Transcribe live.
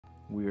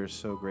We are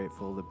so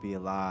grateful to be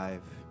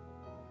alive,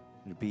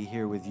 and to be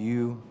here with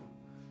you,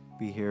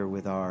 be here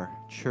with our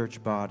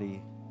church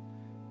body,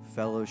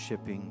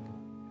 fellowshipping,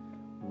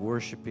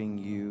 worshiping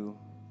you,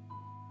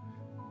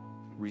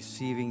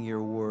 receiving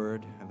your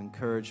word of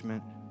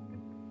encouragement.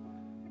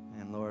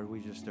 And Lord, we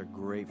just are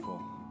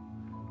grateful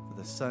for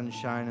the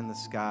sunshine in the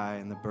sky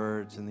and the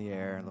birds in the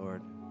air,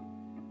 Lord.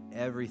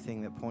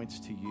 Everything that points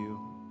to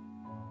you.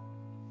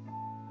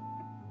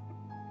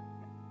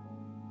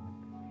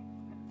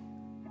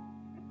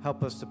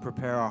 Help us to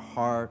prepare our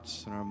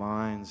hearts and our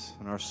minds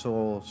and our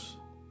souls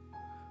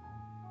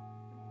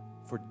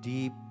for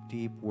deep,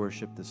 deep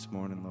worship this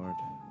morning, Lord.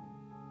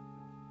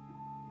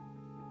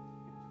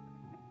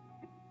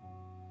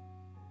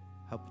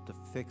 Help to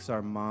fix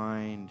our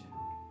mind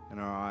and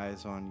our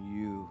eyes on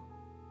you,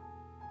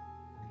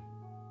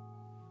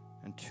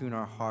 and tune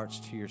our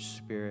hearts to your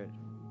Spirit.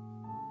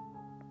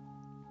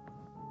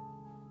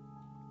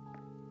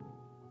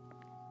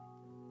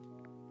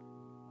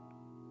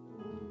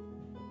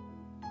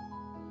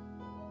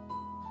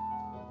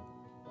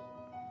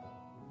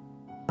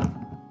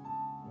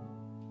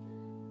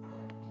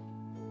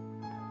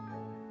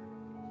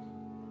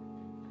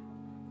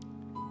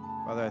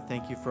 Father, I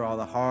thank you for all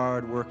the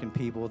hard-working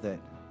people that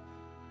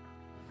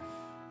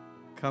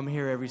come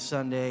here every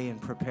Sunday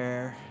and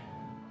prepare.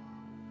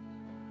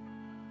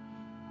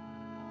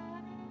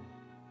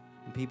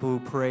 And people who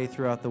pray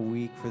throughout the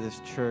week for this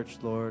church,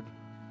 Lord,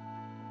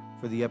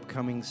 for the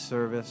upcoming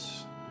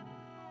service,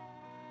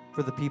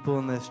 for the people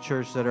in this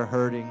church that are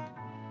hurting,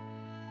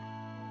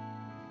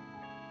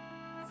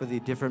 for the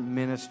different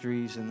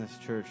ministries in this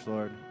church,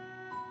 Lord.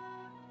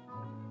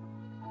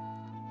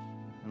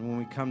 And when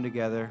we come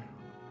together,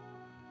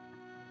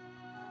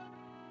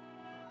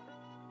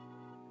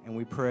 and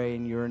we pray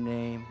in your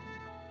name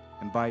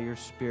and by your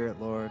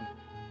Spirit, Lord,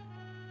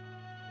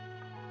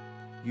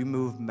 you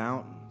move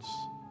mountains.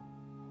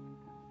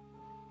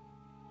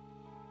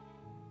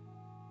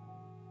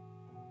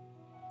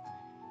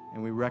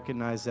 And we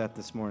recognize that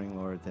this morning,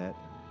 Lord, that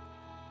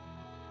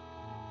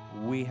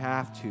we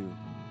have to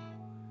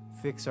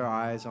fix our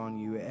eyes on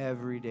you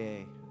every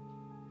day,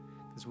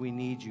 because we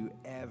need you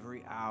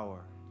every hour.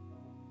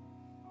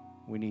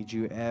 We need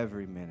you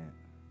every minute.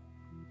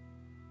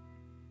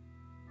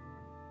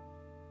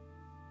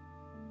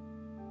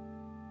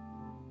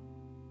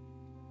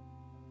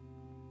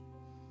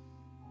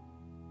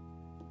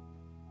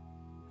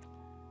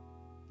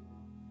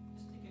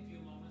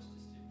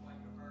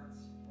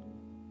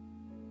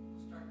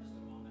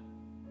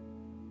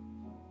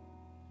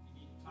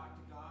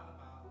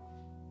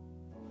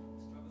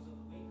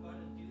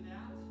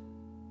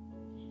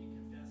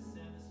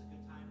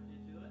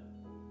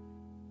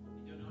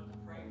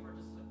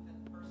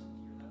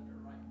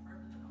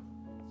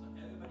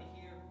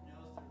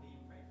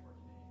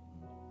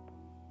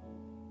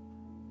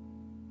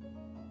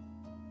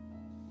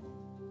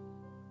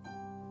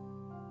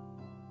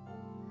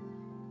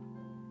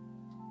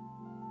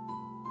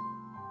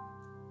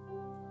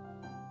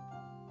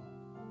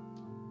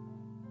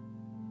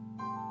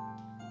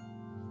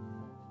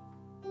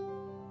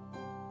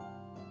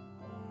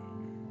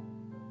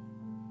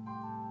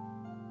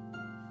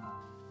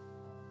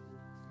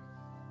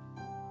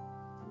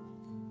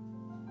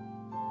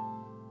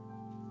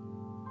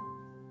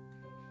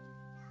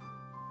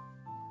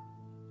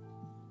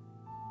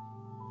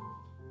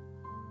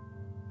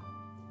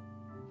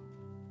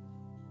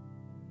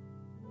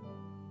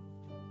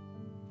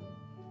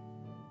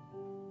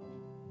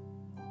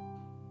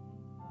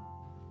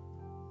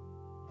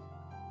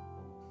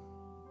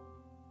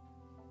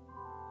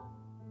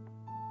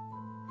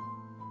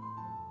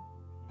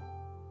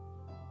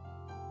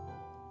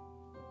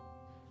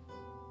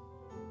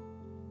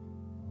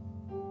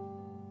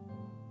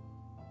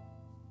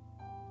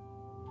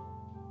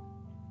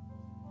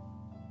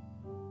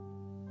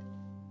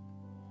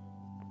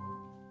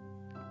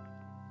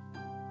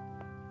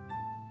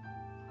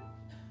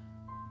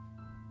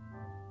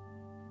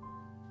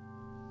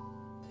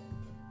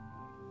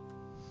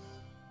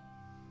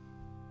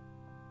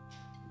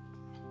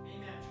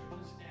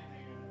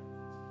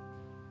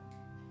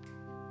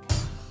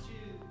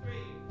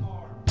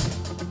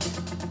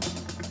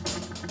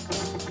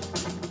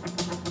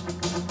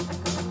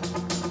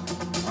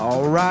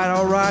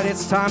 All right,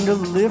 it's time to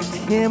lift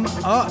him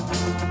up.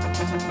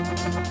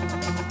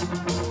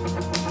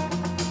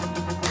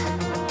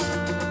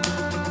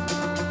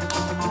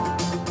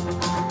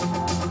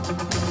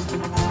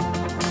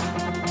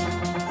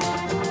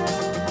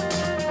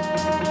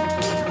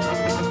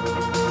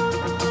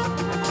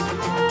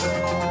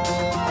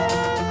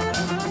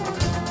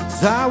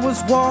 As I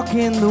was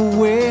walking the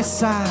west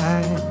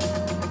side,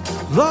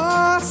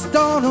 lost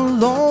on a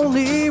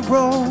lonely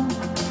road,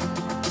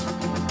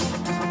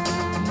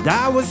 and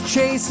I was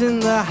chasing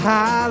the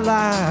high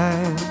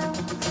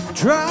life,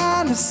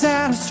 trying to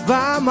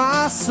satisfy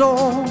my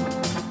soul.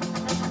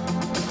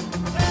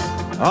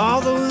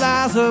 All the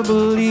lies I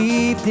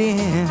believed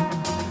in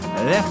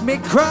left me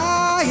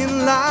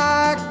crying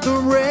like the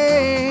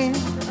rain.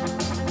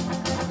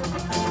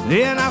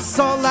 Then I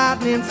saw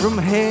lightning from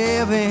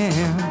heaven,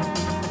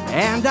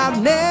 and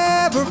I've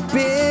never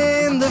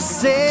been the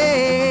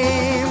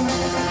same.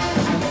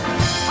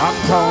 I'm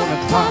gonna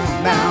climb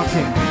a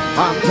mountain,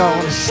 I'm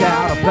gonna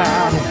shout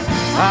about it.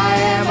 I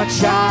am a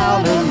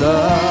child of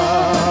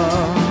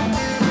love.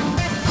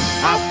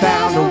 I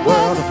found a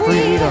world of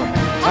freedom,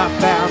 I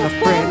found a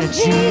friend in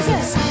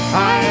Jesus.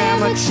 I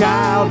am a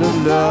child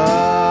of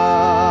love.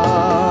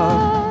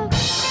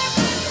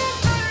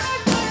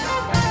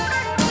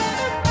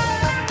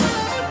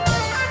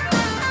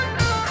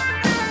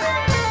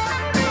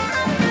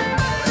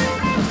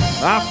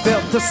 I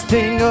felt the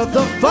sting of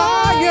the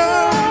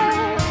fire,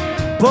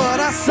 but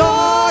I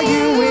saw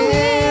you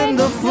in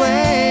the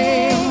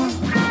flame.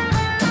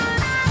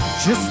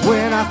 Just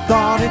when I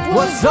thought it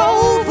was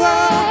over,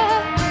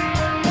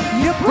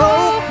 you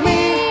broke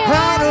me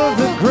out of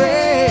the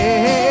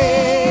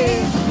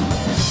grave.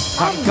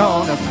 I'm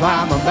gonna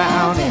climb a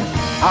mountain,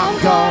 I'm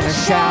gonna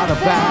shout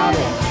about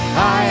it.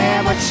 I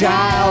am a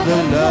child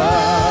of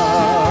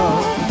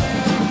love.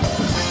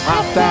 I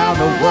found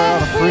a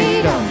world of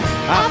freedom,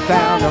 I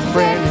found a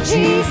friend in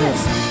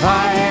Jesus.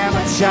 I am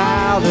a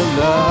child of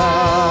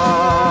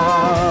love.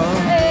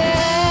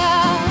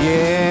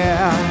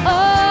 Yeah.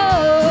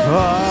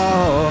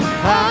 Oh,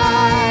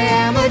 I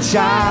am a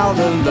child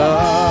of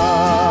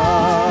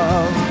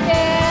love.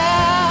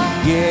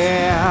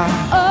 Yeah.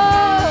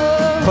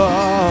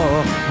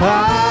 Oh,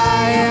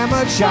 I am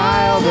a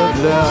child of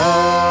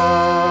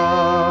love.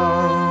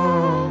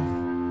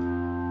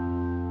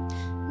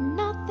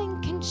 Nothing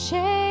can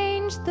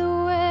change the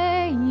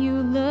way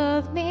you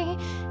love me.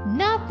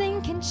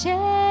 Nothing can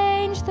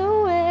change the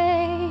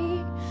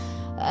way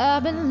I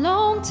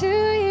belong to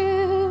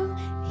you.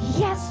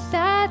 Yes,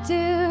 I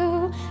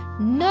do.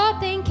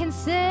 Nothing can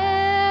separate.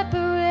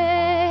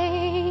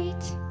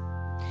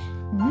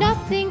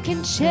 Nothing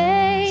can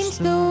change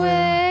the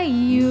way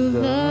you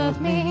love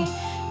me.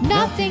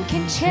 Nothing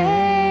can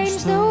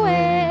change the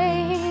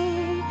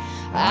way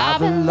I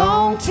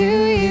belong to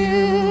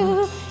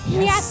you.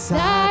 Yes,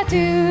 I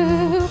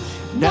do.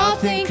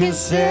 Nothing can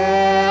separate.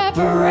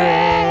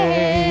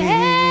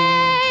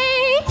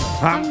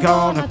 I'm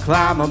gonna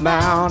climb a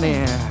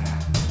mountain.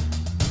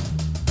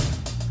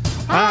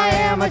 I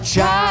am a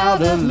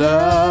child of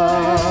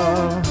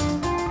love.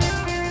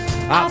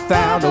 I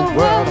found a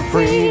world of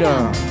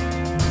freedom.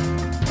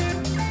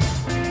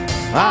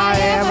 I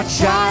am a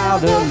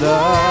child of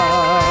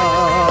love.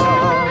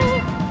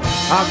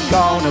 I'm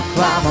gonna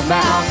climb a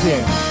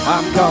mountain,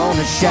 I'm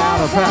gonna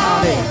shout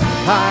about it.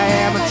 I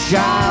am a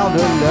child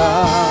of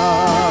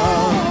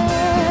love.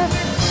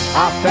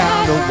 I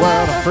found a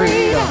world of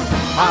freedom,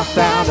 I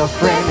found a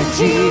friend in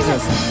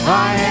Jesus.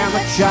 I am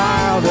a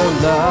child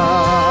of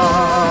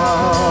love.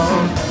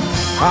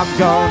 I'm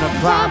gonna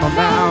climb a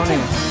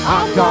mountain,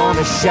 I'm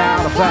gonna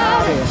shout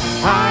about it.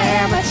 I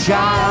am a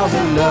child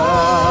of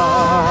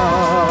love.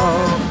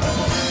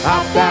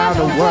 I found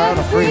a world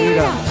of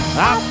freedom,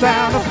 I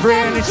found a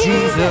friend in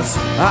Jesus.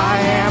 I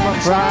am a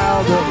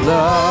child of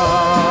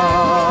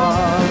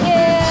love.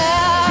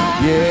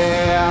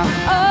 Yeah.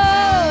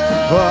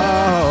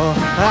 Oh,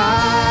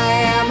 I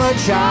am a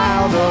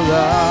child of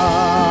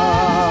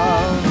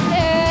love.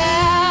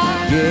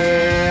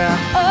 Yeah.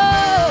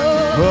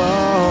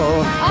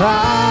 Oh,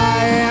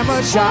 I am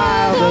a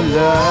child of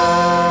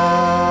love.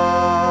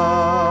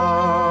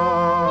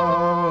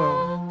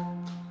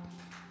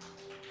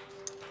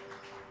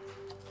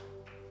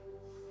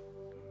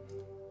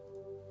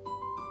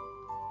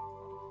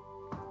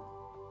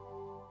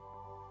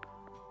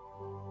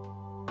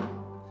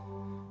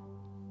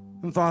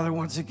 And Father,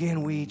 once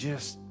again, we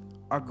just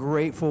are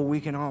grateful we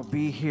can all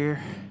be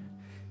here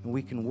and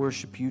we can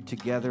worship you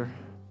together.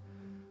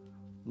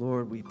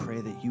 Lord, we pray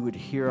that you would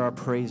hear our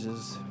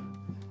praises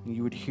and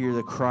you would hear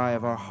the cry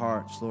of our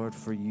hearts, Lord,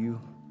 for you,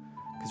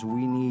 because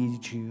we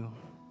need you.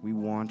 We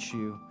want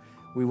you.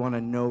 We want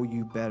to know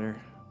you better.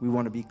 We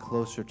want to be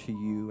closer to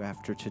you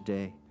after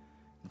today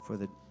and for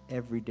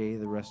every day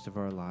the rest of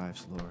our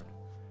lives, Lord.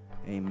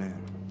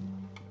 Amen.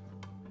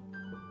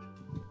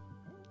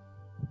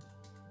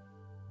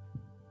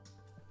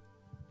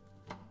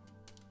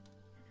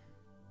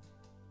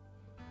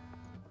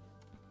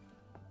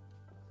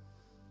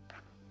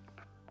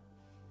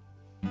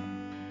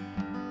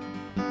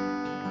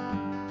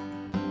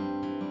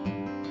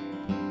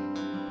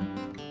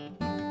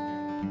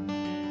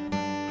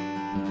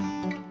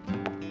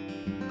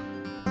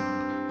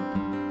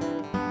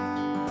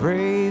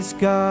 Praise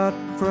God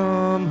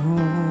from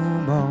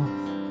whom all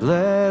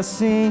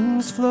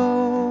blessings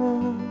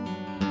flow.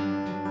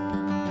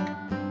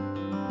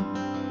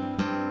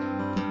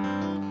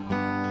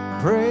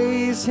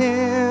 Praise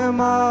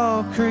him,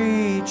 all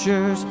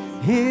creatures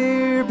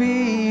here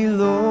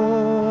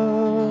below.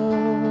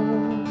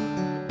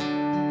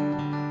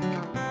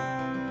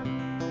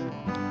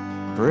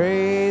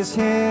 Praise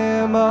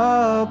him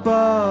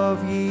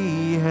above,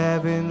 ye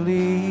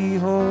heavenly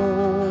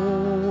hosts.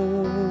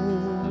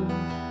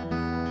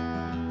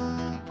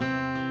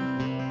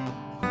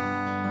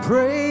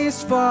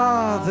 Praise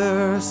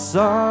Father,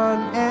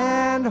 Son,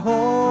 and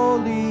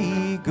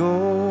Holy Ghost.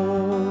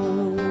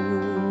 gold.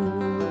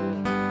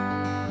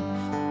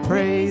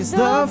 Praise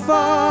the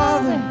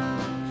Father,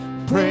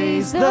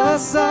 praise the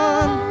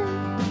Son,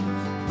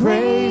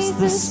 praise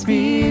the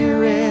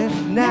Spirit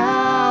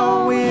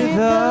now with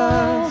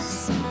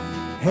us.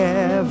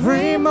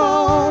 Every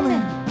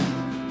moment,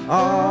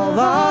 all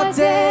our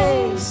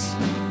days,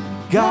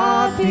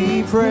 God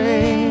be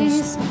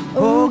praised,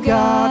 oh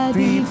God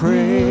be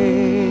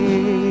praised.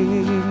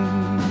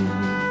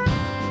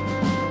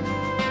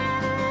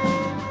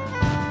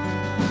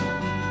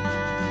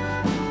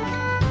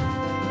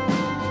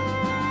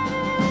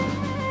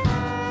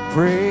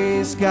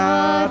 Praise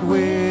God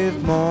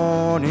with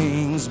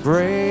morning's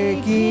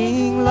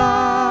breaking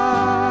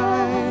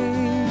light.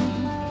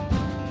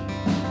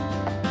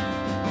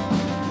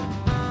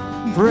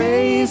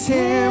 Praise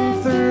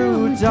Him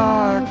through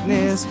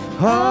darkness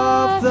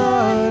of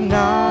the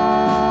night.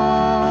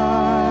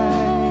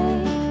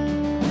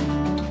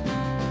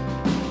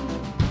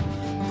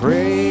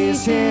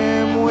 Praise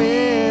Him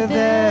with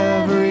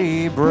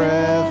every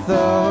breath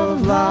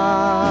of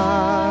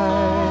life.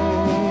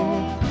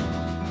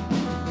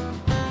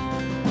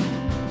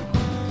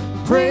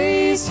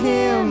 Praise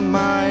Him,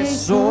 my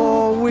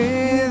soul,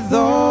 with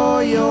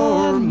all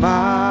your might.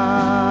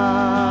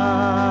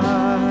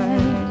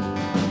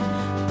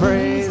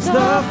 Praise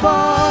the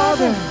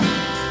Father,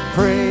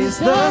 praise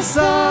the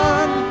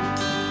Son,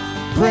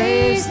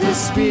 praise the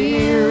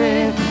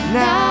Spirit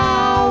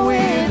now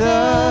with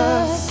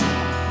us.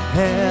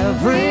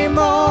 Every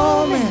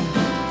moment,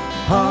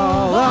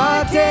 all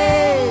our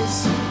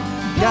days,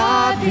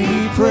 God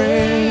be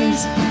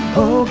praised,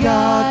 oh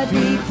God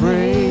be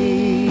praised.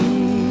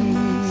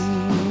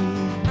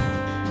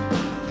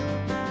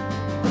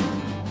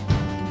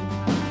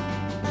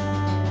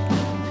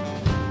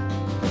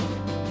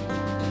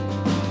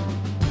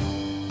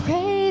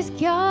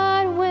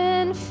 God,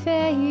 when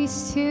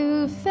face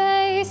to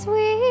face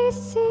we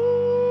see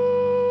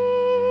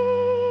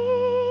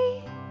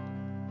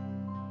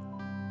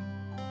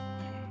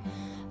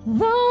the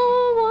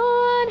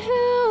one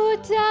who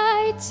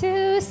died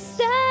to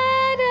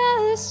set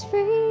us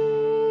free,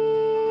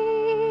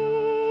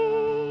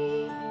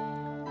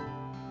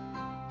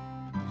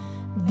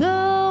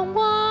 the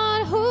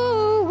one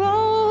who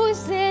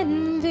rose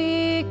in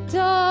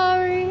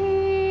victory.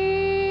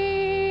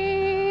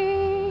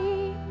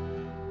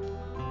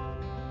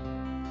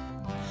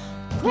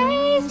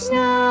 Praise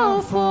now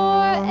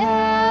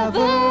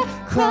forever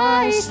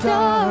Christ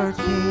our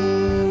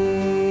King.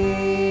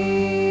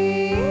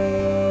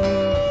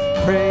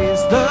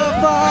 Praise the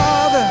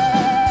Father,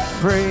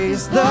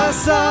 praise the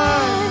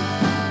Son,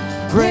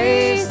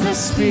 praise the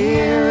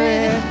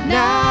Spirit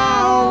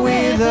now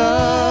with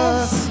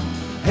us.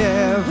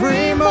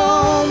 Every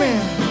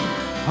moment,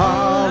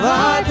 all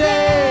our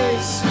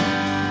days,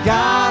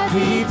 God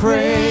be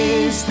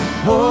praised,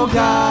 oh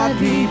God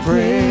be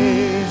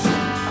praised.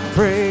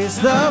 Praise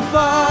the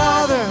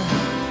Father,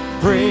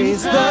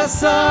 praise the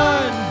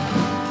Son,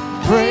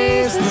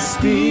 praise the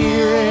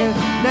Spirit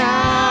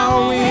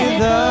now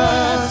with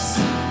us.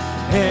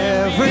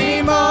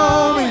 Every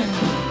moment,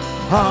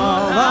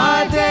 all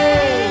our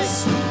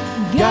days,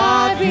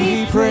 God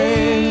be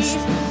praised,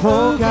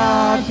 oh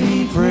God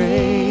be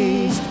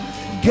praised,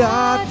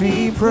 God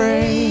be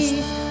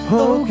praised,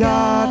 oh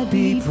God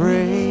be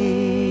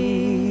praised.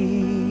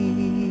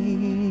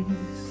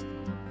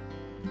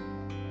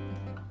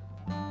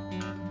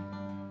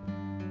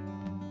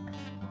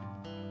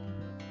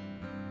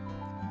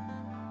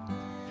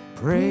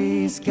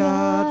 Praise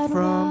God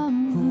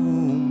from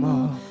whom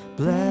all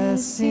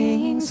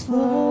blessings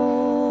flow.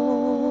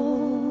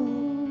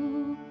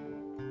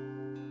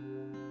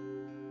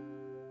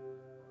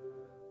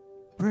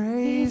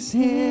 Praise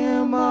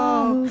Him,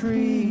 all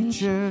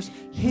creatures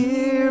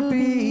here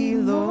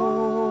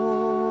below.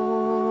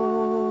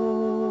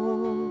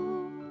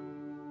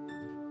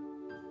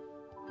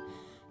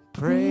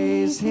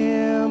 Praise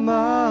Him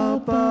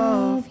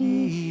above,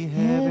 ye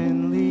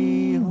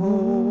heavenly hosts.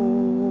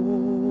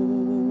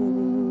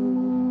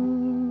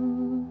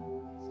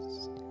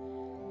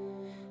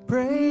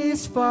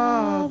 Praise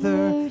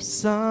Father,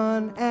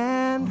 Son,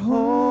 and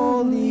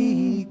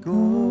Holy Ghost.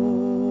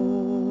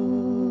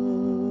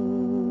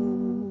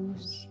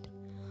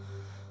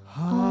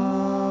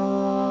 Amen.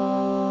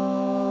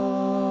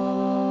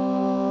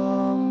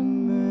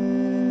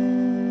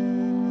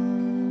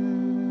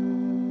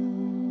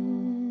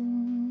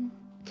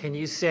 Can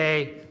you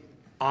say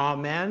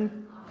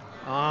amen?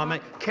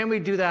 Amen. Can we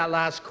do that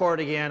last chord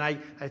again? I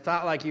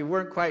thought like you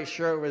weren't quite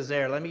sure it was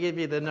there. Let me give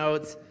you the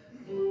notes.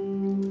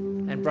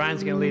 And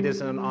Brian's going to lead us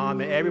in an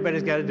amen.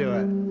 Everybody's got to do it.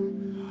 Amen.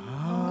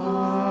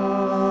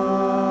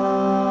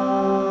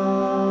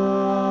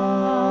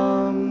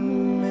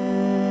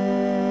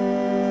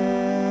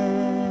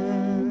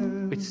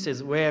 Which is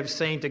his way of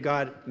saying to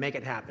God, make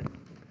it happen.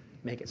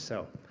 Make it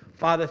so.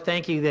 Father,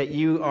 thank you that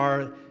you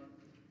are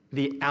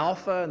the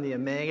Alpha and the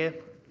Omega,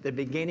 the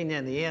beginning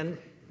and the end.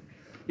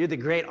 You're the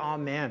great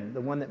Amen,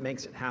 the one that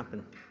makes it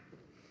happen.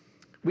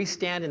 We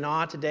stand in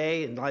awe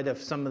today in light of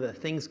some of the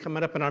things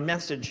coming up in our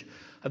message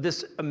of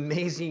this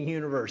amazing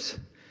universe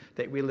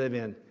that we live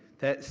in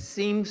that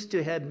seems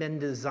to have been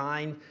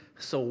designed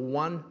so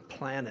one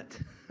planet,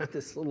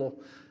 this little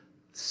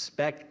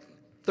speck,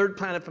 third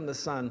planet from the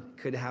sun,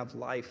 could have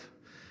life.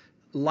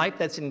 Life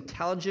that's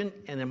intelligent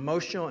and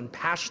emotional and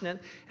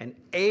passionate and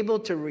able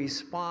to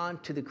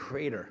respond to the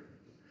Creator.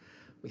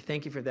 We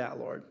thank you for that,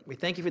 Lord. We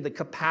thank you for the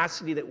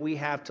capacity that we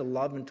have to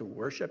love and to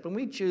worship, and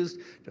we choose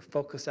to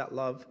focus that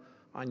love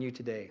on you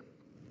today.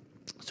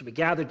 So we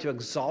gather to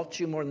exalt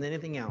you more than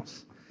anything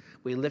else.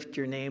 We lift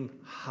your name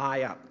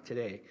high up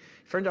today.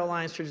 Ferndale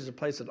Alliance Church is a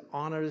place that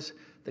honors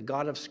the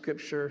God of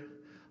Scripture,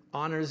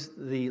 honors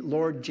the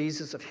Lord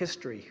Jesus of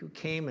history, who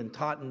came and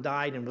taught and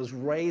died and was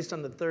raised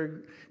on the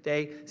third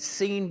day,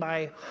 seen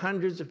by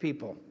hundreds of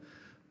people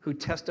who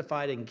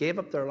testified and gave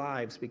up their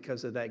lives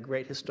because of that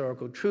great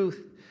historical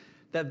truth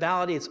that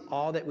validates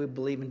all that we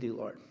believe and do,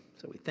 Lord.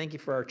 So we thank you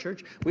for our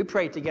church. We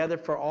pray together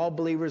for all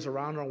believers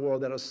around our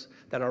world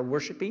that are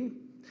worshiping.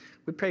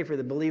 We pray for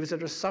the believers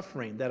that are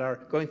suffering, that are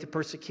going through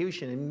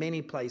persecution in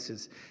many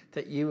places,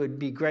 that you would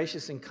be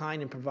gracious and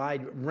kind and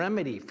provide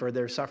remedy for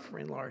their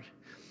suffering, Lord.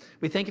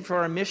 We thank you for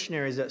our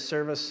missionaries that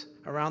serve us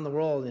around the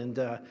world. And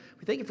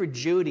we thank you for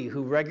Judy,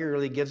 who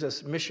regularly gives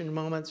us mission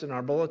moments in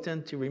our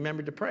bulletin to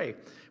remember to pray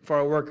for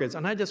our workers.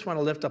 And I just want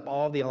to lift up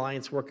all the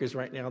Alliance workers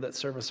right now that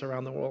serve us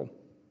around the world.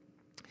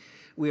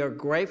 We are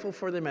grateful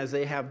for them as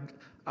they have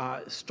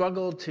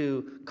struggled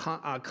to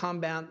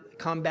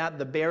combat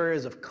the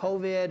barriers of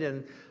COVID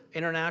and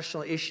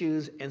international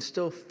issues and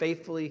still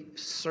faithfully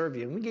serve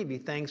you. And we give you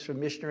thanks for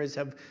missionaries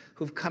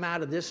who've come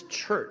out of this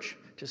church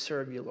to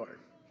serve you, Lord.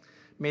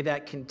 May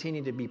that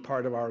continue to be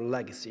part of our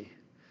legacy.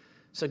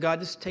 So God,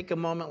 just take a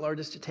moment, Lord,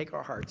 just to take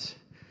our hearts.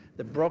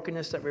 The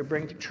brokenness that we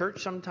bring to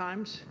church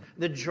sometimes,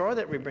 the joy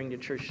that we bring to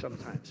church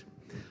sometimes.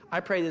 I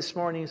pray this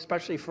morning,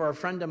 especially for a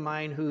friend of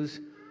mine whose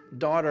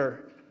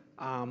daughter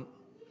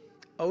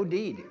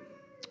OD'd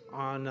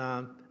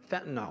on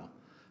fentanyl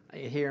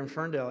here in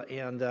Ferndale,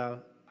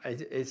 and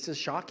it's just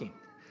shocking.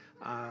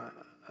 A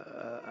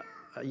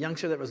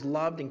youngster that was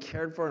loved and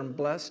cared for and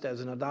blessed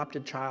as an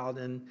adopted child,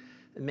 and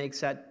it makes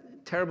that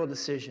terrible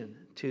decision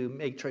to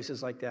make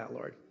choices like that,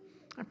 Lord.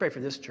 I pray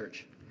for this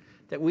church,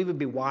 that we would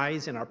be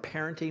wise in our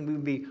parenting, we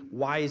would be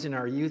wise in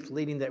our youth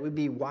leading, that we'd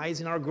be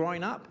wise in our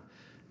growing up,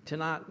 to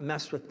not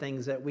mess with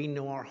things that we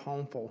know are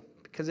harmful,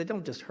 because they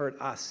don't just hurt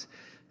us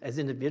as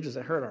individuals,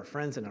 they hurt our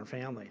friends and our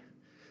family.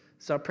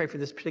 So I pray for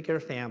this particular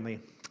family,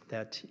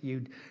 that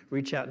you'd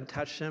reach out and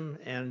touch them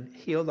and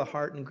heal the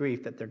heart and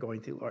grief that they're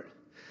going through, Lord.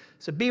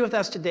 So be with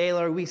us today,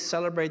 Lord. We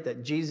celebrate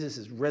that Jesus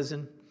is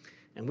risen,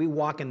 and we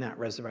walk in that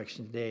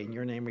resurrection today. In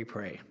your name we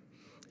pray.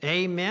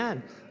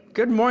 Amen.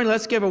 Good morning.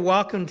 Let's give a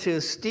welcome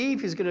to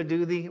Steve, who's going to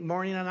do the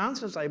morning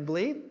announcements, I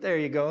believe. There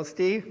you go,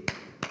 Steve.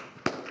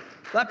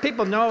 Let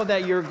people know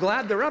that you're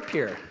glad they're up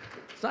here.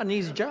 It's not an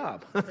easy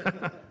job.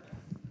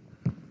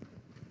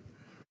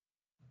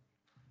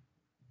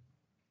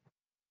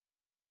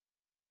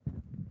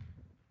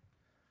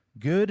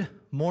 Good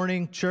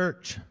morning,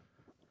 church.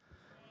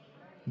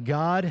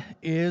 God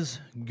is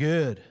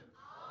good.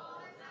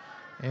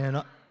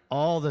 And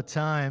all the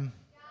time.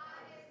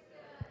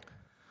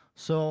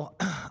 So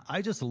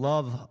I just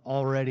love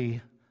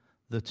already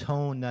the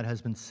tone that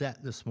has been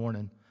set this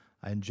morning.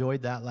 I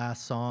enjoyed that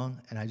last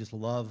song, and I just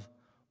love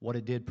what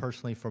it did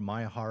personally for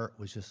my heart,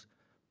 was just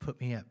put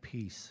me at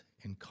peace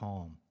and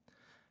calm.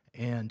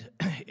 And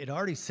it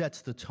already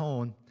sets the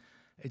tone.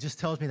 It just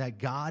tells me that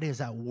God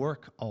is at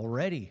work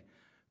already,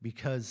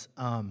 because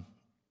I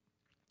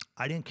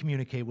didn't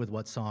communicate with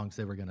what songs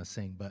they were going to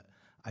sing, but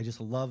I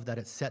just love that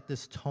it set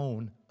this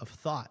tone of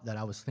thought that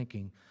I was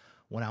thinking.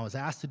 When I was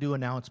asked to do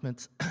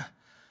announcements,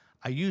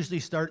 I usually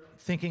start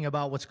thinking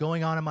about what's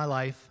going on in my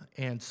life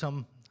and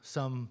some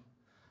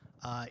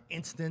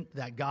instant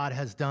that God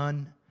has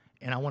done,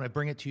 and I want to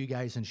bring it to you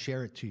guys and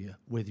share it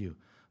with you.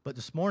 But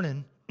this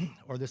morning,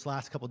 or this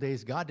last couple of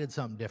days, God did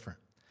something different.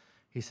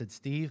 He said,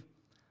 Steve,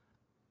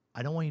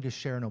 I don't want you to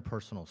share no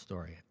personal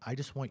story. I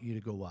just want you to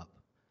go up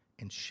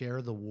and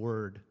share the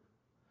word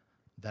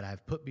that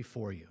I've put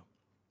before you.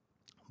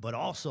 But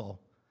also,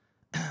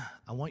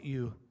 I want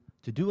you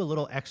to do a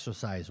little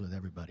exercise with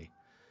everybody.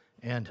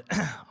 And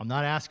I'm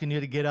not asking you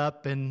to get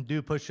up and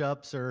do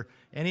push-ups or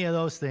any of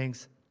those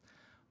things,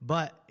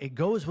 but it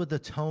goes with the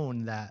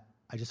tone that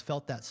I just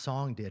felt that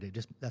song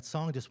did. That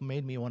song just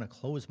made me want to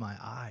close my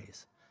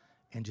eyes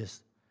and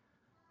just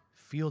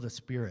feel the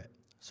Spirit.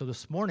 So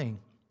this morning,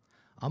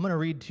 I'm going to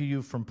read to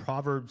you from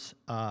Proverbs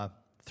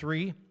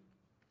 3,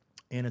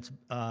 and it's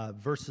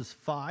verses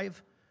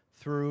 5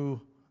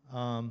 through,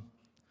 I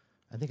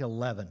think,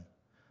 11.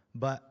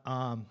 But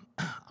I'm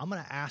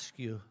going to ask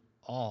you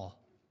all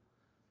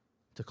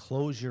to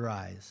close your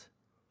eyes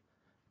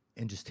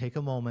and just take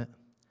a moment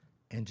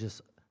and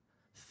just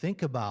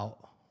think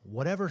about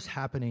whatever's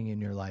happening in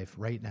your life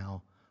right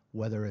now,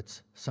 whether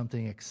it's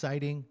something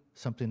exciting,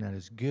 something that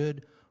is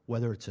good,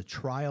 whether it's a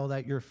trial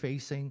that you're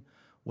facing,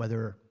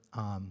 whether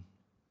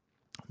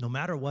no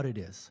matter what it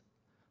is,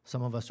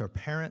 Some of us are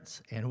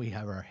parents, and we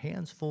have our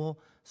hands full.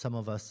 Some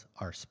of us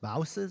are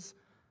spouses,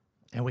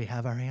 and we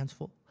have our hands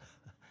full.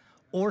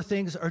 Or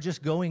things are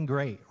just going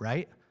great,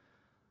 right?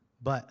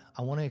 But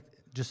I want to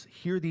just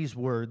hear these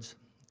words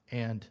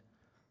and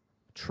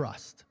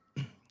trust.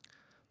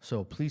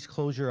 So please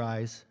close your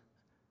eyes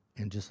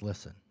and just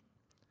listen.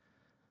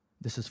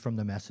 This is from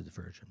the Message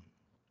version.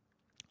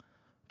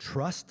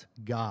 Trust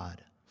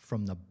God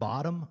from the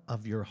bottom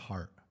of your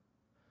heart.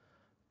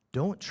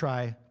 Don't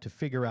try to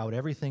figure out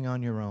everything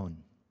on your own.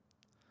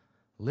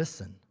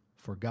 Listen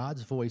for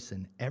God's voice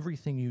in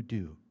everything you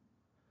do,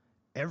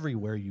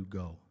 everywhere you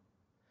go.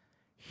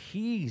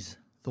 He's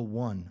the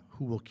one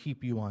who will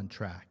keep you on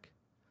track.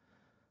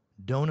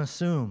 Don't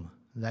assume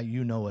that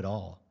you know it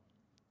all.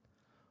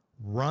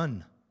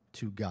 Run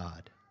to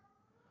God.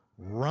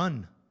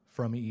 Run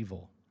from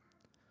evil.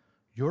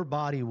 Your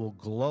body will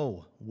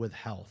glow with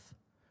health.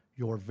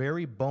 Your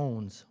very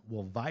bones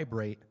will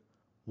vibrate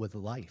with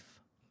life.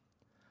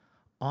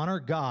 Honor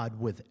God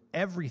with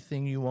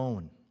everything you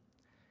own.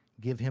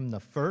 Give him the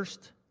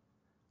first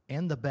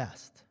and the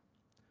best.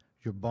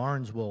 Your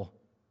barns will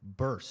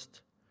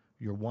burst.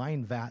 Your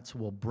wine vats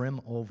will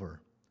brim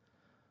over.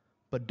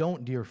 But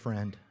don't, dear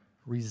friend,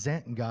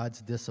 resent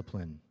God's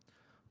discipline.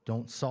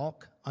 Don't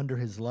sulk under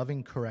his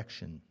loving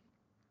correction.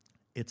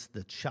 It's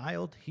the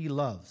child he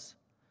loves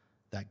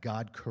that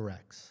God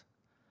corrects.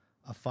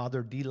 A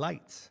father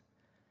delights.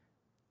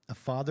 A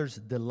father's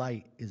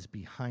delight is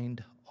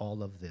behind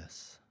all of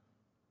this.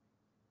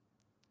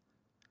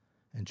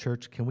 And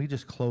church, can we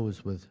just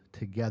close with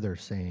together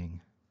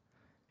saying,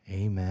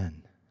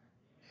 amen,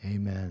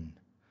 amen.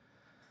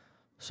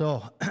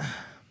 So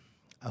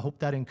I hope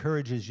that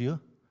encourages you,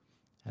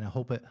 and I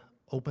hope it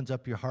opens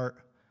up your heart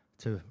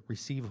to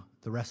receive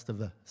the rest of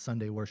the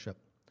Sunday worship.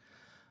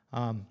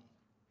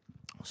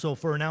 So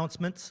for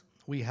announcements,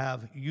 we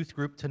have youth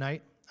group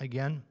tonight,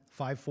 again,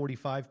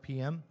 5:45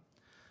 p.m.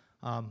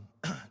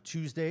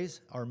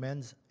 Tuesdays are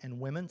men's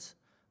and women's,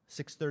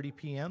 6:30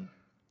 p.m.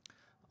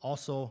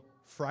 Also,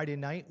 Friday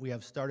night, we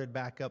have started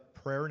back up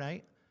prayer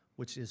night,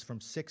 which is from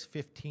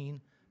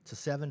 6:15 to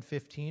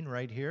 7:15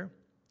 right here.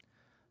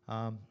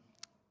 And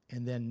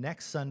then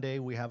next Sunday,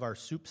 we have our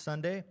Soup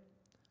Sunday.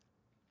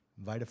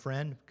 Invite a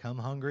friend, come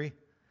hungry,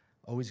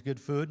 always good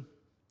food.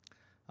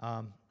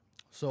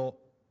 So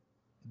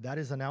that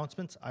is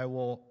announcements. I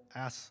will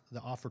ask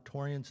the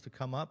offertorians to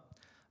come up.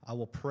 I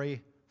will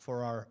pray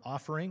for our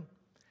offering.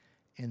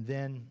 And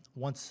then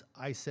once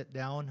I sit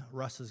down,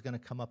 Russ is going to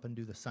come up and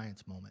do the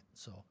science moment.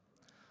 So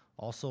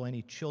also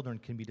any children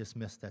can be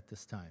dismissed at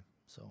this time.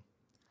 So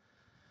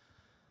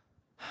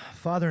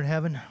Father in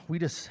heaven, we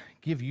just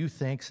give you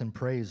thanks and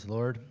praise,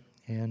 Lord.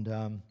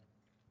 And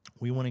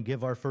we want to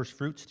give our first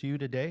fruits to you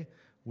today.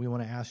 We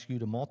want to ask you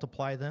to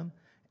multiply them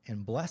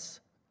and bless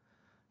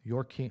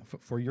your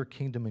for your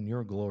kingdom and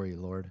your glory,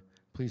 Lord.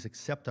 Please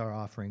accept our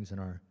offerings and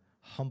our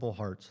humble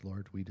hearts,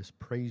 Lord. We just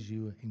praise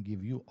you and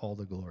give you all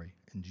the glory.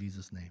 In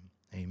Jesus' name,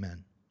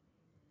 amen.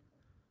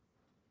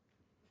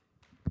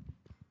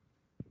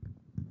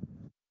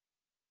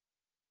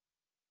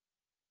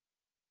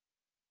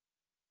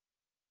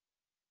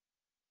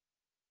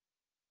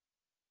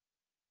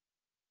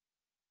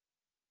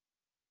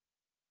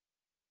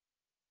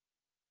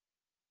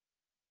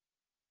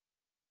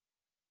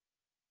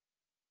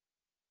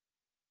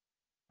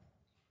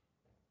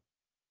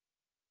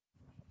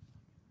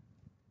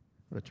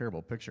 What a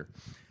terrible picture.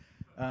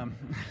 Glad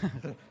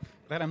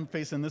I'm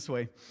facing this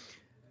way.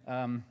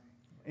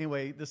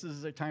 Anyway, this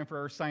is a time for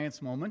our science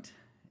moment.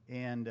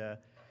 And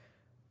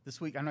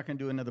this week, I'm not going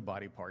to do another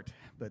body part.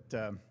 But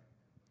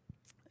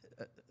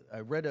I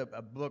read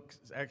a book,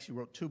 actually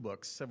wrote 2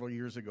 books several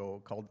years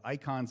ago called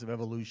Icons of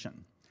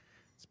Evolution.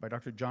 It's by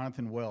Dr.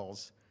 Jonathan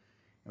Wells.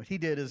 And what he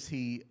did is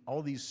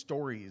all these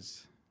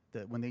stories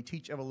that when they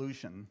teach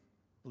evolution,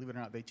 believe it or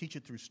not, they teach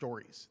it through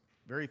stories.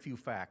 Very few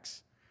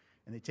facts.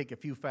 And they take a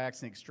few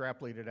facts and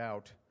extrapolate it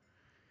out.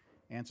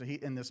 And so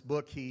in this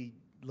book, he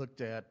looked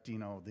at,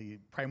 the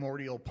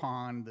primordial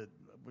pond that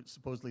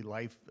supposedly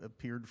life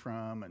appeared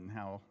from and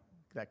how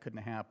that couldn't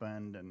have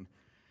happened, and,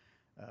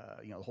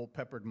 the whole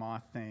peppered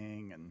moth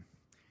thing. And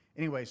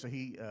anyway, so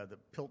the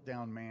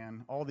Piltdown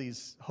Man, all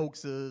these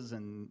hoaxes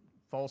and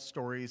false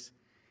stories,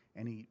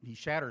 and he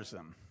shatters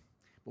them.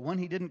 But one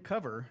he didn't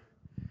cover,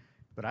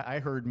 but I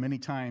heard many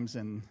times,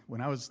 and when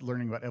I was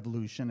learning about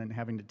evolution and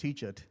having to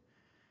teach it,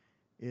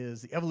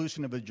 is the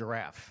evolution of a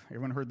giraffe.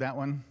 Everyone heard that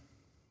one?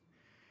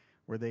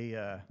 Where they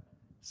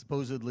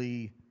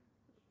supposedly,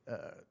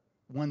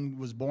 one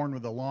was born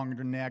with a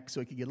longer neck so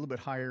he could get a little bit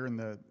higher in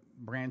the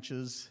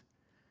branches.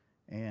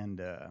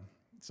 And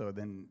so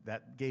then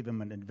that gave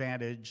him an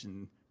advantage,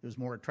 and it was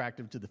more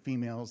attractive to the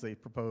females they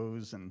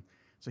propose. And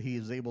so he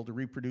was able to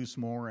reproduce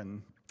more.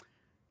 And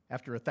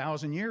after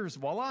 1,000 years,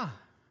 voila,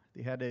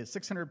 they had a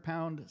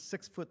 600-pound,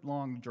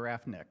 6-foot-long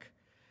giraffe neck.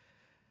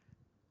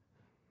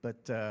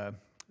 But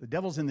the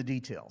devil's in the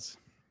details,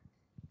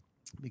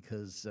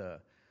 because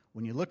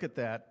when you look at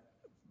that,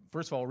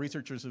 first of all,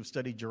 researchers have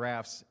studied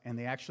giraffes, and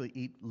they actually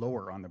eat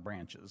lower on the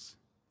branches.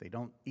 They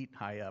don't eat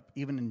high up,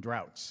 even in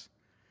droughts.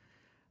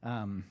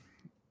 And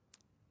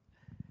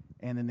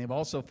then they've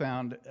also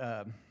found,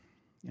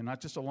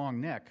 not just a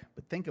long neck,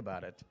 but think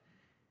about it.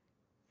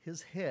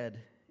 His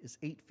head is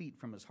 8 feet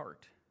from his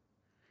heart.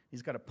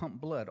 He's got to pump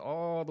blood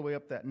all the way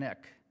up that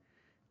neck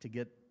to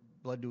get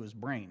blood to his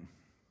brain.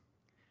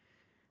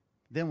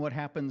 Then what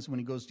happens when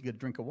he goes to get a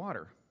drink of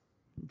water?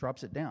 He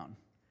drops it down.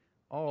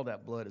 All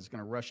that blood is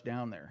going to rush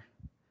down there.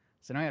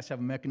 So now he has to have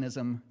a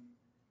mechanism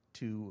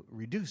to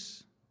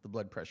reduce the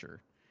blood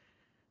pressure,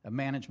 a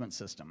management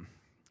system,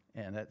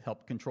 and that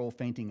helped control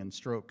fainting and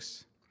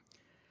strokes.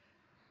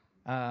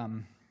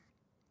 And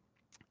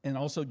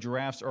also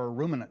giraffes are a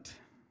ruminant.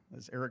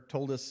 As Eric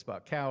told us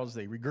about cows,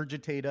 they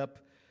regurgitate up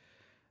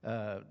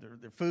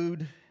their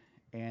food,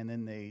 and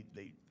then they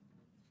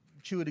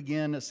chew it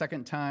again a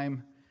second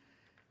time,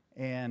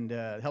 and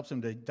it helps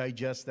them to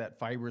digest that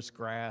fibrous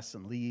grass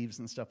and leaves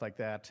and stuff like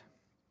that.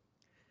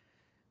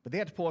 But they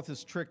had to pull off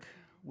this trick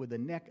with a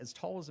neck as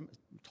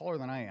taller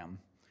than I am,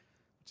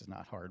 which is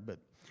not hard, but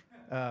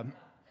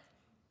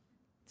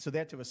so they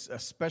had to have a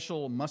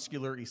special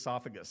muscular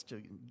esophagus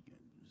to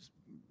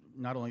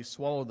not only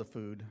swallow the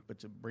food, but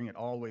to bring it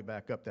all the way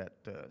back up that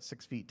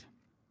 6 feet.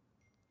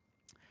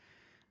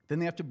 Then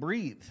they have to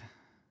breathe.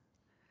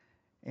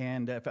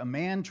 And if a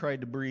man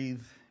tried to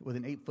breathe with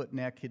an 8-foot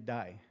neck, he'd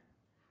die.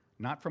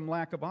 Not from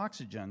lack of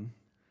oxygen,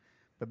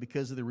 but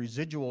because of the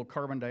residual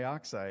carbon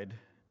dioxide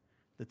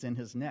that's in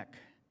his neck.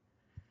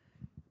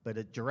 But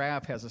a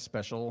giraffe has a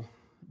special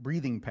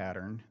breathing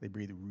pattern. They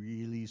breathe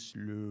really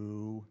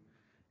slow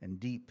and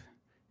deep,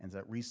 and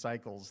that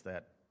recycles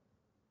that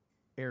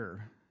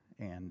air,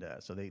 and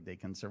so they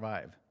can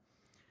survive.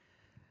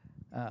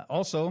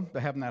 Also, by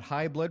having that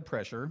high blood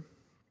pressure,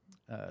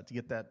 to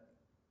get that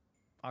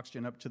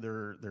oxygen up to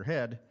their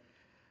head,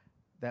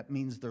 that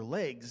means their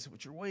legs,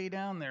 which are way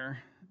down there,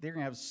 they're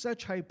going to have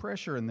such high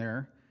pressure in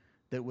there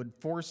that would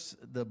force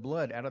the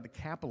blood out of the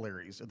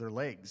capillaries of their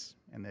legs,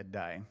 and they'd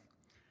die.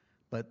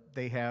 But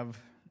they have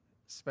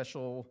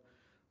special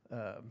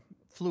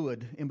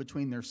fluid in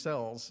between their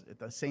cells at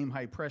the same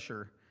high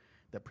pressure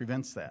that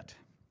prevents that,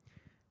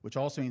 which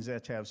also means they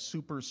have to have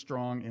super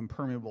strong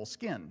impermeable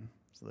skin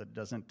so that it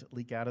doesn't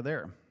leak out of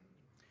there.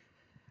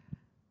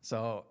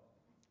 So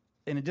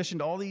in addition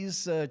to all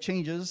these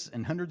changes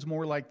and hundreds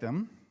more like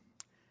them,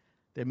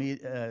 they may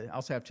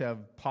also have to have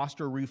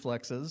postural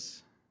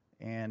reflexes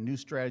and new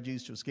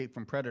strategies to escape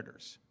from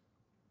predators.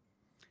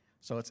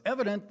 So it's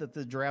evident that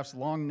the giraffe's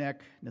long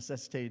neck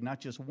necessitated not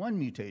just one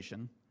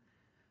mutation,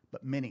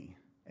 but many,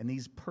 and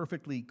these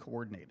perfectly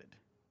coordinated.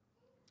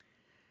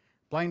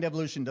 Blind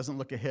evolution doesn't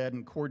look ahead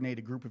and coordinate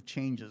a group of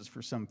changes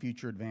for some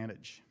future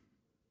advantage.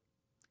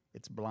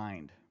 It's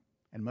blind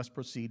and must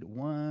proceed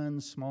one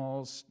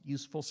small,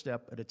 useful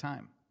step at a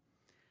time.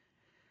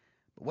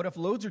 But what if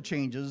loads of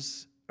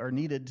changes are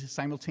needed to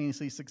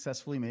simultaneously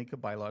successfully make a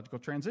biological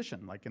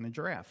transition, like in the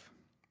giraffe?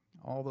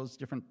 All those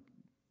different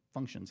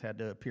functions had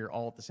to appear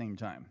all at the same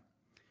time.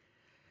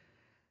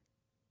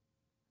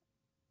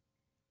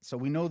 So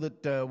we know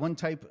that one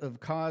type of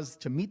cause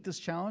to meet this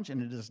challenge,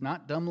 and it is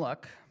not dumb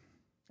luck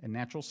and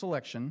natural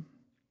selection,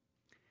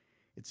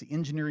 it's the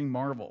engineering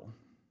marvel.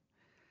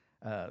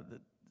 The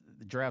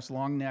giraffe's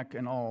long neck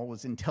and all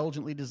was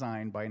intelligently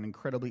designed by an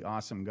incredibly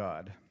awesome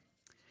God.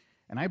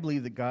 And I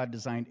believe that God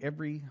designed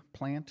every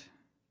plant,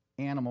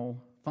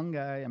 animal,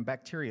 fungi, and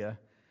bacteria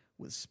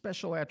with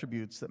special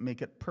attributes that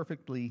make it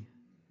perfectly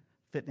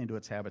fit into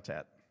its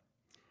habitat.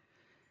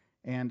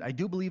 And I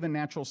do believe in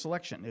natural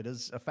selection. It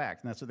is a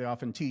fact, and that's what they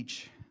often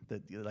teach,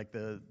 that like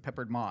the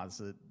peppered moths,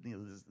 that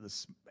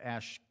this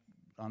ash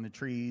on the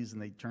trees,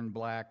 and they turn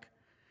black,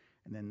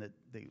 and then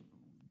they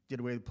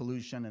did away with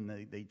pollution,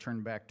 and they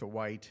turn back to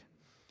white.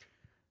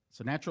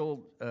 So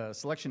natural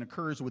selection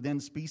occurs within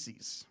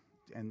species,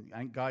 and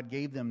God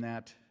gave them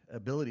that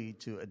ability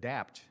to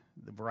adapt,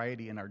 the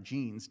variety in our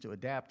genes to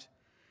adapt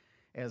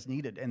as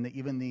needed. And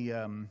even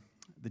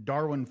the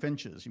Darwin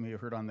finches, you may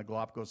have heard on the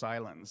Galapagos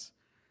Islands,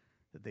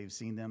 that they've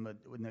seen them,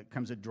 when it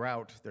comes to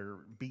drought, their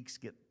beaks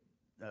get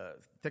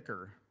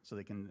thicker so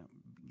they can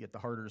get the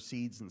harder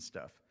seeds and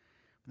stuff.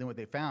 But then what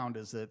they found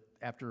is that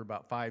after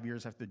about 5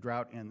 years after the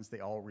drought ends, they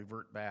all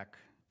revert back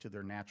to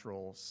their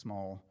natural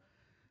small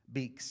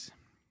beaks.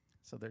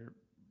 So they're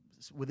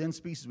within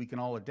species, we can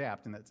all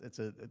adapt, and it's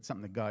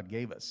something that God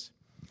gave us.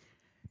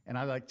 And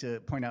I like to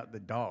point out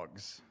the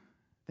dogs.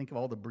 Think of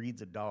all the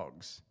breeds of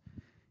dogs.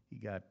 You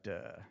got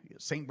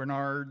St.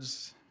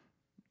 Bernards,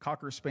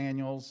 Cocker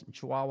Spaniels, and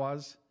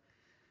Chihuahuas,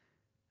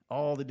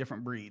 all the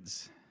different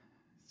breeds,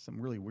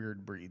 some really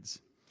weird breeds.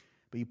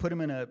 But you put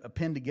them in a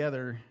pen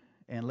together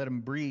and let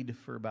them breed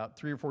for about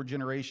 3 or 4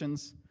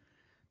 generations,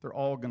 they're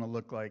all going to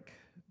look like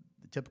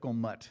the typical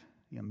mutt,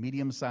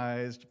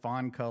 medium-sized,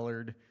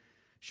 fawn-colored,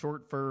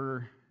 short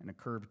fur, and a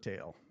curved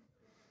tail.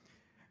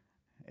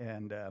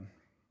 And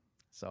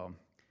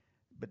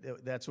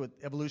but that's what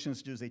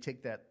evolutionists do, is they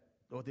take that,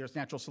 there's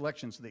natural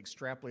selection, so they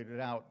extrapolate it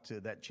out to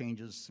that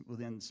changes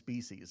within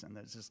species, and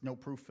there's just no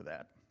proof for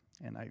that.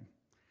 And I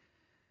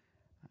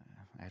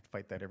have to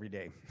fight that every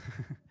day.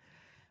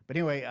 But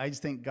anyway, I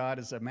just think God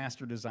is a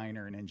master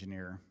designer and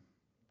engineer,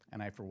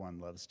 and I, for one,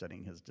 love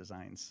studying his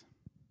designs.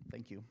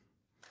 Thank you.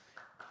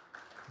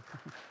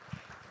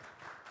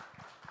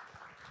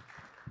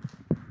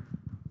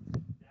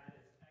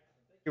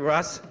 Thank you,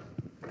 Russ.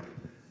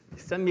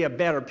 Send me a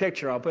better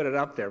picture, I'll put it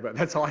up there, but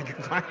that's all I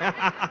can find.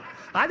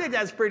 I think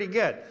that's pretty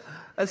good.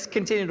 Let's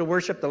continue to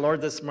worship the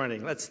Lord this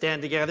morning. Let's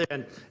stand together,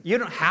 and you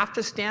don't have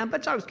to stand,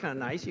 but it's always kind of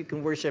nice. You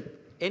can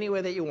worship any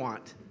way that you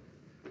want.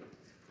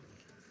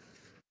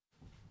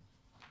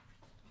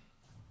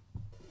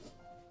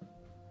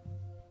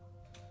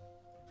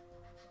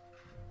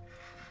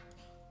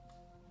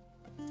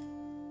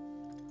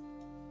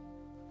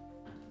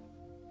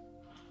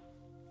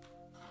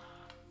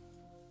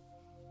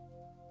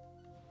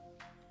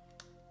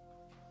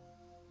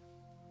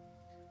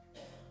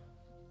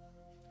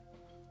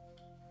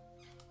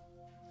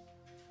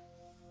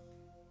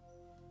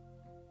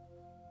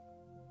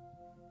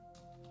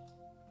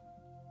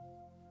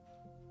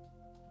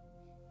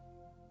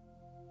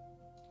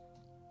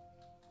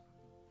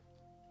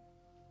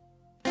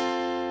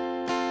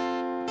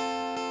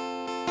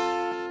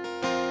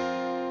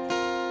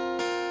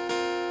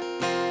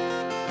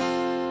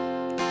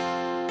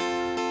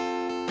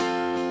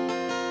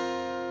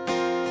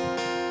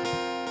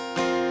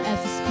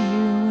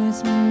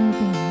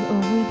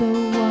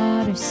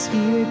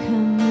 Spirit,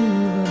 come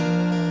move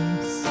over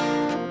us.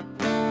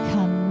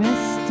 Come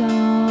rest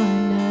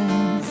on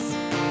us.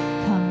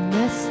 Come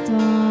rest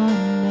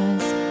on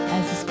us.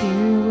 As the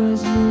Spirit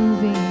was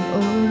moving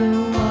over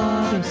the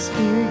water,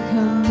 Spirit,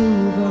 come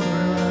move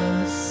over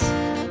us.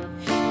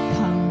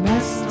 Come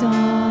rest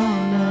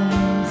on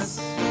us.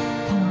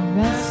 Come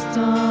rest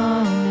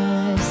on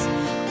us.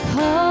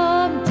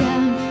 Come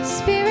down,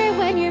 Spirit,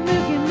 when you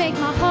move, you make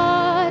my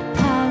heart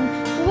pound.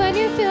 When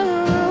you feel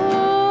the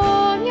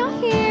room, you're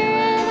here.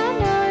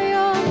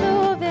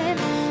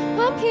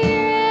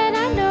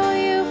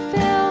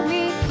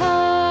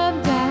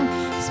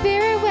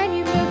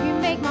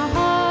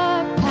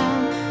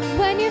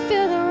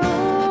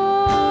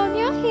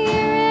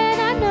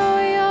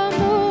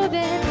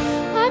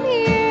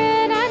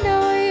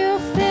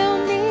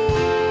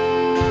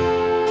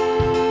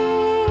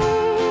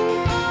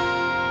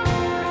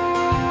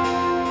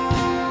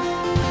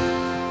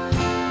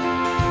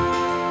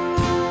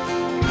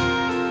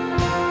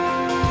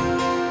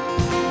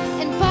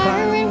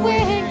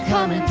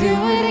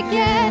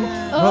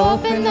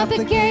 Open up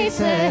the gates,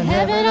 let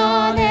heaven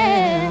on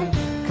in.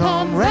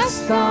 Come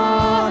rest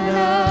on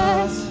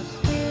us.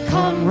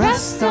 Come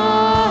rest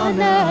on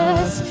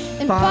us.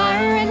 In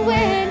fire and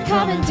wind,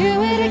 come and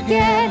do it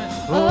again.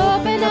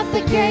 Open up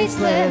the gates,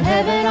 let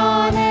heaven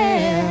on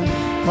in.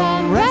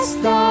 Come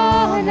rest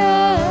on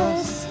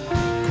us.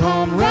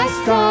 Come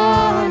rest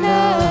on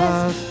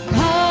us.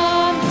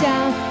 Come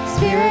down,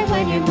 Spirit,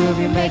 when you move,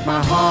 you make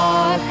my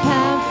heart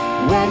pound.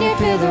 When you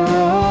feel the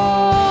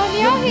room,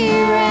 you're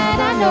here and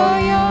I know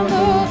you're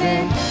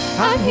moving.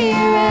 I'm here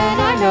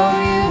and I know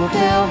you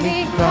feel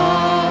me.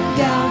 Come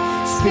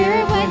down,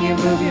 Spirit, when you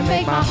move, you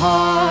make my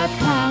heart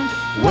pound.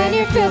 When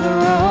you feel the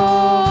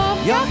room,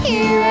 you're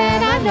here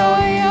and I know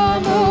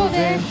you're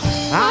moving.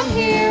 I'm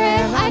here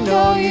and I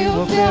know you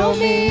will feel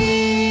me.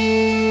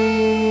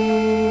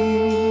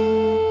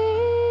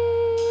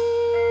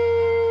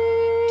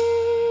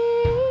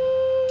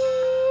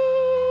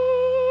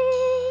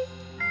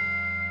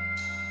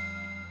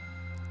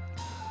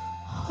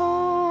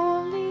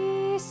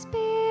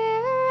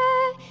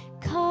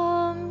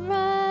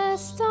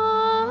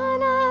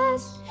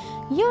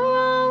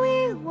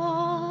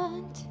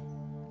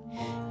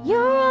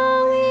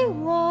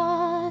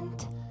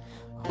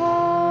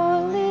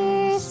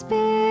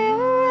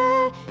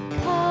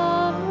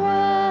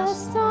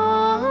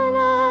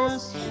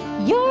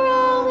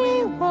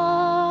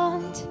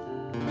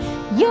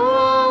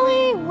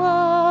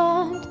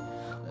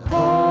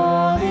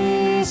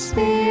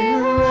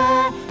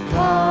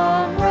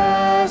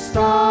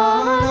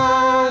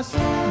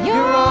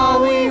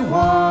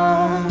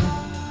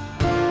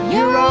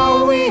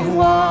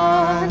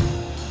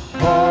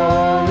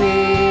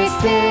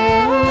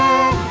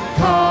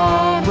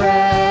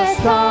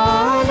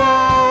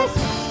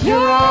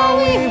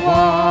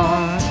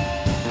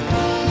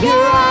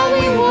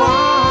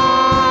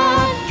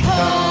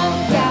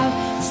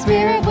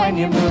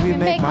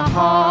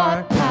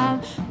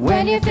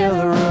 When you feel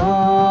the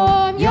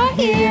room, you're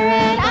here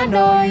and I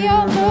know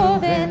you're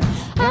moving.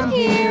 I'm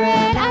here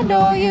and I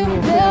know you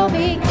feel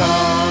me.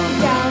 Come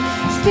down,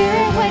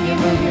 Spirit, when you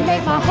move, you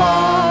make my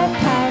heart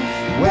pound.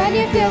 When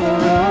you feel the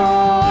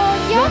room,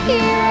 you're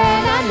here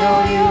and I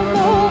know you're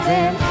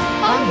moving.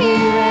 I'm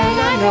here and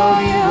I know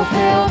you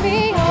feel me.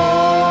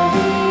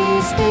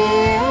 Holy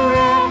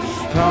Spirit,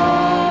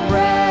 come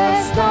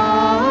rest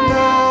on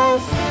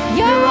us.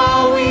 You're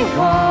all we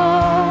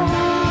want.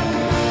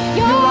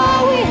 You're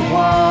all we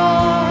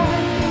want.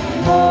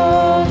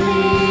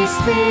 Holy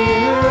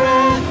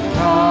Spirit,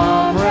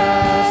 come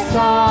rest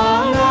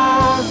on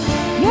us.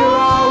 You're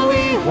all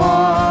we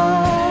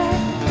want.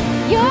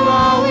 You're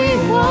all we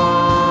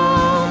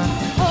want.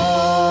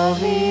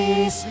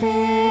 Holy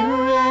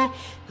Spirit,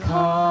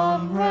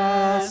 come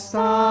rest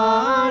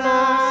on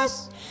us.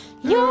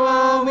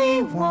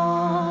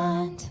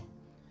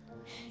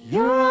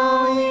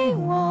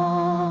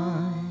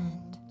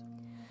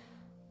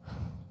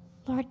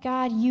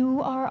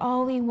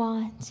 we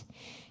want.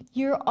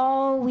 You're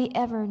all we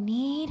ever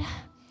need.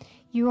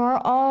 You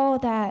are all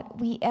that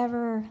we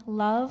ever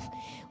love.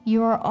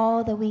 You are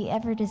all that we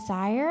ever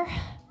desire.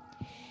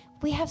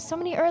 We have so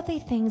many earthly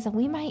things that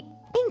we might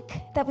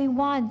think that we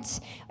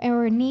want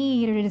or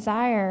need or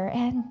desire.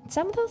 And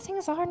some of those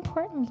things are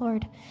important,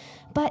 Lord.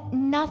 But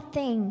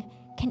nothing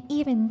can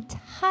even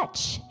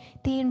touch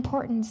the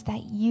importance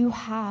that you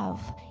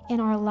have in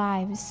our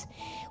lives.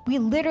 We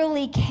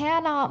literally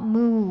cannot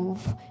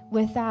move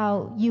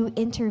without you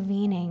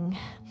intervening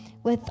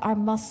with our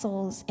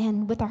muscles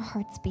and with our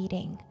hearts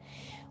beating.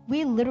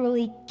 We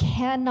literally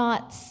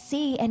cannot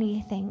see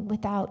anything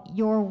without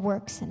your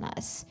works in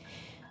us.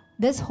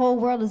 This whole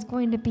world is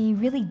going to be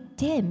really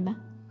dim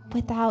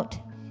without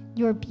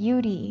your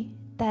beauty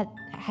that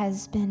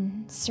has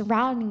been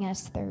surrounding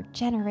us through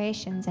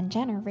generations and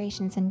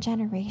generations and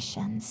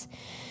generations.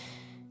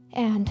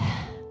 And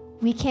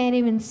we can't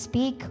even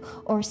speak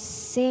or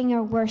sing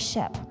or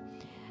worship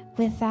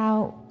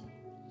without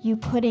you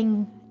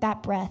putting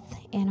that breath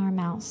in our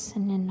mouths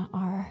and in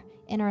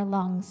our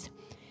lungs.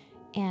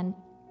 And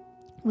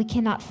we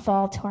cannot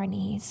fall to our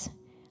knees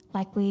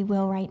like we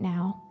will right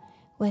now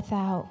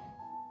without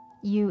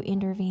you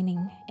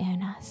intervening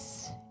in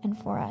us and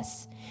for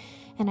us.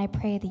 And I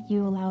pray that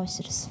you allow us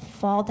to just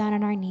fall down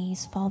on our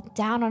knees, fall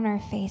down on our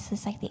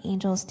faces like the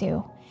angels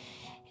do,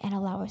 and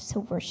allow us to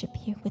worship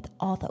you with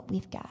all that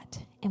we've got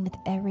and with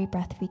every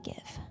breath we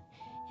give.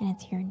 And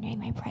it's your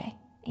name I pray.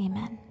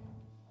 Amen.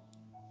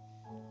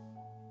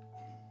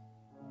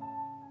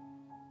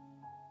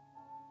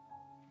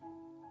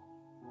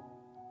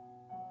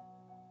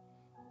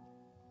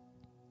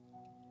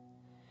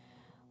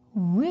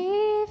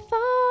 We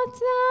fall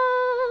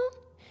down,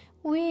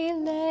 we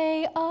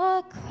lay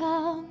our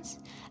crowns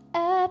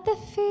at the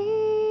feet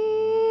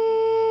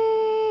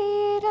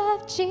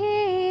of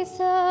Jesus.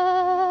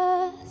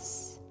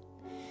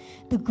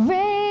 The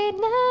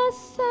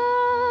greatness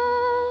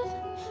of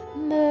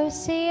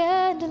mercy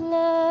and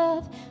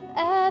love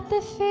at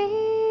the feet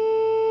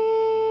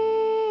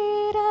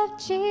of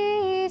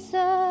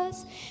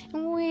Jesus.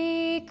 And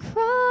we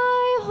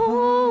cry,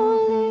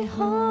 holy,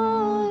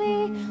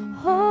 holy,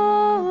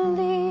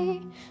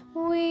 holy.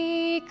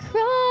 We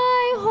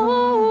cry,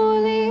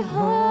 holy,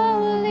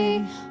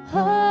 holy,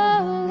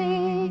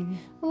 holy.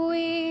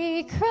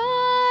 We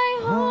cry,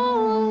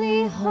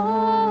 holy,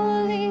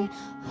 holy,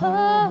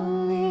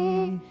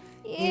 holy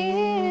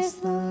is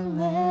the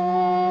Lamb.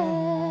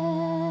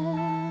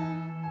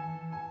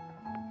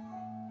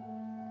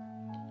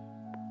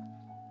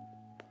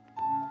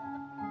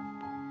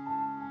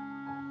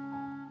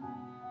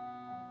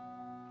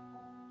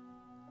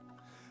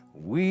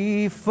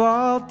 We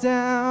fall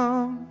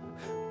down,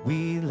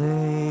 we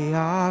lay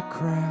our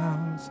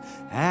crowns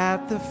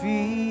at the feet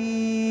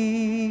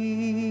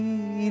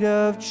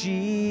of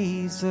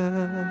Jesus.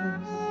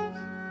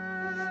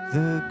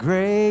 The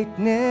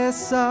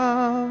greatness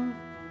of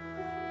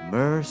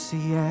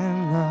mercy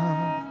and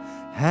love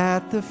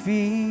at the feet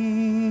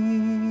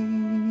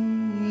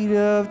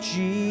of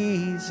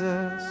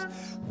Jesus.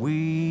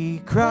 We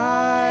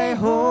cry,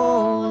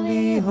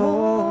 holy,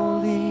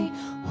 holy,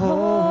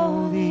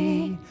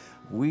 holy.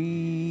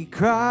 We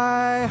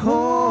cry,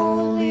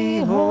 holy,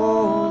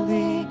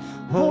 holy,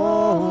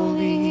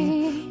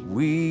 holy.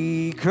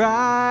 We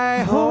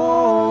cry,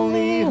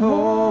 holy,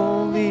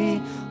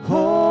 holy,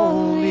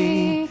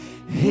 holy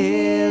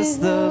is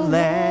the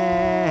Lamb.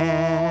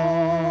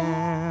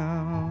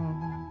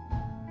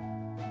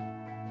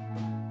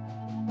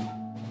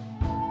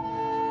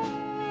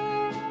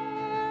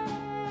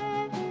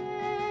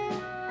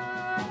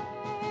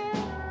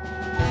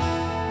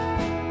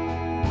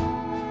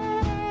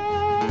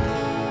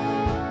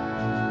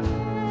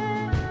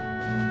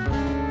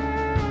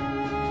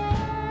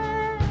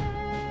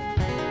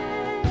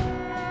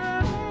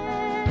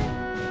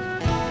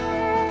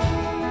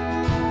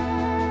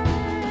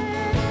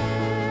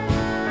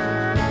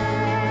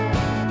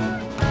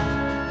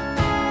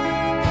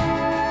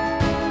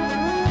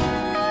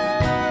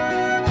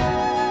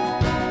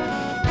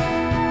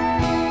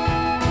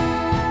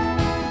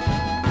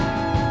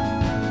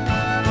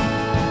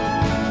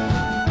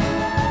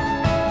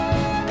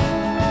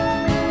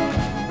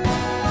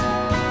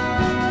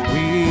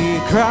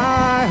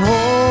 Cry,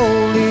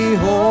 holy,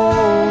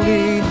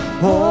 holy,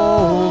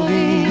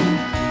 holy.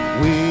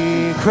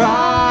 We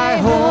cry,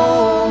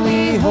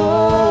 holy,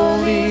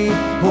 holy,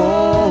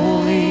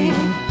 holy.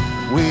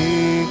 We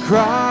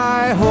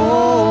cry,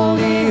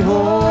 holy,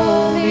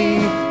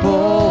 holy,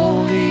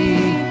 holy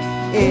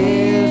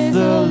is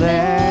the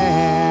Lamb.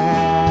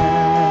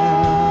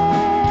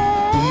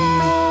 We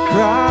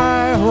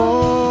cry,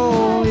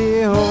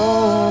 holy,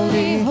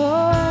 holy,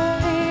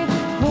 holy,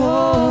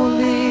 holy.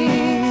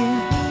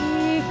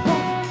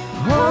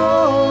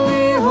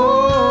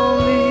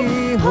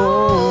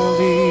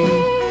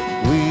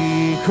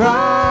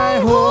 Cry,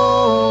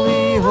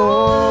 holy,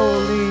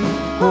 holy,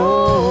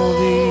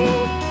 holy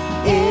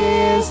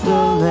is the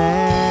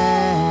Lamb.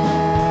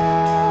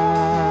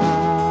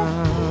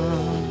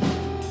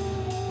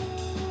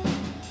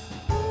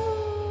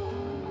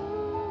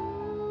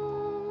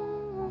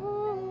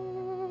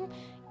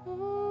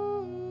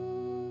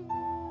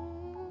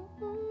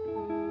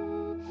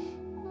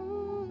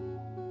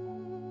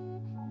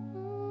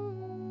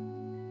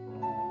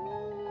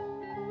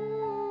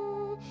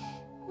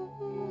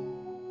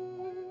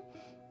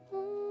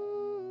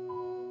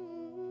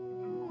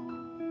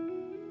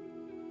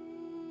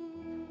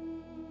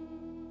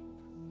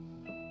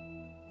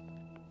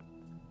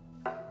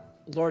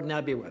 Lord,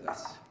 now be with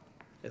us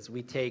as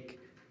we take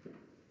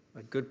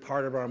a good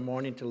part of our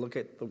morning to look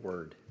at the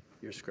Word,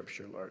 your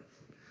Scripture, Lord.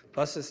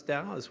 Bless us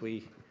now as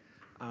we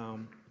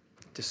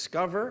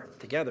discover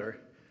together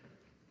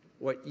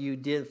what you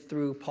did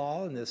through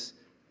Paul in this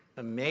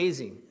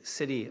amazing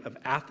city of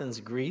Athens,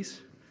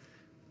 Greece,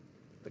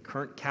 the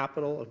current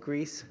capital of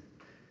Greece,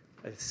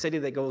 a city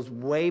that goes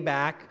way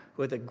back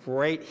with a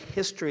great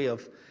history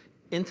of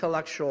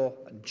intellectual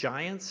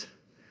giants,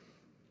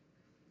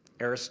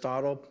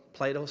 Aristotle,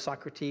 Plato,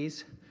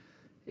 Socrates.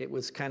 It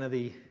was kind of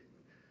the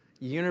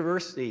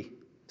university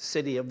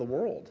city of the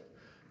world.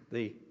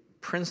 The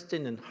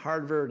Princeton and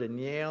Harvard and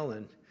Yale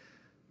and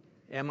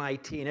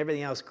MIT and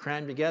everything else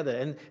crammed together.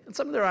 And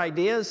some of their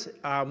ideas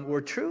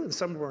were true and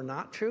some were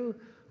not true,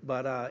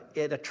 but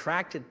it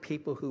attracted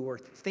people who were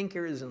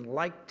thinkers and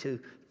liked to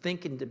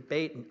think and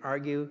debate and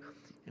argue.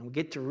 And we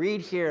get to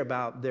read here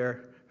about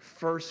their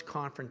first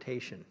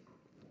confrontation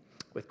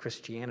with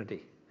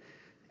Christianity.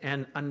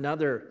 And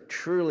another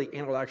truly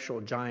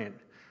intellectual giant,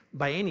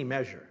 by any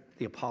measure,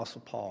 the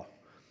Apostle Paul,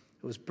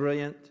 who was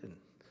brilliant and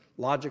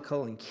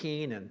logical and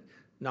keen and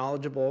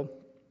knowledgeable.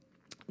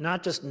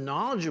 Not just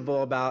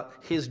knowledgeable about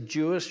his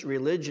Jewish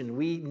religion.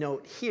 We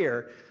note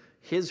here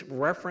his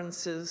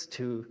references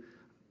to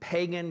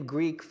pagan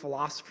Greek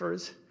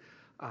philosophers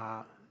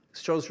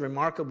shows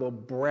remarkable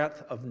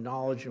breadth of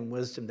knowledge and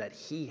wisdom that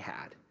he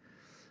had.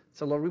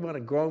 So Lord, we want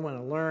to grow, we want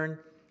to learn.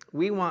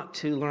 We want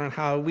to learn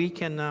how we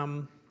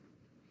can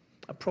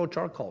approach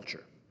our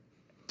culture.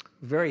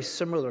 Very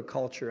similar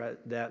culture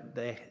that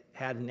they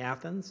had in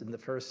Athens in the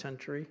first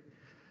century.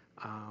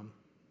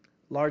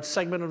 Large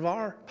segment of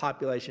our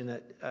population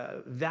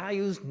that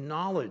values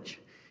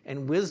knowledge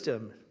and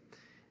wisdom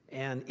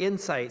and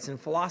insights and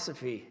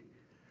philosophy,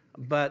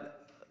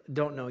 but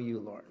don't know you,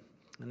 Lord.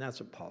 And that's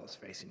what Paul is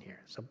facing here.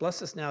 So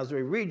bless us now as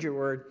we read your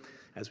word,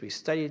 as we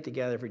study it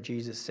together for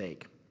Jesus'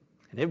 sake.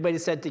 And everybody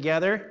said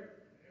together,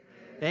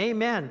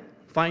 Amen.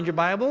 Find your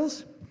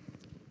Bibles.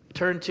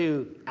 Turn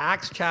to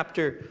Acts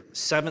chapter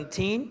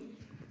 17.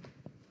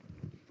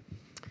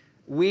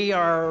 We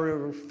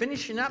are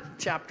finishing up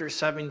chapter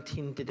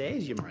 17 today,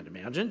 as you might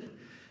imagine.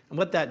 And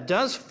what that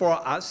does for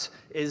us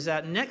is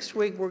that next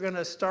week we're going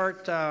to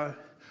start, the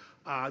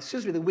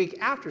week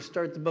after,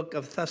 start the book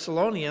of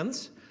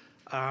Thessalonians,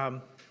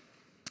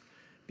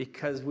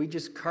 because we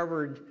just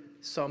covered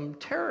some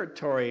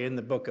territory in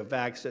the book of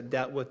Acts that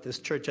dealt with this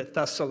church at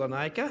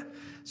Thessalonica.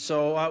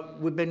 So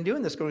we've been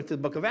doing this, going through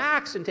the book of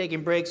Acts and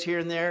taking breaks here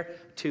and there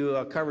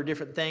to cover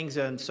different things.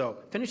 And so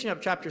finishing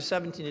up chapter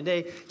 17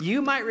 today,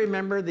 you might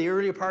remember the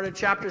earlier part of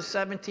chapter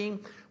 17.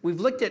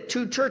 We've looked at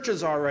two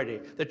churches already,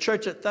 the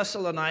church at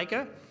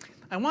Thessalonica.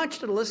 I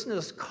want you to listen to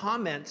this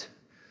comment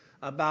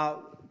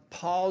about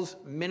Paul's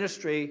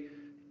ministry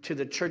to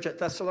the church at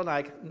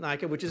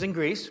Thessalonica, which is in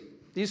Greece.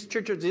 These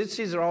churches,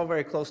 these are all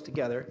very close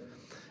together.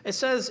 It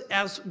says,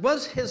 as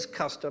was his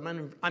custom,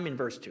 and I'm in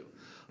verse 2.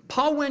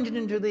 Paul went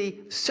into the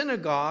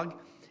synagogue,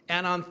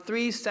 and on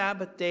 3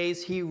 Sabbath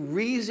days he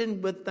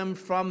reasoned with them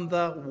from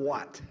the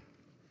what? Do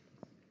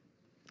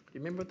you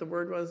remember what the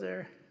word was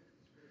there?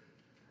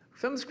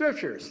 From the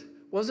scriptures.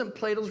 Wasn't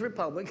Plato's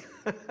Republic.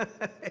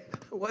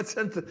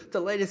 Wasn't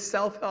the latest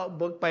self-help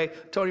book by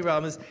Tony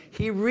Robbins.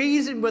 He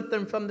reasoned with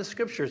them from the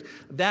scriptures.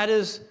 That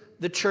is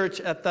the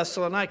church at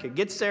Thessalonica.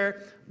 Gets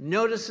there,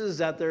 notices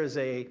that there's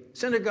a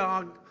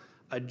synagogue,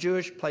 a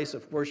Jewish place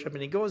of worship,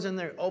 and he goes in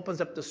there,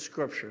 opens up the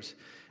scriptures.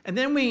 And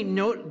then we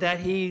note that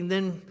he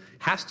then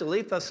has to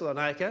leave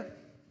Thessalonica,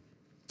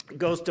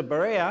 goes to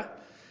Berea,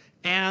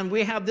 and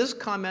we have this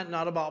comment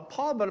not about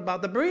Paul, but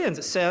about the Bereans.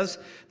 It says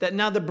that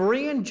now the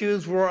Berean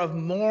Jews were of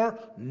more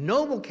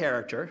noble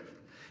character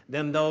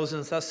than those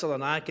in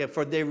Thessalonica,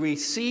 for they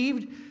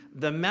received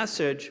the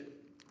message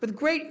with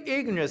great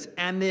eagerness,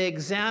 and they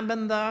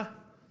examined the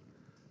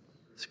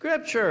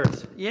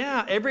scriptures.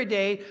 Yeah, every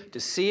day to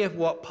see if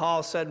what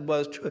Paul said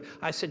was true.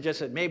 I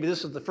suggested maybe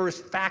this was the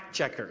first fact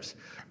checkers.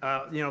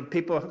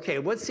 People, okay,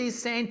 what's he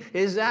saying?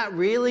 Is that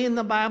really in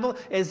the Bible?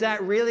 Is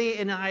that really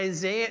in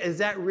Isaiah? Is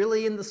that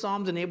really in the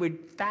Psalms? And they would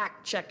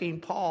fact checking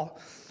Paul.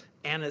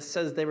 And it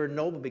says they were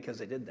noble because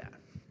they did that.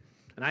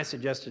 And I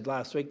suggested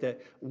last week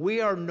that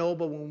we are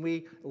noble when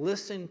we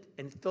listen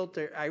and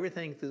filter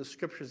everything through the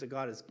scriptures that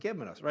God has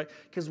given us, right?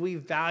 Because we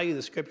value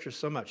the scriptures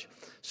so much.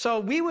 So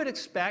we would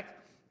expect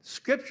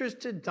scriptures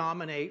to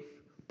dominate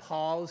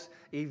Paul's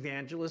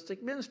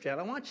evangelistic ministry. And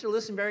I want you to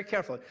listen very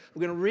carefully. We're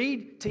going to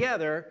read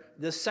together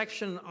this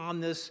section on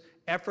this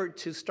effort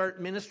to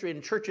start ministry in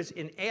churches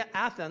in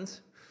Athens.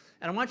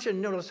 And I want you to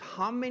notice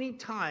how many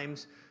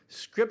times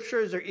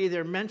scriptures are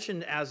either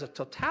mentioned as a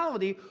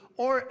totality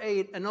or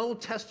an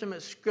Old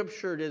Testament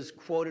scripture that is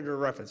quoted or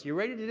referenced. You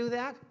ready to do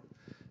that?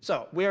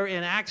 So we're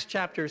in Acts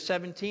chapter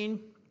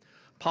 17.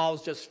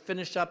 Paul's just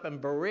finished up in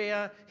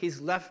Berea. He's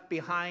left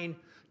behind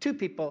 2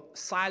 people,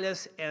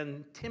 Silas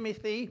and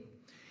Timothy.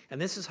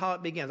 And this is how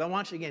it begins. I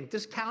want you to, again,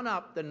 just count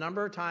up the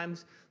number of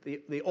times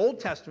the Old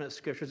Testament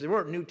scriptures, there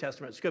weren't New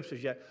Testament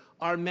scriptures yet,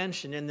 are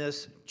mentioned in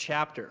this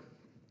chapter.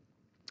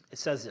 It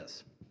says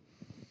this.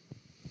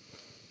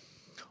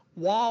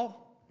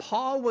 While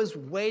Paul was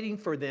waiting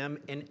for them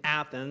in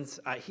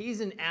Athens.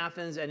 He's in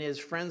Athens and his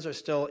friends are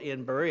still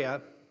in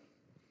Berea.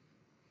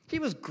 He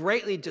was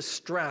greatly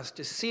distressed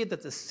to see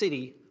that the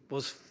city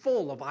was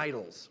full of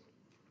idols.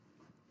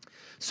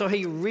 So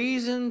he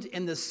reasoned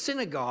in the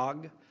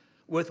synagogue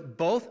with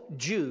both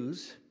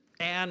Jews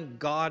and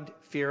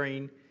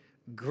God-fearing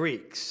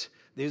Greeks.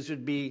 These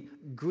would be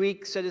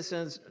Greek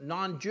citizens,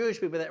 non-Jewish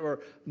people that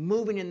were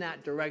moving in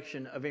that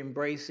direction of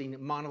embracing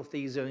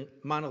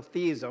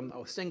monotheism,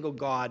 a single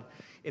God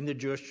in the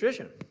Jewish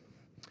tradition.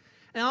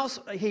 And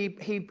also,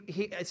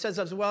 it says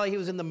as well, he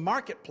was in the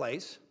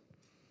marketplace,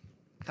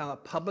 kind of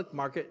a public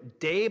market,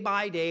 day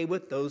by day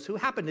with those who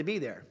happened to be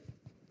there.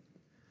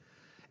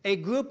 A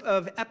group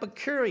of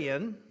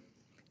Epicurean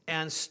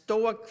and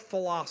Stoic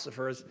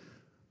philosophers,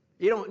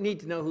 you don't need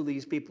to know who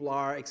these people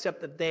are,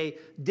 except that they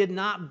did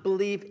not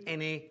believe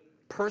in a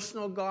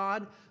personal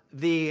God.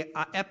 The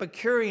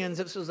Epicureans,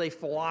 this was a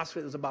philosophy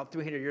that was about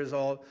 300 years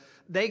old,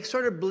 they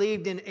sort of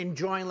believed in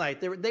enjoying life.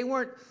 They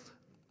weren't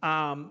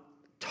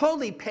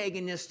totally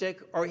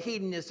paganistic or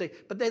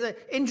hedonistic, but they said,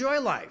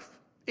 enjoy life.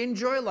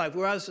 Enjoy life.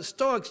 Whereas the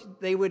Stoics,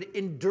 they would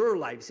endure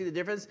life. See the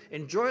difference?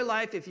 Enjoy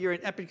life if you're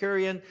an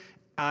Epicurean,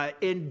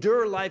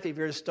 endure life if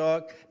you're a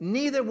Stoic.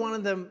 Neither one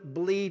of them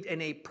believed in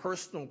a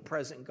personal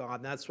present God.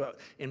 And that's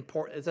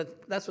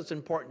what's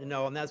important to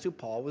know, and that's who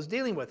Paul was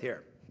dealing with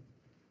here.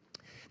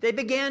 They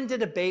began to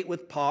debate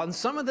with Paul, and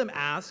some of them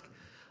asked,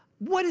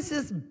 what is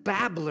this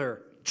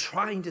babbler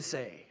trying to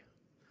say?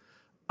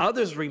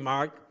 Others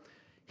remarked,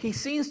 he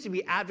seems to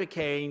be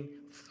advocating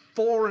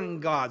foreign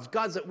gods,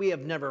 gods that we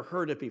have never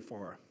heard of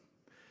before.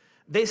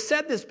 They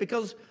said this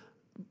because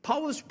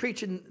Paul was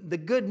preaching the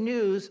good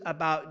news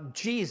about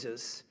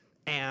Jesus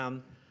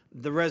and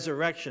the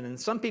resurrection. And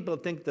some people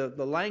think the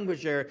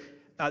language there,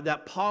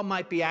 that Paul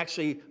might be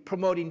actually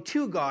promoting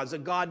two gods, a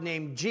God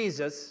named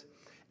Jesus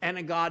and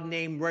a God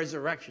named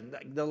resurrection.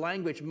 The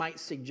language might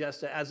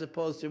suggest that, as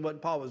opposed to what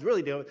Paul was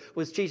really doing,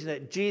 was teaching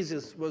that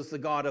Jesus was the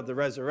God of the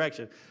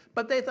resurrection.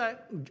 But they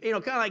thought, kind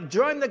of like,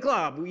 join the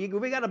club. We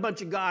got a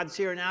bunch of gods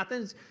here in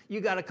Athens.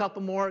 You got a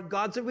couple more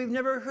gods that we've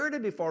never heard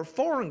of before,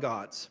 foreign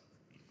gods.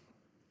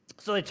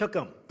 So they took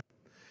him,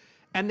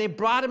 and they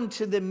brought him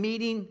to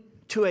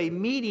a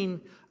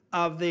meeting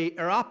of the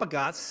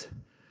Areopagus,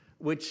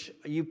 which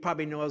you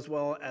probably know as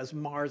well as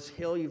Mars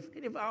Hill. You've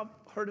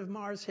heard of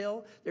Mars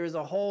Hill? There is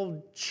a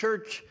whole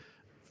church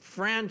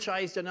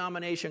franchise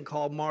denomination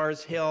called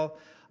Mars Hill.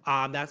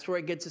 That's where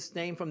it gets its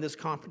name, from this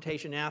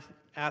confrontation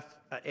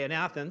in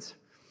Athens,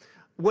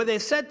 where they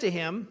said to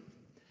him,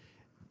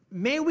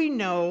 may we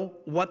know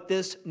what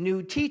this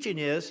new teaching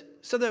is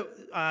so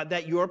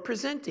that you're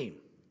presenting?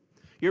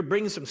 You're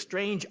bringing some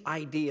strange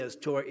ideas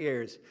to our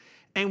ears,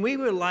 and we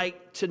would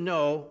like to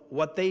know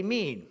what they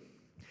mean.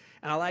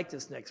 And I like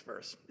this next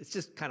verse. It's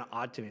just kind of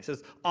odd to me. It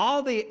says,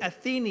 all the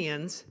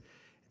Athenians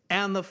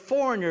and the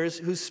foreigners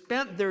who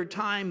spent their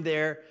time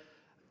there,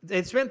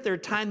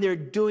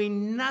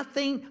 doing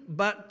nothing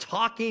but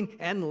talking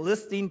and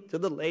listening to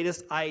the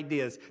latest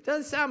ideas.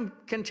 Does it sound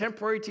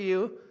contemporary to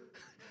you?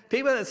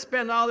 People that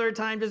spend all their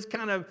time just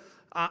kind of,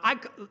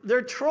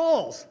 they're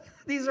trolls.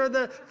 These are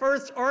the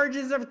first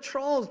origins of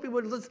trolls.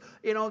 People just,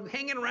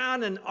 hanging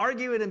around and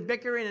arguing and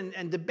bickering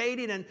and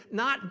debating and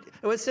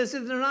it says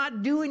that they're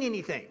not doing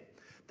anything.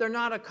 They're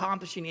not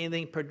accomplishing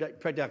anything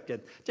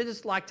productive. They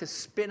just like to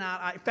spin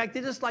out. In fact,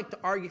 they just like to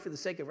argue for the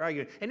sake of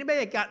arguing. Anybody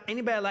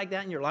like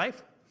that in your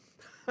life?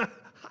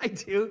 I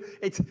do.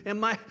 It's in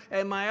my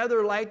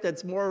other life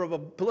that's more of a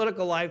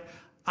political life.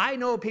 I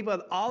know people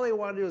that all they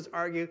want to do is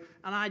argue,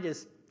 and I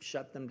just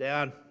shut them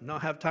down.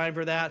 Don't have time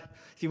for that.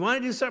 If you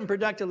want to do something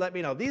productive, let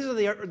me know. These are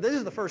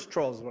the first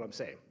trolls, is what I'm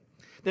saying.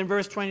 Then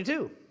verse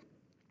 22.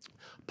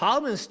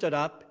 Paul stood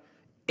up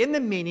in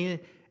the meeting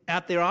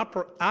at the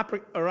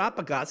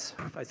Areopagus,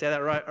 if I say that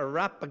right,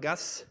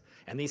 Areopagus,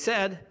 and he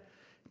said,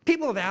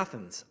 people of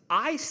Athens,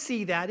 I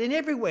see that in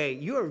every way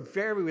you are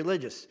very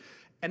religious.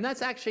 And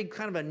that's actually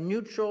kind of a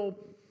neutral,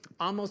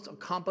 almost a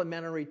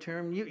complimentary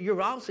term.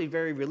 You're obviously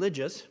very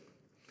religious.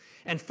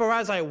 And for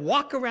as I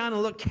walk around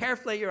and look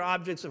carefully at your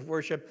objects of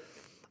worship,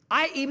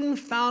 I even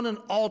found an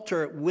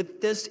altar with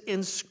this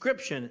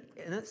inscription,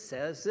 and it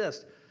says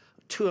this,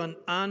 to an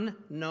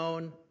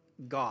unknown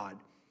God.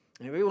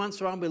 And every once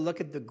in a while we look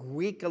at the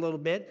Greek a little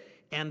bit,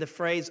 and the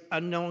phrase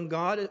unknown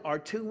God are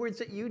two words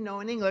that you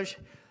know in English,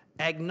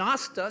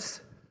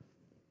 agnostos,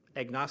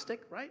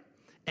 agnostic, right?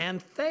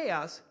 And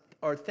theos,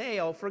 or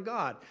theo for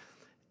God,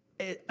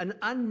 an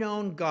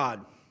unknown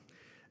God.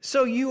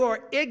 So you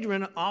are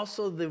ignorant,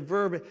 also the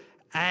verb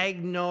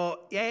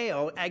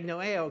agnoeo,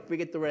 we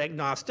get the word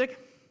agnostic,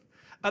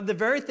 of the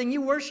very thing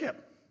you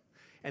worship.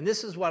 And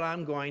this is what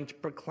I'm going to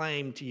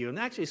proclaim to you. And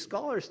actually,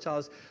 scholars tell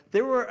us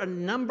there were a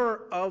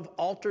number of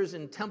altars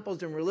and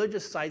temples and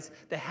religious sites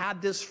that had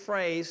this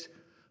phrase,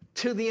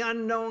 to the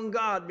unknown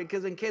God,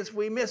 because in case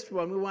we missed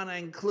one, we want to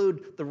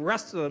include the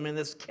rest of them in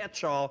this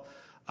catch-all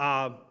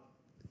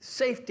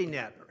safety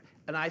net.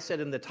 And I said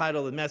in the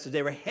title of the message,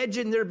 they were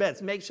hedging their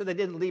bets, make sure they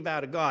didn't leave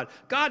out a God.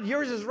 God,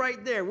 yours is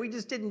right there. We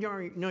just didn't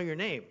know your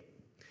name.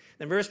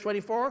 Then verse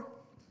 24,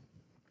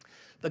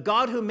 The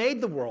God who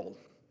made the world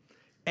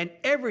and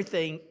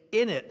everything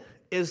in it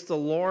is the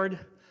Lord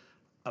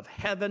of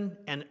heaven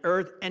and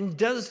earth and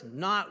does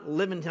not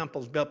live in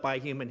temples built by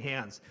human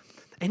hands.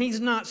 And he's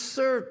not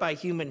served by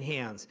human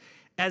hands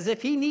as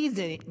if he needs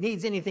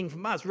anything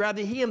from us.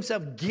 Rather, he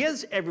himself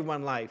gives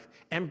everyone life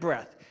and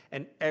breath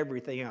and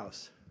everything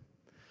else.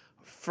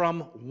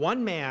 From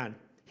one man,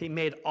 he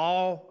made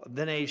all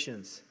the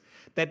nations,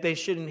 that they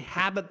should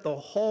inhabit the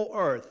whole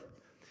earth.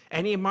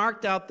 And he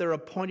marked out their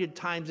appointed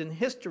times and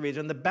histories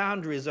and the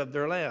boundaries of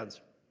their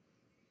lands.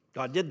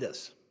 God did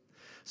this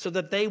so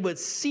that they would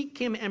seek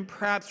him and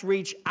perhaps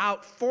reach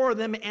out for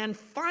them and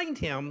find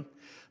him,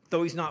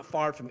 though he's not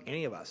far from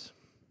any of us.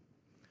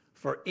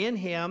 For in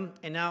him,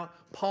 and now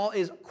Paul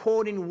is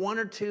quoting one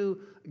or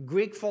two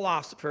Greek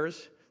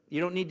philosophers.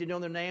 You don't need to know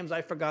their names.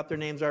 I forgot their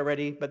names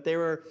already. But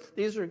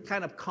these are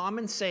kind of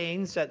common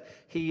sayings that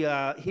he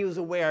was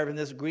aware of in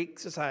this Greek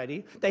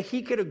society that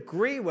he could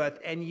agree with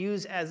and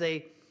use as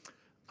a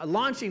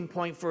launching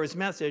point for his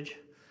message.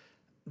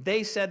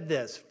 They said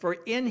this: for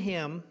in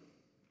him,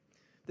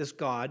 this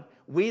God,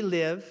 we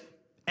live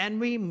and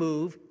we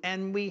move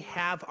and we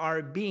have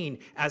our being.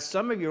 As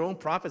some of your own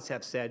prophets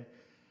have said,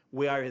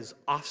 we are his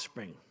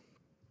offspring.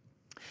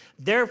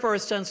 Therefore,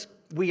 since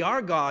we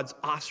are God's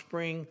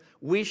offspring,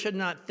 we should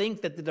not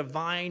think that the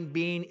divine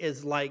being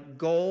is like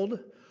gold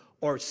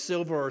or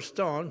silver or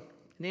stone,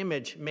 an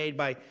image made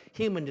by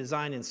human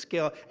design and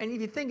skill. And if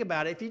you think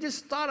about it, if you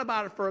just thought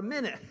about it for a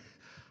minute,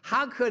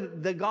 how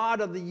could the God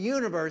of the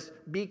universe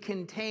be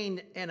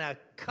contained in a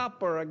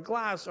cup or a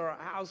glass or a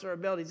house or a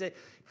building?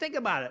 Think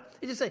about it.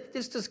 You just say,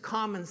 it's just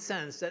common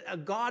sense that a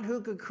God who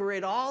could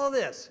create all of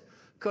this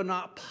could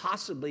not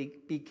possibly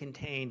be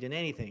contained in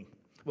anything.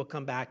 We'll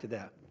come back to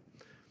that.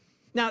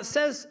 Now it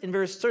says in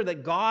verse 3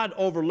 that God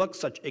overlooks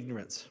such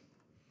ignorance.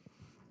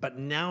 But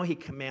now he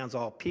commands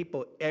all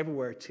people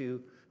everywhere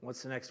to,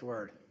 what's the next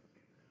word?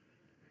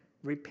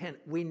 Repent.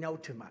 We know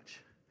too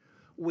much.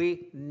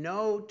 We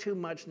know too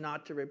much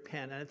not to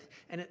repent.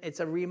 And it's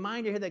a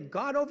reminder here that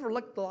God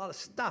overlooked a lot of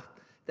stuff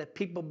that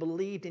people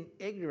believed in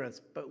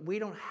ignorance, but we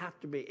don't have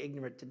to be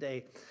ignorant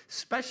today,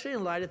 especially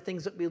in light of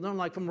things that we learn,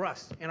 like from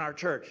Russ in our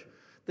church.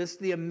 This,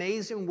 the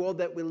amazing world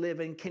that we live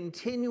in,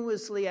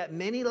 continuously at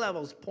many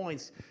levels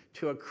points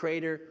to a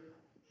creator,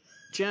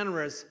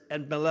 generous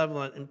and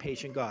benevolent and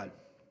patient God.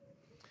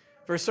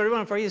 Verse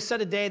 31, for he has said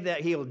today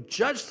that he will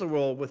judge the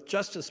world with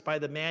justice by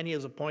the man he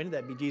has appointed,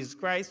 that be Jesus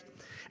Christ.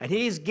 And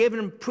he's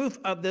given proof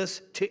of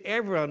this to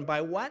everyone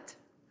by what?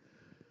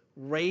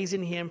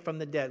 Raising him from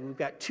the dead. We've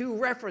got two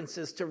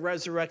references to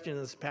resurrection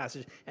in this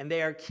passage, and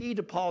they are key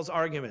to Paul's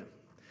argument.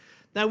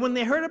 Now, when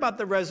they heard about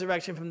the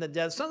resurrection from the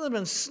dead, some of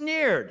them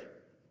sneered,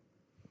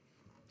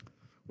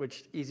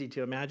 which easy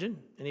to imagine.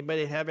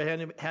 Anybody have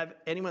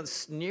anyone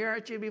sneer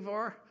at you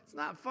before? It's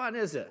not fun,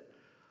 is it?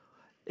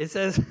 It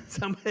says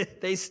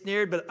they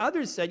sneered, but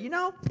others said,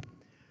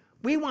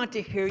 we want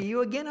to hear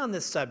you again on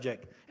this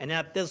subject. And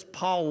at this,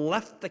 Paul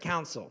left the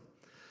council.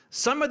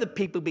 Some of the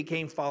people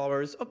became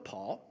followers of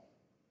Paul.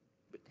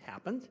 It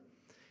happened.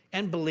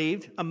 And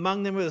believed.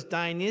 Among them was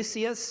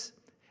Dionysius,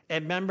 a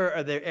member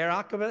of the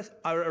Areopagus,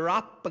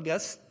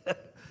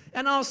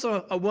 and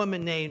also a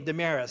woman named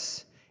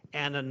Damaris,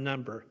 and a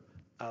number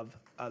of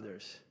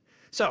others.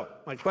 So,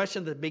 my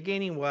question at the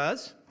beginning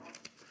was,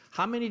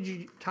 how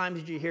many times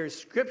did you hear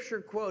Scripture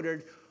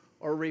quoted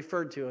or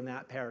referred to in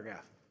that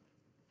paragraph?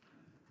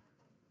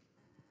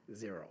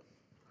 0.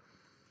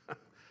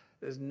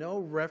 There's no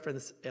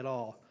reference at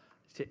all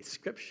to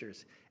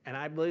Scriptures. And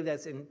I believe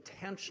that's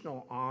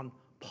intentional on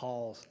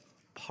Paul's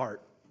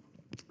part.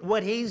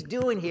 What he's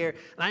doing here,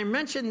 and I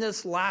mentioned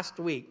this last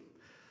week.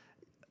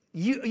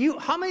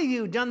 How many of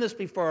you have done this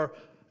before?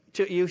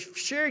 You've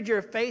shared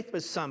your faith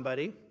with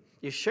somebody.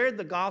 You shared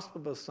the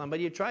gospel with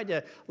somebody. You tried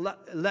to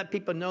let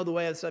people know the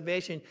way of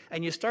salvation.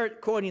 And you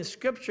start quoting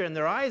Scripture and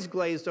their eyes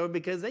glazed over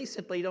because they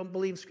simply don't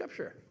believe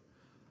Scripture.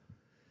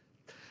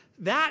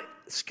 That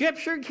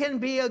Scripture can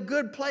be a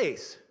good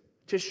place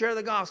to share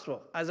the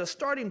gospel as a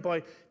starting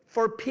point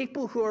for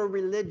people who are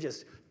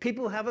religious,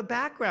 people who have a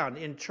background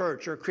in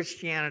church or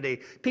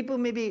Christianity, people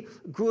who maybe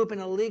grew up in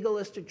a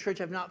legalistic church,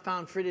 have not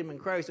found freedom in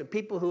Christ, or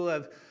people who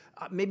have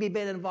maybe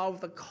been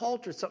involved with a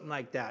cult or something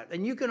like that.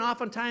 And you can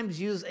oftentimes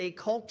use a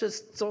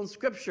cultist's own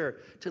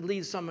Scripture to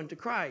lead someone to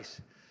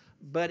Christ.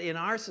 But in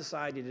our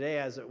society today,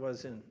 as it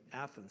was in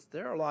Athens,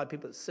 there are a lot of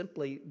people that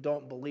simply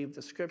don't believe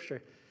the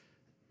Scripture.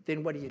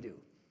 Then what do?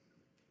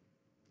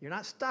 You're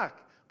not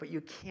stuck, but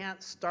you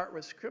can't start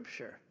with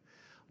Scripture.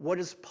 What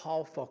does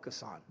Paul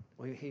focus on?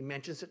 Well, he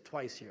mentions it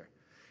twice here.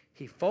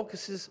 He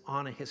focuses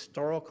on a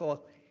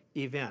historical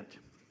event.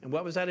 And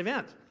what was that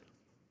event?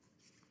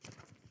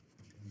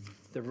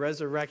 The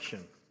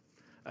resurrection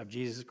of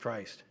Jesus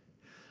Christ.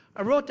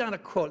 I wrote down a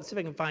quote. Let's see if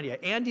I can find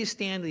it. Andy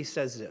Stanley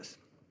says this.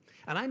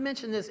 And I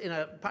mentioned this in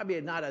probably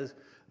not as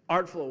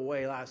artful a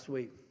way last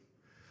week.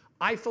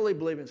 I fully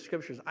believe in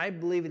Scriptures. I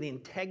believe in the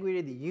integrity,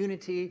 the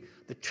unity,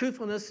 the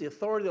truthfulness, the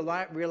authority,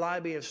 the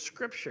reliability of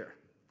Scripture.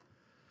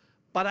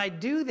 But I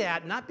do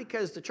that not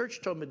because the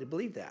church told me to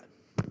believe that.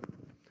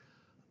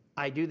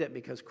 I do that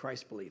because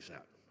Christ believes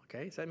that.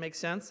 Okay, does that make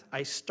sense?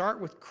 I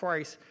start with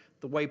Christ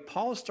the way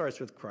Paul starts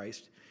with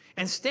Christ.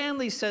 And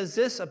Stanley says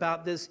this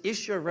about this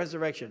issue of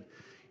resurrection.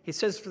 He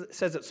says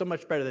it so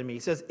much better than me. He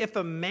says, if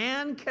a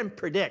man can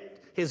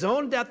predict his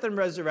own death and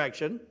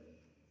resurrection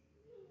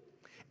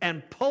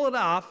and pull it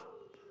off,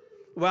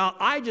 well,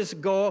 I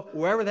just go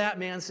wherever that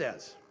man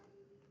says.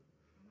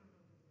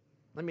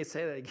 Let me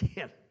say that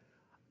again.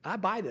 I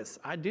buy this.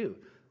 I do.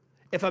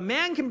 If a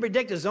man can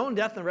predict his own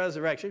death and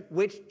resurrection,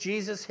 which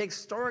Jesus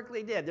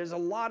historically did, there's a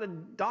lot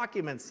of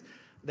documents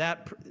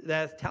that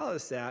tell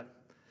us that,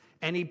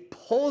 and he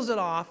pulls it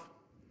off,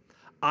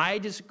 I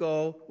just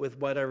go with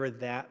whatever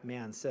that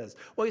man says.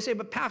 Well, you say,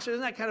 but Pastor,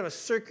 isn't that kind of a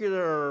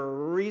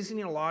circular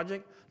reasoning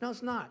logic? No,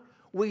 it's not.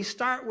 We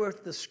start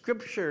with the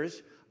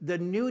scriptures, the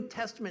New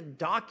Testament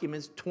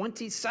documents,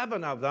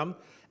 27 of them,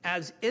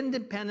 as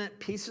independent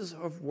pieces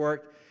of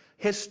work,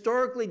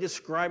 historically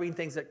describing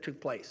things that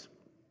took place.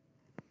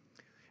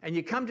 And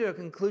you come to a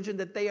conclusion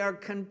that they are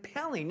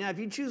compelling. Now, if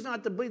you choose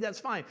not to believe, that's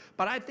fine.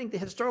 But I think the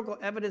historical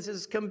evidence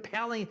is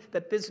compelling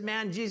that this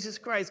man, Jesus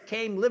Christ,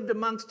 came, lived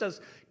amongst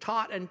us,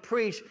 taught and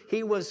preached.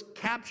 He was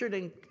captured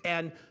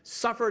and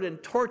suffered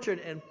and tortured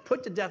and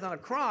put to death on a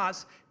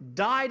cross,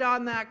 died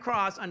on that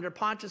cross under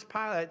Pontius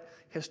Pilate,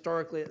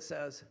 historically it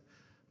says.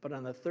 But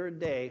on the third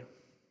day,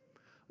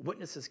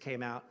 witnesses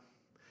came out.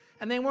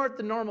 And they weren't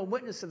the normal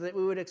witnesses that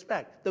we would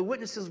expect. The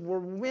witnesses were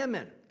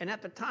women. And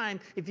at the time,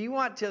 if you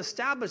want to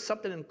establish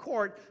something in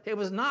court, it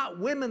was not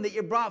women that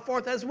you brought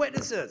forth as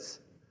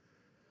witnesses.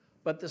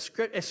 But the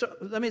script, so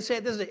let me say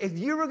it this way. If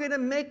you were going to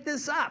make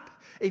this up,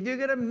 if you're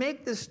going to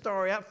make this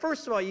story up,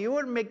 first of all, you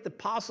wouldn't make the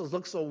apostles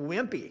look so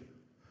wimpy,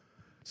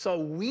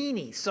 so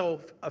weenie, so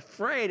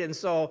afraid, and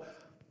so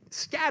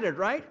scattered,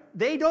 right?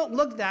 They don't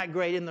look that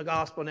great in the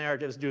gospel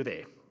narratives, do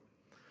they?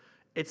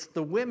 It's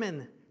the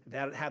women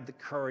that have the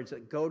courage,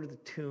 that go to the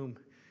tomb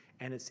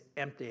and it's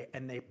empty,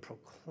 and they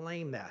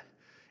proclaim that.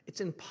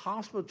 It's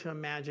impossible to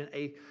imagine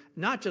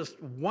not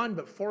just one,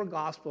 but 4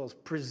 gospels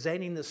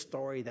presenting the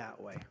story that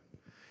way.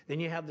 Then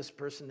you have this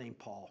person named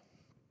Paul,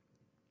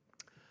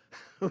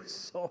 who's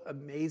so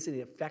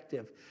amazingly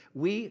effective.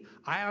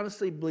 I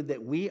honestly believe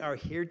that we are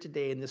here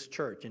today in this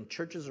church and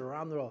churches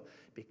around the world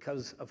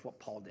because of what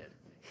Paul did.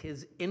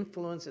 His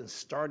influence in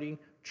starting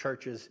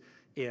churches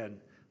in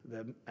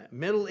the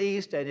Middle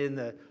East and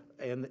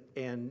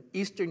in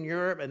Eastern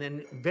Europe, and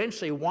then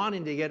eventually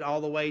wanting to get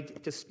all the way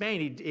to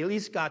Spain. He at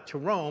least got to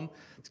Rome.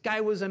 This guy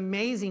was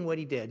amazing what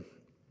he did.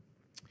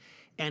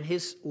 And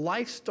his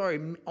life story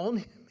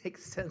only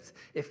makes sense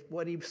if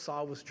what he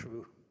saw was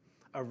true.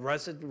 A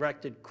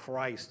resurrected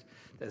Christ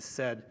that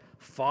said,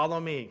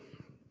 follow me,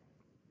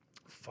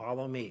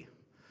 follow me.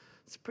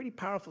 It's pretty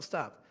powerful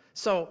stuff.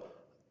 So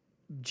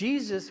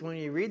Jesus, when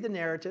you read the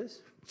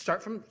narratives,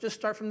 just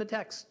start from the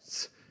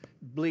texts,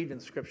 believed in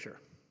Scripture.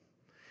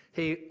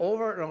 He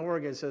over and over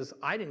again says,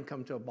 I didn't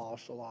come to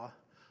abolish the law,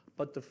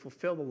 but to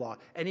fulfill the law.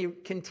 And he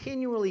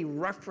continually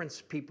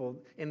referenced people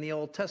in the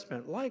Old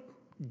Testament, like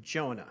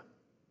Jonah,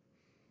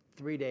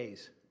 3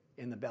 days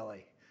in the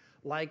belly.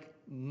 Like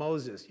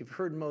Moses, you've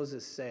heard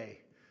Moses say,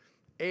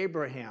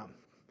 Abraham,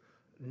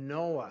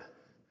 Noah.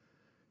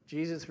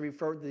 Jesus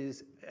referred to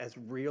these as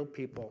real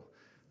people,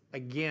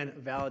 again,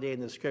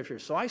 validating the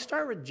Scriptures. So I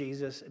start with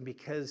Jesus, and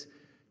because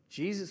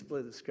Jesus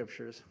believed the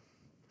Scriptures,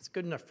 it's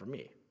good enough for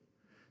me.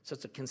 So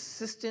it's a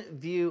consistent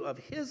view of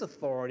his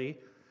authority,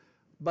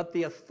 but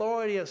the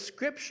authority of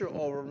Scripture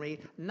over me,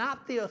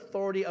 not the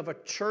authority of a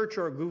church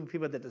or a group of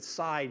people that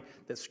decide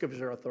that Scriptures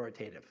are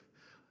authoritative.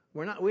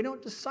 We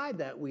don't decide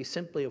that. We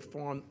simply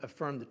affirm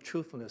the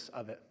truthfulness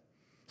of it.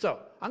 So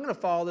I'm going to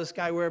follow this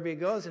guy wherever he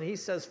goes, and he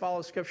says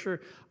follow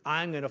Scripture.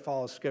 I'm going to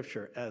follow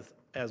Scripture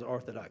as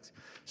Orthodox.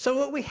 So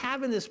what we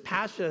have in this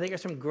passage, I think, are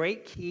some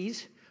great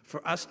keys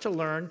for us to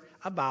learn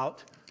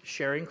about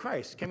sharing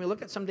Christ. Can we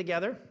look at some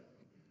together?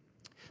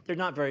 There are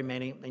not very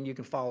many, and you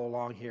can follow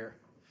along here.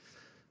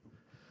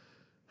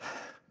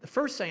 The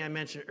first thing I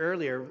mentioned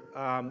earlier,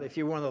 if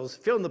you're one of those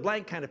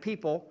fill-in-the-blank kind of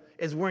people,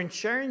 is when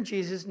sharing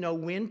Jesus, know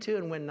when to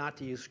and when not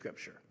to use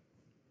Scripture.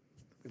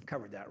 We've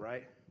covered that,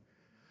 right?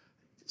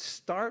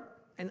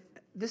 And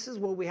this is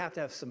where we have to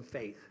have some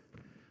faith.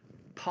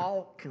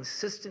 Paul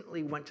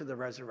consistently went to the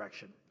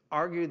resurrection,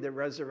 argued the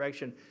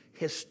resurrection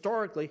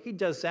historically. He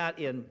does that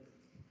in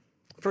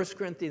 1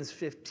 Corinthians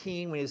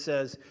 15 when he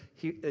says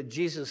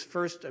Jesus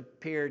first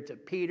appeared to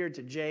Peter,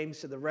 to James,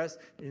 to the rest,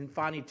 and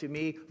finally to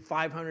me,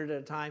 500 at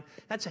a time.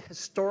 That's a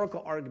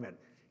historical argument.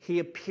 He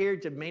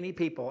appeared to many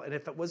people, and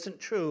if it wasn't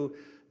true,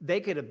 they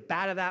could have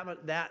batted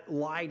that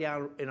lie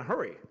down in a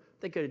hurry.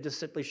 They could have just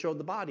simply showed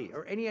the body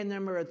or any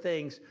number of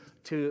things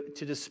to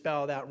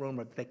dispel that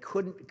rumor. They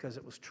couldn't because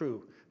it was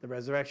true, the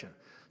resurrection.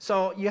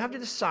 So you have to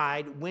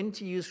decide when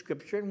to use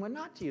Scripture and when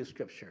not to use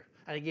Scripture.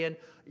 And again,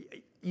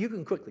 you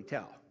can quickly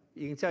tell.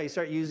 You can tell you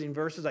start using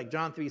verses like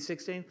John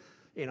 3:16,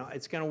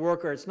 it's going to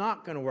work or it's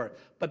not going to work.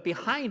 But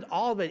behind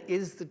all of it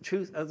is the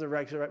truth of the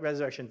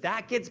resurrection.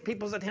 That gets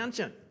people's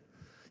attention.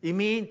 You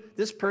mean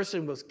this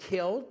person was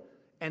killed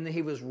and then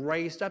he was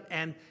raised up,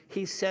 and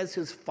he says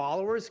his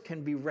followers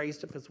can be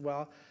raised up as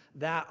well?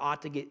 that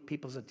ought to get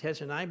people's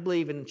attention. I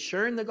believe in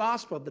sharing the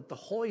gospel that the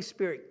Holy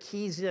Spirit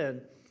keys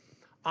in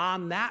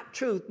on that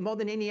truth more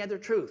than any other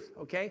truth,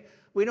 okay?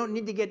 We don't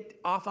need to get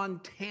off on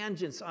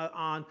tangents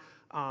on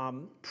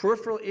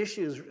peripheral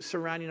issues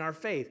surrounding our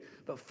faith,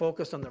 but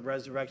focus on the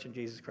resurrection of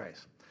Jesus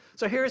Christ.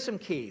 So here are some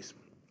keys.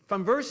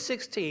 From verse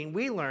 16,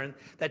 we learn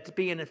that to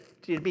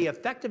be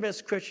effective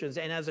as Christians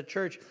and as a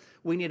church,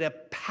 we need a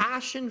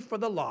passion for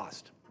the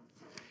lost.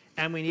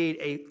 And we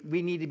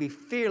need to be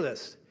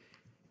fearless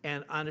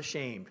and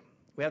unashamed.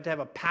 We have to have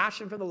a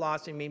passion for the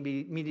lost, and we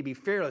need to be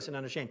fearless and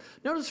unashamed.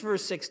 Notice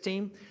verse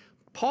 16.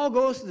 Paul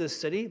goes to this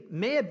city,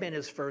 may have been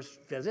his first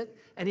visit,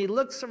 and he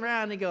looks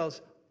around and he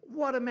goes,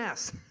 what a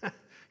mess.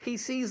 He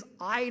sees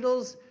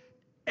idols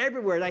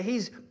everywhere. Now,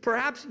 he's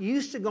perhaps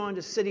used to going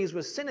to cities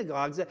with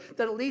synagogues that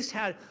at least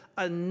had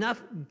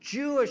enough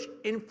Jewish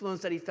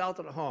influence that he felt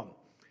at home.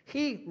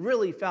 He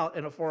really felt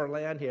in a foreign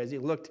land here as he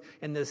looked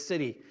in this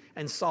city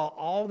and saw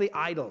all the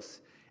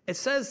idols. It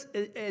says,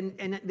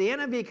 and the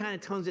NIV kind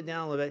of tones it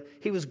down a little bit,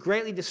 he was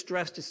greatly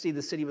distressed to see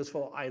the city was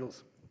full of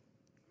idols.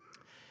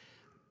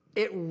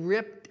 It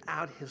ripped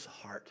out his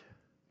heart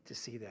to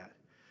see that.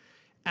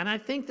 And I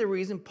think the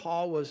reason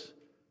Paul was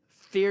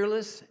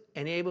fearless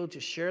and able to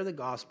share the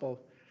gospel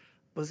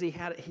was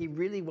he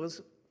really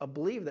was a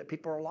believer that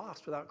people are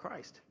lost without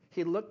Christ.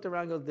 He looked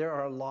around and goes, there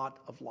are a lot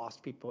of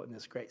lost people in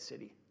this great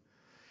city.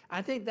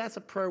 I think that's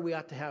a prayer we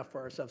ought to have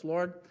for ourselves.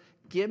 Lord,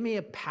 give me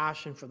a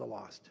passion for the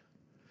lost.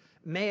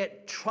 May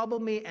it trouble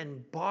me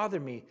and bother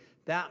me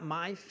that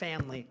my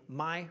family,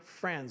 my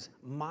friends,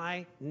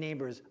 my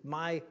neighbors,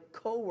 my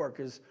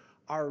co-workers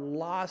are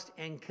lost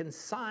and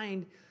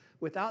consigned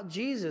without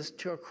Jesus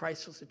to a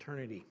Christless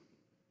eternity.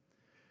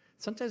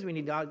 Sometimes we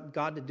need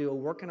God to do a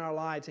work in our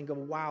lives and go,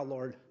 wow,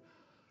 Lord,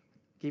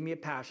 give me a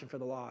passion for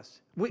the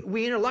lost.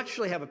 We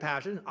intellectually have a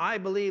passion. I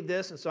believe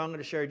this, and so I'm going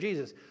to share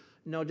Jesus.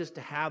 No, just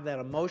to have that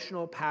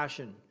emotional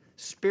passion,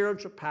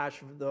 spiritual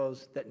passion for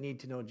those that need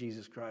to know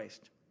Jesus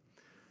Christ.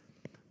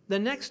 The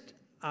next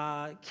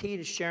key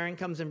to sharing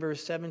comes in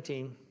verse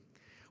 17,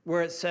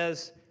 where it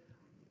says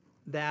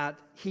that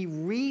he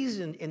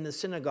reasoned in the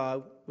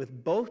synagogue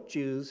with both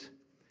Jews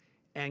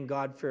and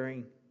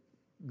God-fearing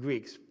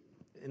Greeks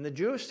in the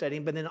Jewish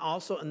setting, but then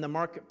also in the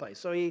marketplace.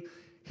 So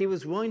he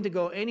was willing to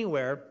go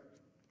anywhere.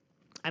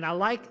 And I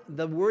like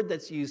the word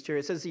that's used here.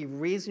 It says he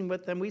reasoned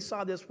with them. We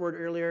saw this word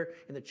earlier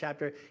in the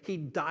chapter. He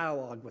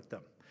dialogued with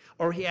them,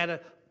 or he had a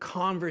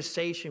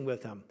conversation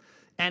with them.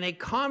 And a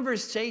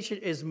conversation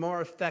is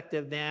more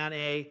effective than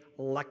a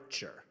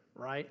lecture,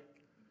 right?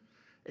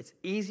 It's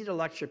easy to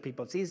lecture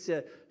people. It's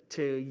easy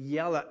to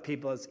yell at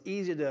people. It's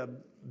easy to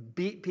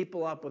beat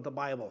people up with the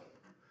Bible.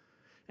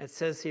 It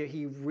says here,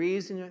 he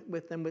reasoned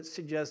with them, which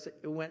suggests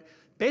it went,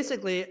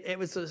 basically, it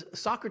was a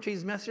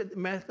Socrates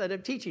method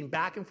of teaching,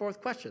 back and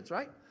forth questions,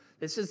 right?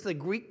 This is the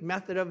Greek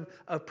method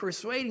of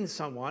persuading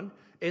someone,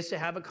 is to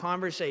have a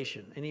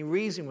conversation. And he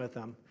reasoned with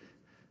them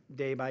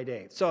day by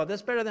day. So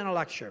that's better than a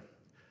lecture.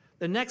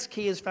 The next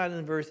key is found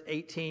in verse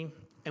 18,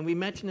 and we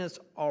mentioned this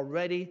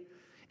already.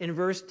 In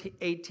verse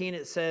 18,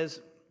 it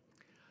says,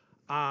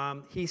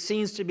 he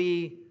seems to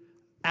be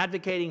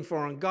advocating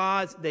foreign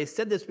gods. They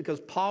said this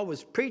because Paul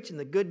was preaching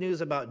the good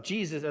news about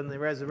Jesus and the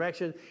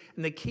resurrection.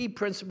 And the key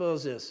principle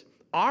is this: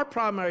 our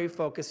primary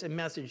focus and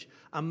message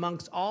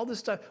amongst all the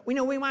stuff, we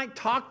might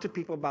talk to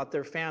people about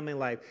their family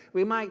life.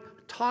 We might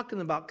talk to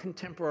them about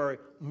contemporary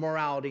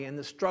morality and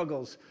the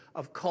struggles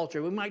of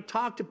culture. We might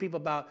talk to people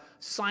about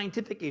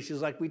scientific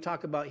issues like we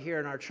talk about here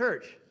in our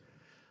church.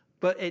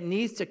 But it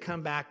needs to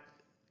come back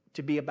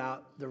to be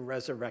about the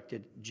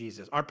resurrected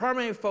Jesus. Our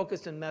primary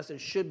focus and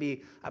message should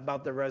be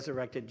about the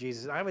resurrected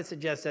Jesus. I would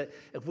suggest that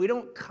if we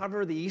don't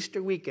cover the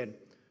Easter weekend,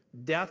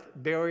 death,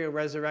 burial,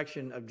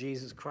 resurrection of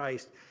Jesus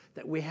Christ,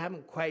 that we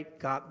haven't quite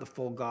got the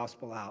full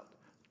gospel out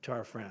to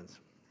our friends.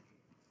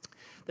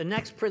 The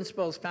next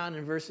principle is found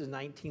in verses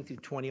 19 through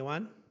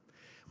 21,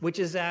 which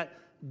is that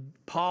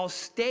Paul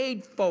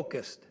stayed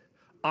focused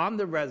on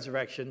the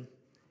resurrection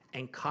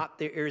and caught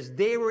their ears.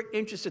 They were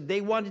interested. They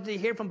wanted to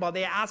hear from Paul.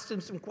 They asked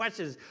him some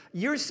questions.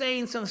 You're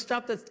saying some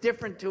stuff that's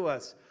different to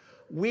us.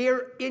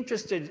 We're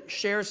interested.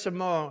 Share some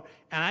more.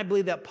 And I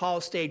believe that Paul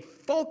stayed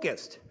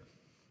focused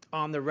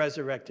on the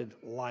resurrected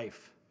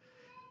life.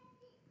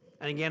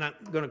 And again, I'm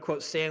going to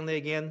quote Stanley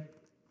again.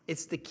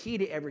 It's the key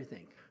to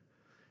everything.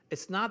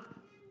 It's not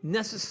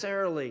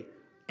necessarily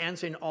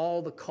answering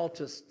all the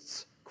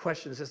cultists'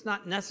 questions. It's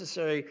not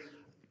necessarily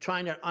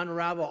trying to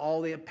unravel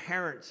all the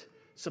apparent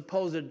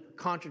supposed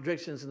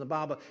contradictions in the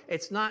Bible.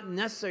 It's not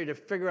necessary to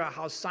figure out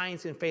how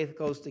science and faith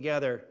goes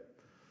together.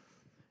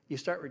 You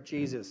start with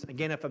Jesus.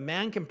 Again, if a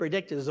man can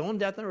predict his own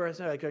death and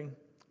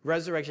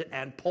resurrection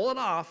and pull it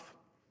off,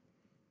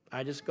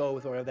 I just go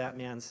with whatever that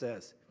man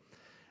says.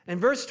 In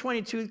verse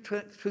 22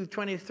 through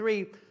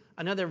 23,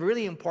 another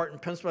really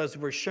important principle as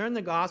we're sharing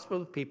the gospel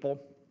with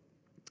people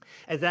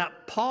is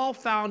that Paul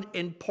found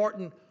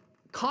important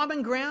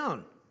common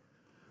ground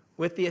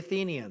with the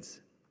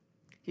Athenians.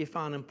 He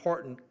found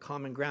important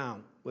common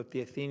ground with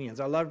the Athenians.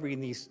 I love reading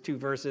these two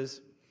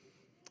verses.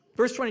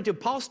 Verse 22,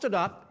 Paul stood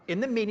up in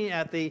the meeting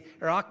at the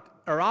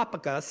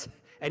Areopagus,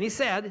 and he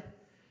said,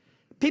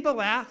 people of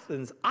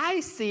Athens, I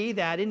see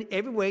that in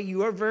every way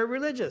you are very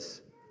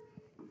religious,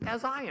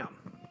 as I am.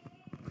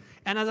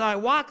 And as I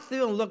walked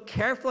through and looked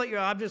carefully at your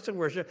objects of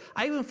worship,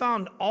 I even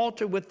found an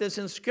altar with this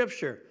in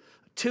Scripture,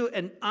 to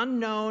an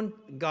unknown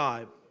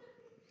God.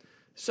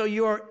 So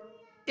you're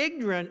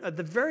ignorant of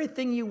the very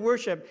thing you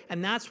worship,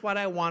 and that's what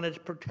I wanted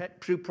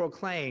to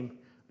proclaim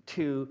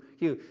to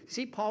you.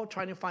 See Paul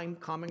trying to find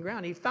common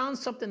ground. He found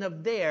something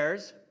of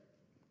theirs,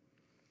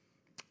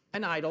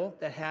 an idol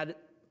that had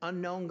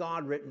unknown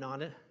God written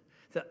on it.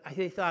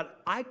 He thought,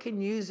 I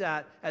can use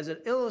that as an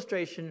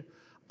illustration.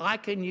 I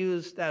can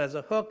use that as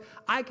a hook.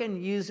 I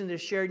can use it to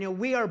share. You know,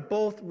 we are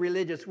both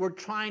religious. We're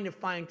trying to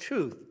find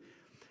truth,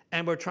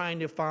 and we're trying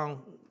to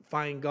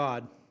find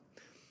God.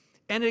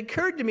 And it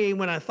occurred to me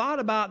when I thought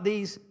about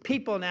these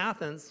people in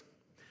Athens,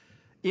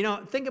 you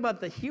know, think about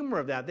the humor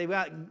of that.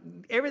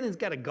 Everything's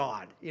got a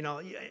god, you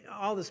know,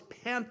 all this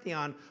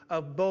pantheon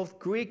of both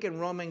Greek and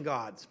Roman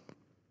gods.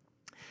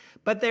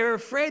 But they were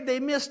afraid they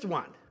missed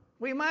one.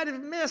 We might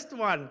have missed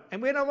one,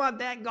 and we don't want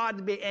that God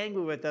to be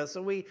angry with us.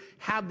 So we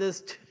have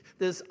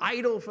this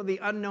idol for the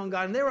unknown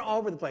God, and they were all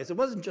over the place. It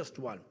wasn't just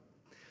one.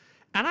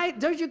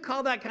 And don't you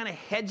call that kind of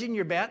hedging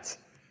your bets?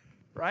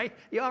 Right?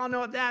 You all know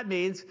what that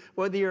means,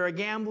 whether you're a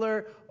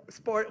gambler,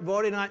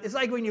 voting on, it's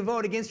like when you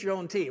vote against your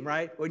own team,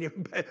 right? When you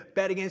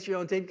bet against your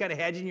own team, kind of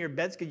hedging your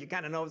bets because you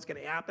kind of know what's going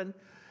to happen.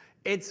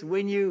 It's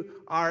when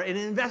you are an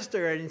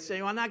investor and you say,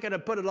 well, I'm not going to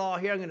put it all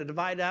here, I'm going to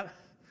divide up.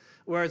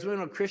 Whereas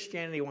when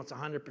Christianity wants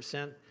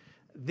 100%,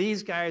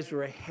 these guys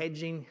were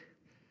hedging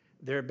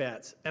their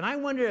bets. And I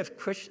wonder if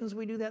Christians,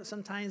 we do that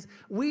sometimes.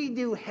 We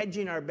do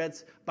hedging our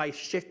bets by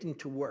shifting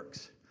to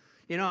works.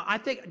 You know, I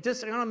think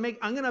I'm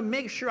going to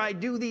make sure I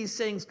do these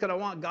things because I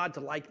want God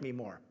to like me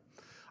more.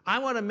 I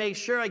want to make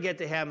sure I get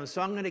to heaven,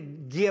 so I'm going to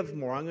give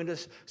more. I'm going to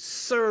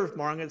serve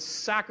more. I'm going to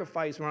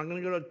sacrifice more. I'm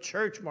going to go to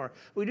church more.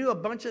 We do a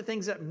bunch of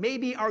things that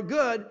maybe are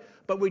good,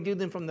 but we do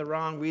them from the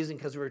wrong reason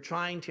because we're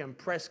trying to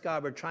impress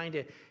God. We're trying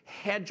to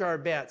hedge our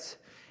bets.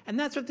 And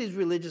that's what these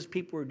religious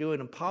people were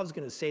doing. And Paul's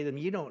going to say to them,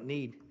 you don't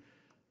need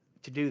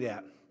to do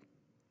that.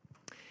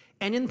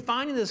 And in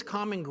finding this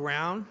common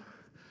ground,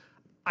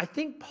 I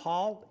think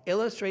Paul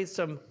illustrates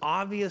some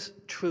obvious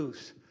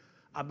truths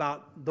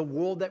about the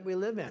world that we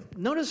live in.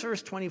 Notice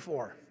verse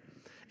 24.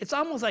 It's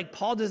almost like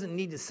Paul doesn't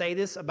need to say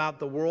this about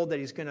the world that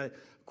he's going to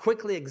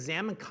quickly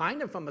examine,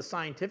 kind of from a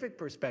scientific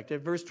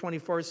perspective. Verse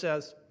 24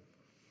 says,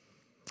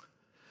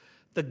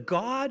 the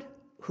God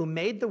who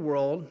made the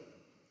world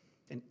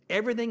and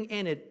everything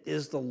in it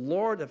is the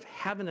Lord of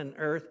heaven and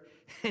earth,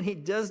 and he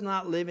does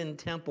not live in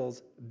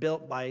temples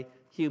built by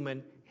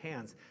human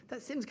hands.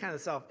 That seems kind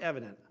of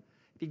self-evident.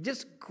 If you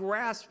just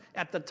grasp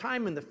at the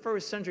time in the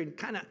first century,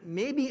 kind of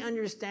maybe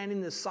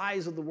understanding the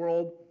size of the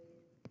world,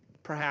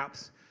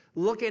 perhaps,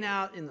 looking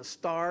out in the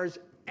stars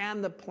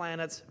and the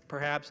planets,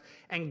 perhaps,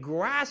 and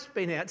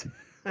grasping it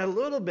a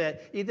little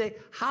bit, you think,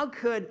 how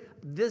could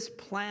this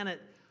planet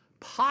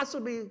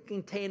possibly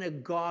contain a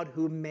God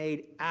who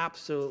made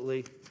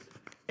absolutely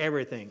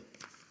everything?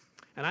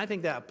 And I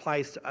think that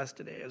applies to us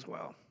today as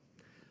well.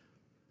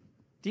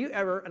 Do you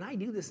ever, and I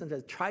do this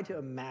sometimes, try to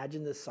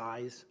imagine the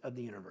size of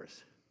the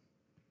universe?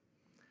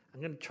 I'm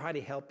going to try to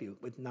help you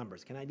with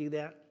numbers. Can I do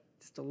that?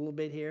 Just a little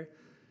bit here.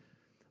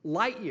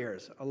 Light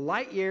years. A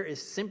light year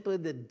is simply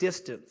the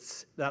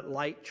distance that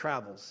light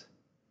travels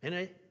in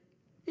a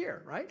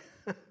year, right?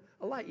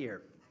 A light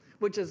year,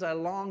 which is a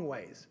long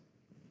ways.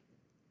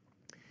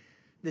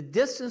 The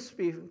distance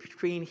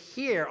between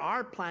here,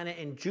 our planet,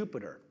 and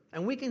Jupiter,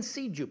 and we can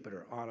see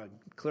Jupiter on a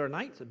clear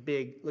night. It's a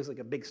big, looks like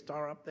a big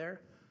star up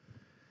there.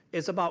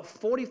 It's about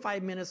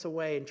 45 minutes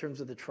away in terms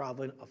of the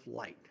traveling of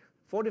light.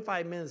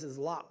 45 minutes is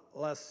a lot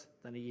less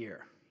than a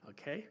year,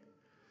 okay?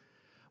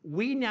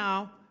 We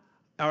now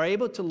are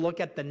able to look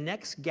at the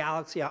next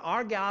galaxy.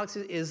 Our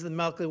galaxy is the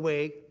Milky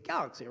Way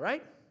galaxy,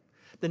 right?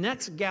 The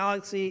next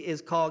galaxy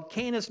is called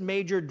Canis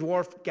Major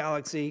Dwarf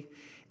Galaxy,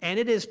 and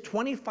it is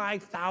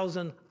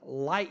 25,000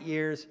 light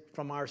years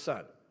from our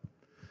sun.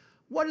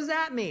 What does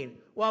that mean?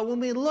 Well, when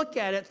we look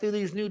at it through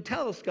these new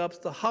telescopes,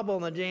 the Hubble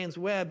and the James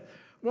Webb,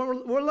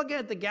 we're looking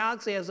at the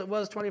galaxy as it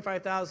was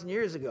 25,000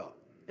 years ago.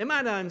 It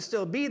might not even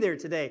still be there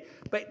today,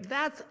 but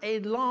that's a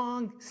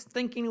long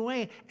thinking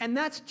away. And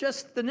that's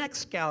just the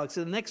next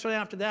galaxy. The next one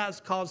after that is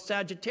called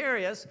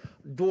Sagittarius,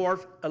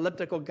 dwarf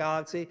elliptical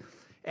galaxy,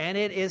 and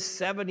it is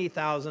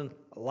 70,000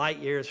 light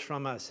years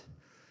from us.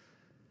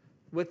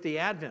 With the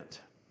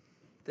Advent,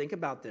 think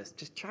about this.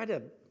 Just try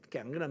to, okay,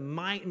 I'm going to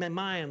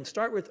mind,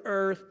 start with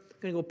Earth,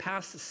 going to go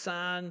past the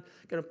sun,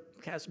 going to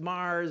past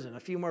Mars and a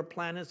few more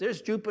planets.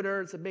 There's Jupiter.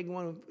 It's a big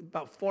one,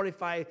 about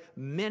 45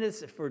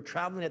 minutes if we're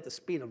traveling at the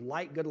speed of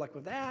light. Good luck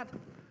with that.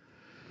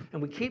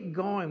 And we keep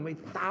going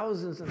with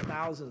thousands and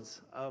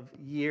thousands of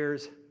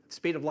years.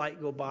 Speed of light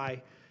go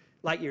by,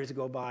 light years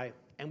go by,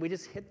 and we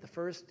just hit the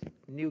first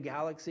new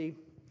galaxy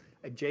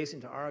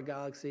adjacent to our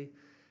galaxy.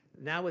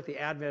 Now with the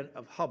advent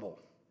of Hubble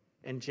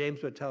and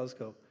James Webb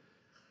Telescope,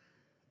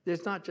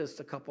 there's not just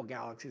a couple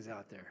galaxies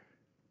out there.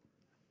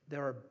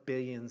 There are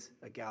billions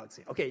of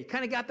galaxies. Okay, you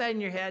kind of got that in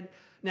your head.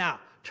 Now,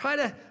 try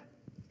to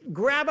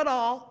grab it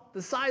all.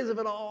 The size of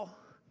it all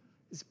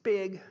is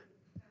big.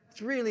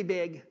 It's really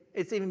big.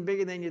 It's even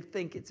bigger than you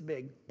think it's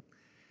big.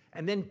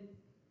 And then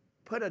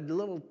put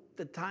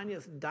the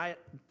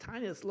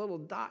tiniest little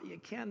dot you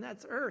can.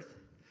 That's Earth.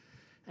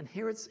 And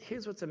here's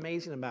what's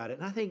amazing about it.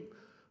 And I think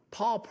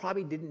Paul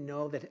probably didn't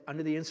know that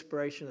under the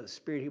inspiration of the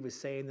Spirit he was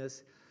saying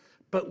this.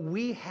 But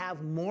we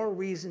have more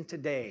reason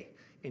today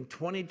in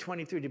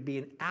 2023 to be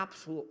in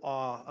absolute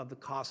awe of the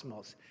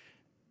cosmos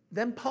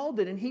than Paul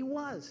did, and he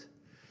was.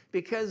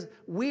 Because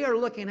we are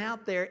looking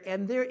out there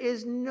and there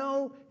is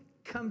no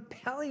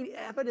compelling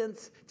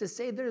evidence to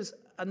say there's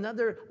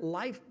another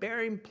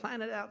life-bearing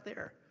planet out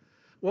there.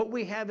 What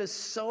we have is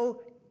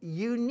so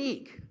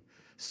unique,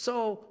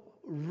 so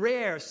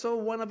rare, so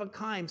one of a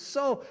kind,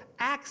 so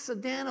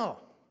accidental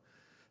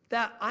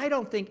that I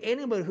don't think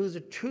anybody who's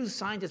a true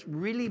scientist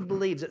really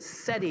believes that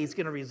SETI is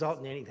going to result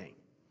in anything.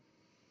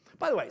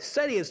 By the way,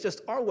 SETI is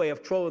just our way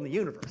of trolling the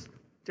universe.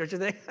 Don't you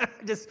think?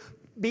 Just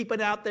beeping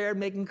out there,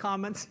 making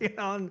comments,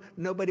 and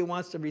nobody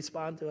wants to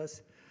respond to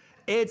us.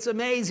 It's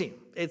amazing.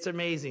 It's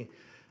amazing.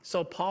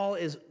 So Paul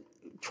is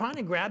trying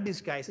to grab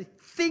these guys.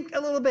 Think a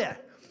little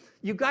bit.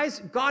 You guys,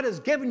 God has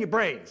given you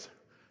brains.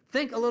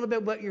 Think a little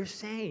bit what you're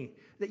saying,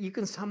 that you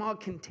can somehow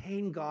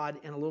contain God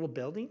in a little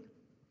building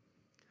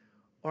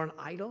or an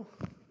idol.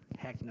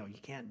 Heck no, you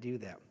can't do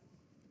that.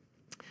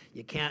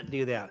 You can't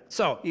do that.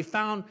 So you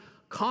found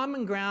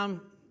common ground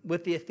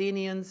with the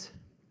Athenians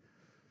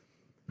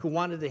who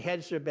wanted to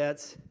hedge their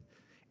bets,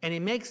 and he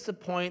makes the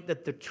point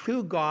that the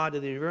true God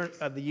of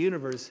the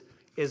universe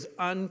is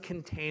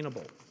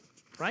uncontainable,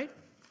 right?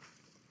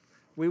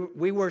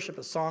 We worship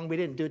a song. We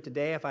didn't do it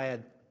today. If I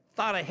had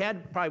thought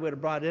ahead, probably would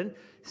have brought it in. It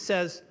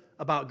says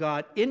about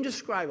God,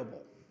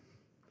 indescribable,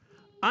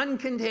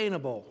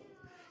 uncontainable.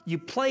 You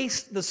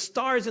place the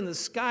stars in the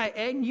sky,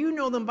 and you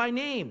know them by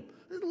name.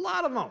 There's a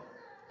lot of them.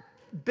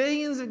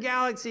 Billions of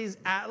galaxies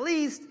at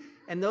least,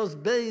 and those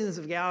billions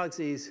of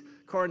galaxies,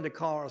 according to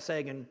Carl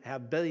Sagan,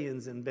 have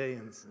billions and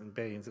billions and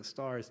billions of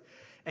stars.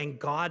 And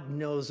God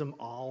knows them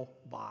all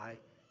by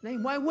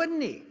name. Why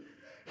wouldn't he?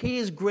 He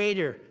is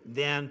greater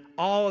than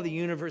all of the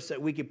universe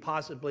that we could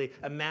possibly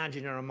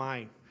imagine in our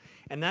mind.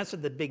 And that's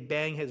what the Big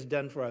Bang has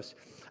done for us.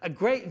 A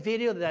great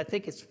video that I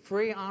think is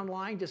free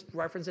online, just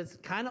reference it's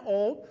kind of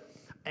old,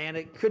 and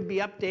it could be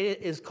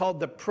updated, is called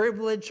The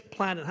Privileged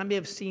Planet. How many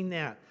have seen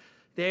that?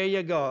 There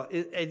you go.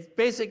 It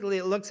basically,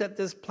 it looks at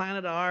this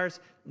planet of ours,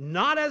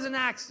 not as an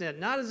accident,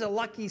 not as a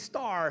lucky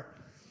star,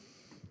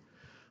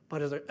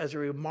 but as a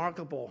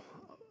remarkable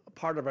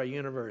part of our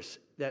universe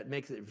that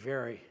makes it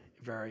very,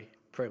 very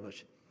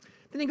privileged.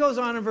 Then he goes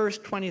on in verse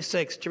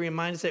 26 to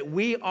remind us that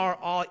we are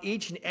all,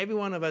 each and every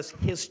one of us,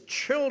 his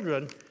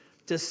children,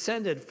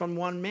 descended from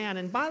one man.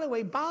 And by the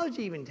way,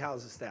 biology even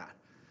tells us that.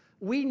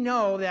 We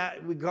know that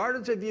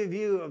regardless of your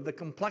view of the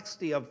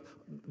complexity of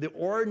the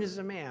origins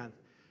of man,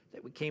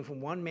 that we came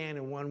from one man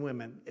and one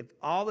woman. If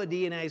all the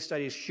DNA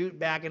studies shoot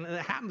back, and it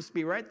happens to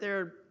be right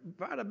there,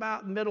 right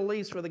about the Middle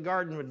East where the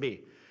garden would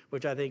be,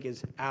 which I think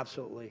is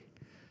absolutely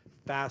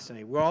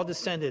fascinating. We're all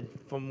descended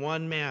from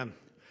one man.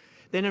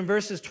 Then in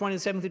verses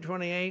 27 through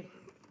 28,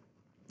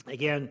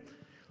 again,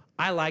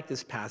 I like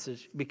this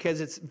passage because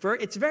it's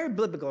very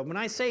biblical. When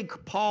I say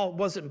Paul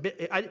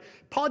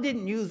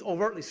didn't use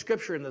overtly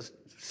scripture in this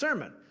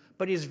sermon,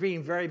 but he's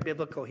being very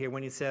biblical here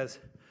when he says,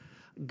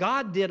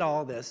 God did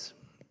all this.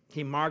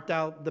 He marked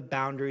out the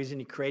boundaries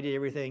and he created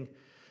everything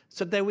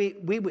so that we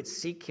would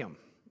seek him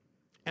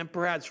and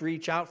perhaps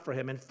reach out for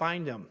him and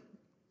find him,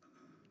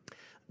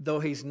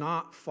 though he's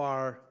not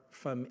far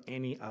from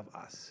any of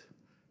us.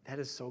 That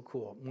is so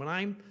cool. When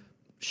I'm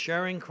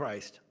sharing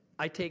Christ,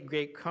 I take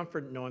great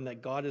comfort knowing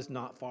that God is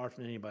not far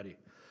from anybody.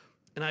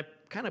 And I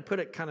kind of put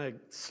it kind of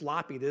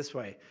sloppy this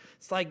way.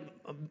 It's like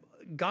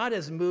God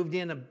has moved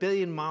in 1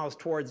 billion miles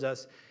towards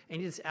us, and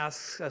he just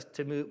asks us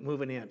to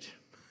move an inch.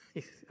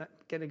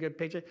 Get a good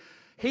picture?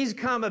 He's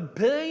come 1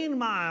 billion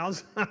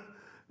miles,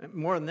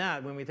 more than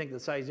that when we think of the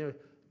size,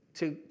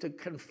 to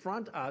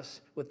confront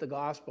us with the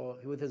gospel,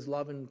 with his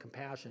love and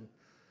compassion.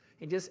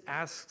 He just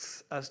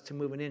asks us to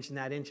move an inch, and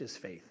that inch is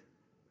faith.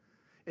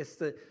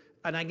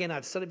 And again,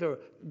 I've said it before,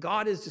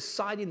 God is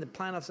deciding the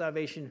plan of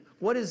salvation.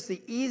 What is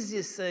the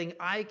easiest thing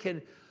I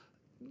can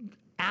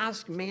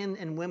ask men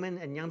and women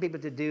and young people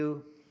to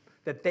do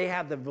that they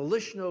have the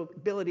volitional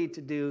ability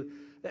to do?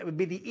 That would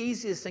be the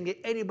easiest thing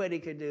that anybody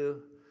could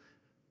do.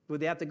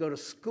 Would they have to go to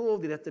school?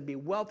 They have to be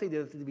wealthy? They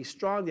have to be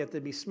strong? They have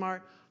to be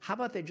smart? How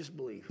about they just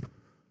believe?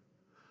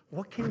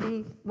 What can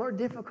be more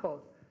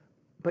difficult,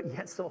 but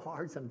yet so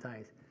hard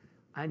sometimes?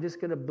 I'm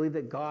just going to believe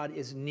that God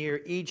is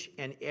near each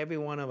and every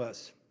one of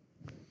us.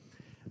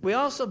 We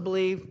also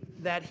believe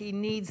that he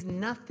needs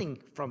nothing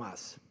from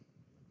us.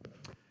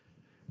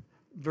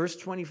 Verse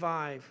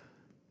 25,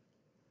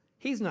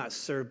 he's not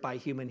served by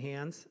human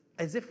hands,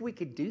 as if we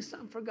could do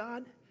something for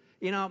God.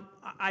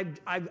 I'm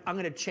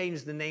going to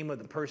change the name of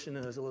the person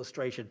in this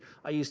illustration.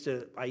 I used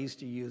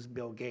to use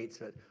Bill Gates,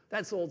 but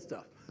that's old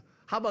stuff.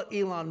 How about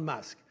Elon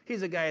Musk?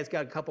 He's a guy that's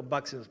got a couple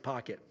bucks in his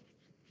pocket.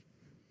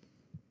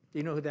 Do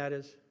you know who that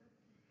is?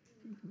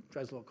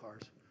 Drives little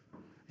cars.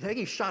 I think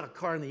he shot a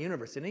car in the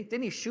universe, didn't he?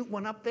 Didn't he shoot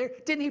one up there?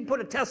 Didn't he put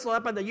a Tesla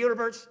up in the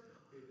universe?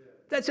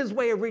 That's his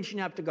way of reaching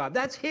up to God.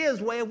 That's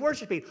his way of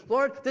worshiping.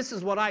 Lord, this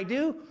is what I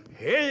do.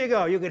 Here you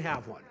go. You can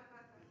have one.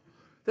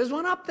 There's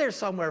one up there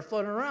somewhere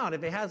floating around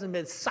if it hasn't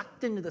been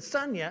sucked into the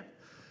sun yet.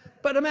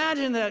 But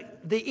imagine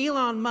that the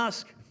Elon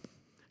Musk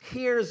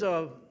hears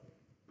of,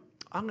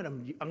 I'm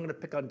gonna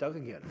pick on Doug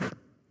again.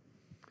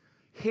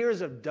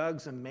 Hears of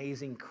Doug's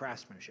amazing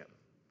craftsmanship,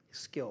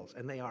 skills,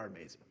 and they are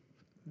amazing.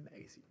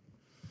 Amazing.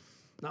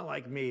 Not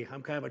like me.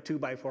 I'm kind of a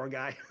 2x4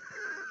 guy.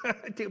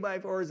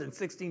 2x4s and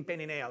 16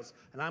 penny nails,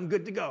 and I'm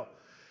good to go.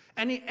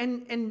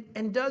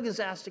 And Doug is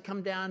asked to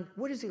come down.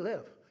 Where does he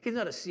live? He's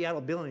not a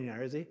Seattle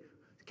billionaire, is he?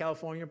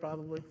 California,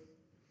 probably.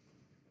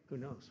 Who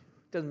knows?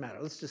 Doesn't matter.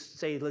 Let's just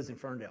say he lives in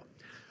Ferndale.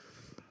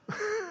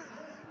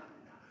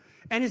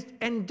 and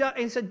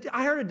he said,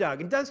 I heard of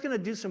Doug, and Doug's going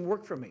to do some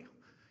work for me.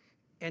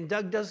 And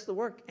Doug does the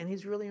work, and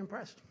he's really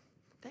impressed.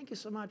 Thank you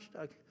so much,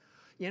 Doug.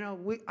 You know,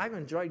 I've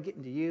enjoyed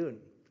getting to you and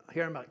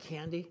hearing about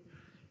Candy.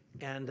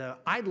 And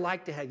I'd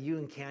like to have you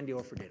and Candy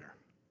over for dinner.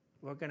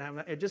 We're going to have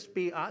it just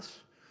be us.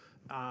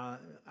 I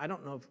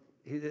don't know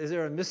is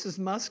there a Mrs.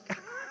 Musk?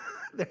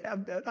 I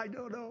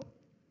don't know.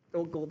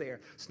 Don't go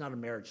there. It's not a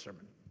marriage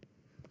sermon.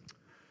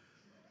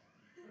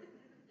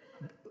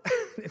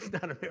 It's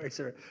not a marriage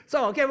sermon.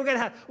 So okay, we're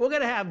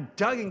gonna have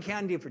Doug and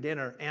Candy for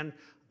dinner, and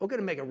we're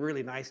gonna make a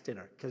really nice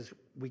dinner because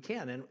we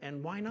can.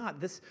 And why not?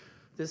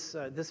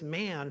 This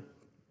man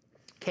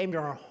came to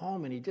our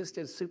home, and he just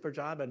did a super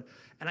job, and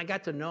I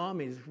got to know him.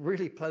 He's a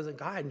really pleasant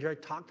guy. I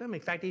enjoyed talking to him. In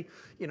fact,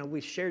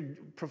 we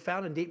shared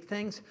profound and deep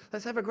things.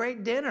 Let's have a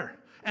great dinner.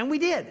 And we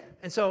did.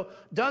 And so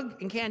Doug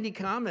and Candy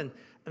come, and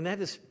they have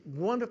this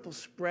wonderful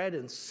spread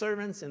and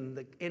servants,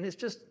 and it's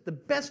just the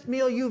best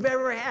meal you've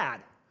ever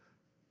had.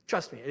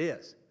 Trust me, it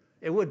is.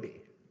 It would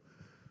be.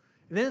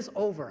 And then it's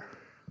over.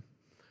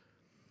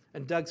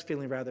 And Doug's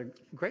feeling rather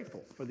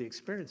grateful for the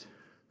experience.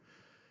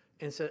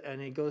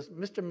 And he goes,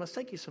 Mr. Musk,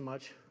 thank you so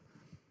much.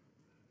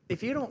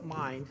 If you don't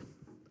mind,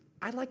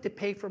 I'd like to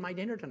pay for my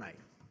dinner tonight.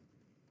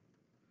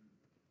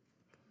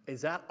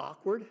 Is that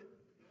awkward?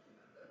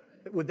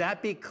 Would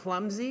that be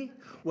clumsy?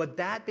 Would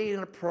that be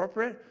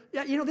inappropriate?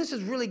 Yeah, this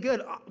is really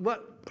good.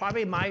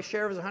 Probably my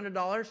share was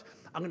 $100.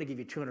 I'm going to give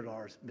you $200,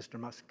 Mr.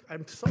 Musk.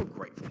 I'm so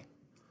grateful.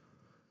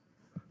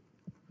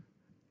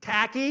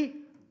 Tacky,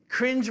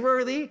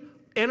 cringeworthy,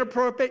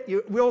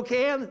 inappropriate. We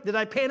okay? Did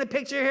I paint a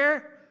picture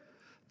here?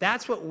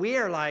 That's what we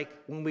are like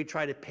when we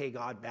try to pay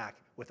God back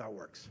with our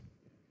works.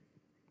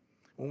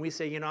 When we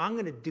say, I'm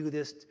going to do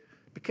this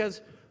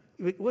because,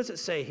 what does it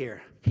say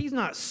here? He's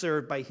not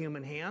served by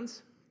human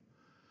hands.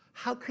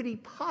 How could he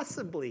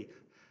possibly?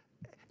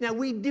 Now,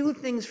 we do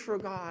things for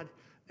God.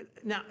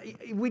 Now,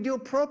 we do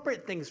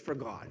appropriate things for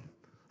God.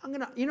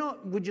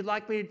 Would you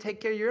like me to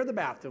take care of your other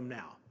bathroom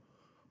now?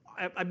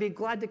 I'd be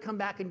glad to come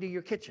back and do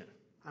your kitchen.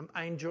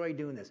 I enjoy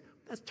doing this.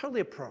 That's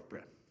totally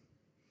appropriate.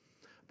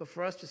 But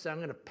for us to say, I'm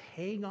going to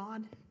pay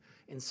God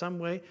in some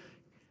way,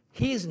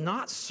 he is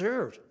not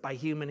served by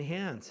human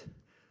hands,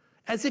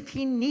 as if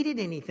he needed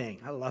anything.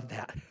 I love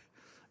that.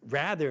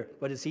 Rather,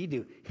 what does he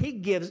do? He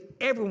gives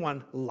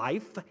everyone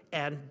life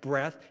and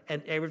breath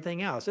and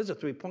everything else. There's a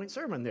 3-point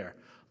sermon there.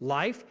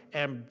 Life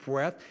and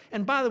breath.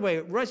 And by the way,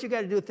 Russ, you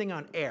got to do a thing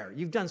on air.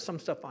 You've done some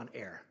stuff on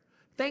air.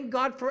 Thank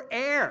God for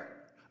air.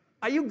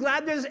 Are you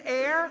glad there's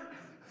air?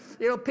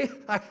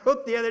 I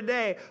wrote the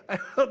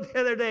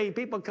other day,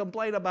 people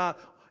complain about,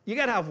 you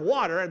got to have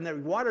water, and the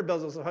water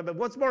bills and stuff, but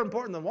what's more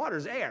important than water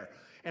is air.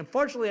 And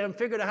fortunately, I haven't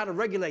figured out how to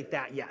regulate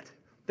that yet.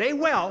 They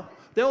will.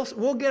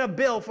 We'll get a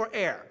bill for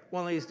air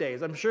one of these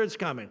days. I'm sure it's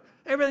coming.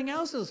 Everything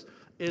else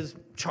is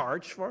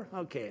charged for.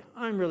 Okay,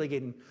 I'm really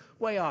getting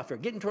way off here.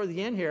 Getting toward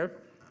the end here.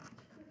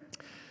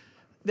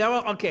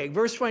 Now, okay,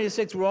 verse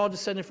 26, we're all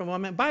descended from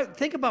one man. But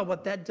think about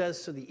what that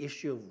does to the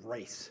issue of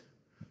race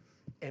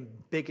and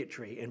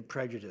bigotry and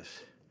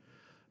prejudice.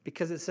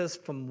 Because it says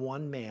from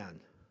one man,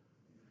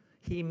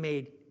 he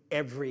made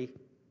every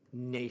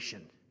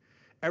nation.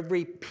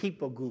 Every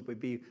people group would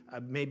be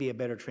maybe a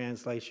better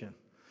translation.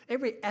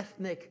 Every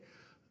ethnic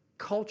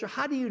culture.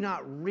 How do you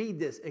not read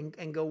this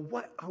and go,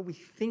 what are we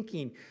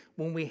thinking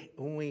when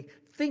we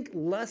think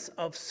less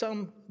of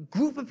some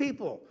group of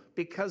people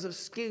because of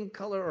skin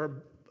color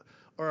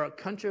or a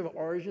country of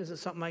origins or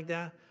something like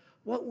that?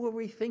 What were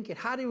we thinking?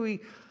 How do we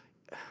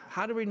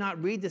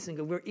not read this and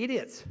go, we're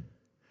idiots?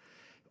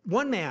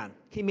 One man,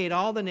 he made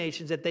all the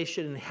nations that they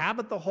should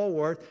inhabit the whole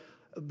earth,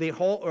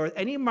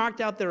 and he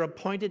marked out their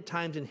appointed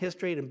times in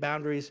history and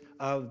boundaries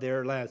of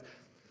their lands.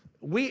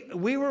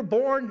 We were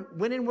born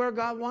when and where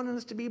God wanted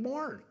us to be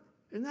born.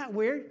 Isn't that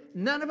weird?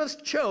 None of us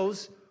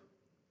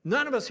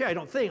here, I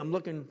don't think, I'm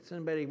looking at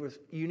somebody with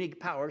unique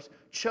powers,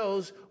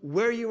 chose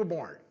where you were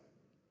born.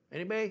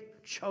 Anybody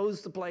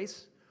chose the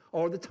place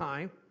or the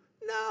time?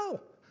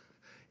 No.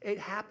 It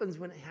happens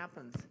when it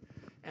happens.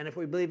 And if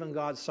we believe in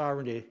God's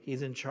sovereignty,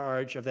 he's in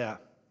charge of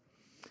that.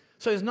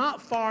 So he's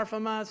not far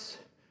from us.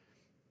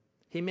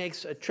 He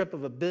makes a trip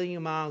of 1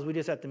 billion miles. We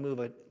just have to move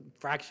a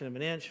fraction of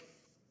an inch.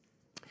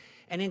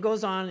 And he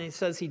goes on and he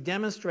says he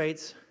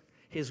demonstrates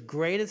his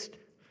greatest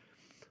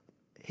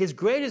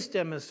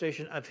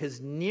demonstration of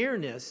his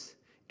nearness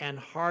and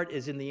heart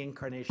is in the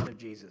incarnation of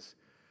Jesus.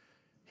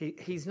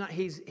 He's not,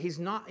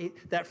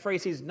 that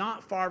phrase, he's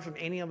not far from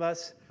any of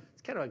us.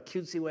 It's kind of a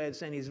cutesy way of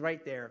saying he's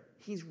right there.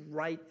 He's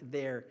right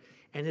there.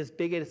 And his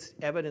biggest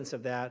evidence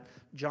of that,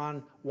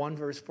 John 1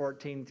 verse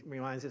 14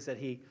 reminds us that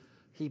he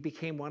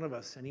became one of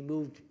us and he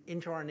moved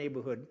into our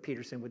neighborhood,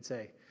 Peterson would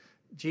say.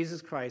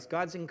 Jesus Christ,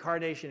 God's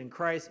incarnation in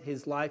Christ,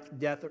 his life,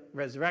 death,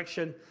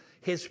 resurrection,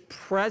 his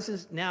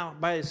presence now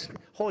by his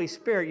Holy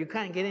Spirit. You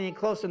can't get any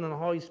closer than the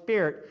Holy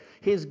Spirit,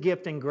 his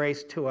gift and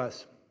grace to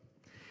us.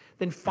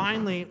 Then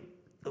finally,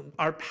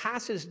 our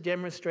passage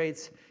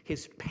demonstrates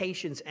his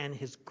patience and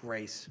his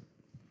grace.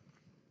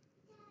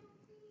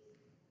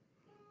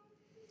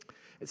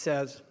 It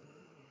says,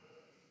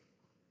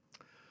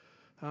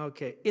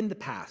 okay, in the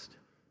past,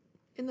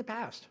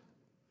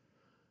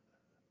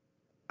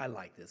 I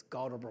like this,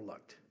 God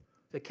overlooked.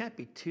 There can't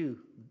be two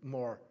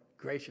more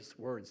gracious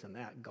words than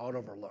that, God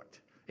overlooked.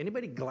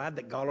 Anybody glad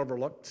that God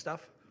overlooked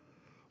stuff?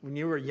 When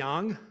you were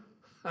young,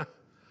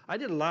 I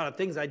did a lot of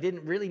things I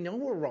didn't really know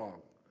were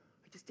wrong.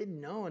 I just didn't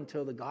know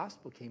until the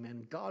gospel came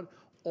in. God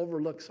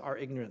overlooks our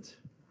ignorance.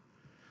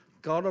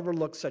 God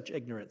overlooks such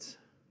ignorance.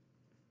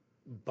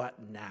 But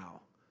now,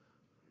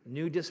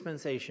 new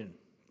dispensation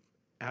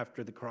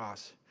after the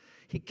cross,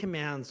 he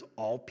commands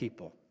all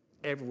people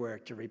everywhere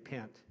to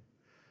repent.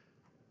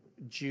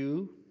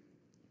 Jew,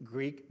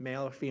 Greek,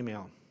 male or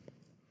female.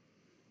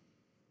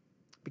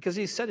 Because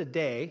he set a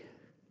day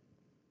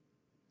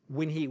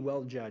when he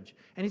will judge.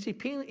 And he's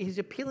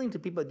appealing to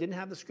people that didn't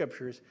have the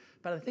scriptures,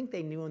 but I think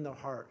they knew in their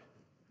heart.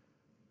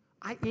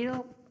 I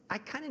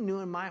kind of knew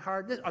in my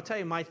heart, I'll tell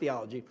you my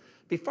theology.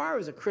 Before I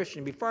was a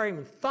Christian, before I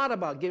even thought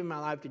about giving my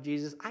life to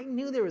Jesus, I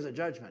knew there was a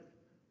judgment.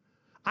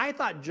 I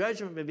thought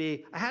judgment would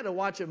be, I had to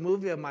watch a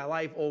movie of my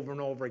life over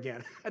and over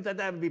again. I thought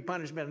that would be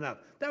punishment enough.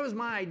 That was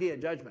my idea of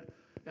judgment.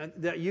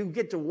 That you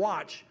get to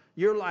watch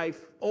your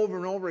life over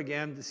and over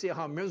again to see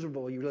how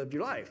miserable you lived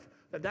your life.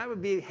 That would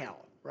be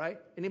hell, right?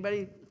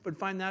 Anybody would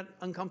find that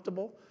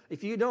uncomfortable?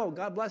 If you don't,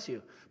 God bless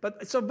you.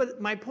 But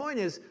my point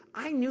is,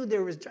 I knew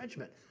there was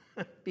judgment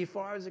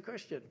before I was a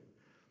Christian.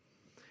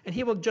 And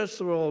he will judge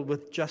the world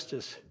with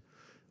justice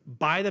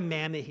by the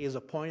man that he has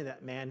appointed.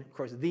 That man, of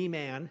course, the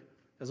man,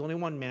 there's only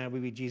one man,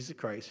 would be Jesus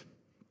Christ.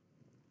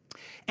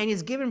 And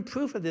he's given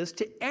proof of this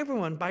to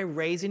everyone by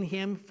raising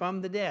him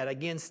from the dead.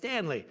 Again,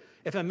 Stanley,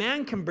 if a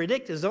man can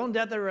predict his own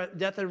death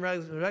and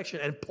resurrection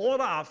and pull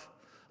it off,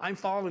 I'm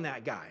following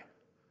that guy.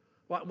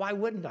 Why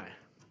wouldn't I?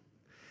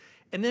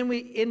 And then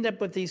we end up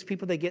with these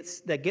people that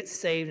get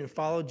saved and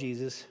follow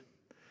Jesus.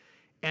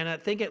 And I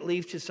think it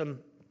leads to some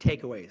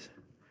takeaways.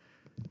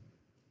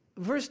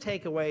 First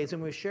takeaway is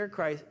when we share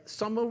Christ,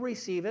 some will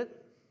receive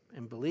it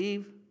and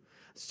believe.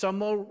 Some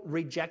will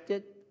reject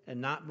it and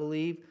not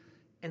believe.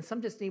 And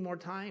some just need more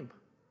time.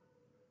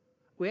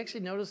 We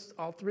actually noticed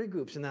all three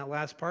groups in that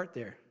last part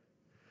there.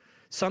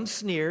 Some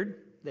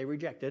sneered, they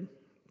rejected.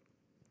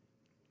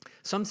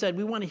 Some said,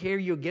 we want to hear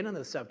you again on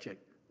the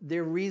subject.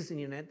 They're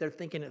reasoning it, they're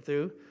thinking it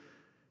through.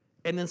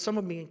 And then some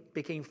of them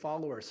became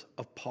followers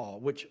of Paul,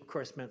 which of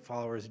course meant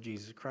followers of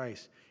Jesus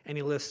Christ. And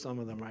he lists some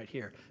of them right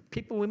here.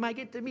 People we might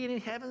get to meet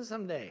in heaven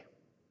someday.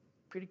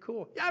 Pretty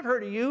cool. Yeah, I've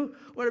heard of you,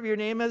 whatever your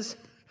name is.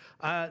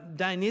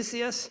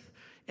 Dionysius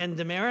and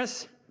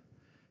Damaris.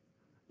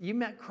 You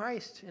met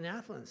Christ in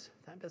Athens.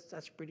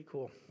 That's pretty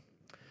cool.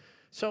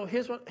 So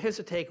here's the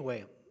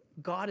takeaway.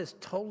 God is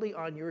totally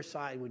on your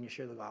side when you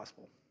share the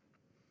gospel.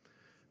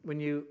 When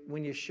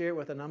you share it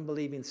with an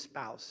unbelieving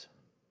spouse.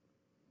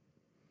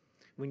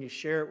 When you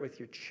share it with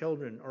your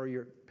children or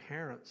your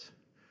parents.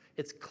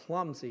 It's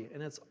clumsy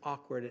and it's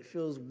awkward. It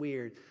feels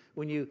weird.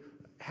 When you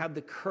have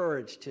the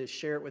courage to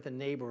share it with a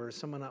neighbor or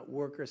someone at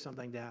work or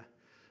something like that,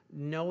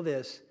 know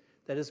this,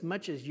 that as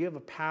much as you have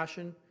a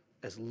passion,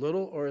 as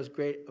little or as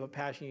great of a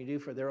passion you do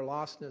for their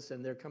lostness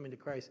and their coming to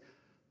Christ,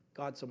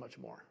 God so much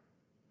more.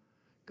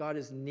 God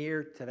is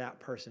near to that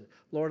person.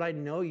 Lord, I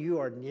know you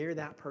are near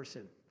that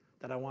person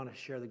that I want to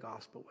share the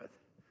gospel with.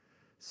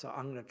 So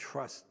I'm going to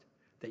trust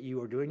that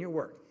you are doing your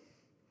work.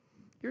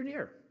 You're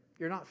near.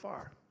 You're not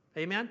far.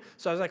 Amen?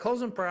 So as I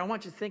close in prayer, I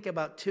want you to think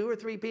about 2 or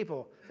 3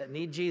 people that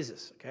need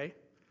Jesus, okay?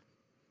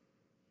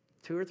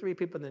 2 or 3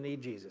 people that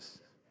need Jesus.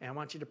 And I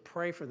want you to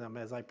pray for them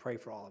as I pray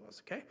for all of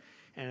us, okay?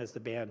 And as the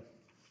band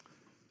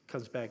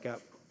comes back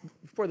up.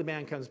 Before the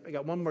band comes, I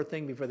got one more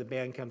thing before the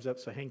band comes up,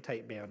 so hang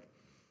tight, band.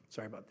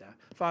 Sorry about that.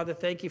 Father,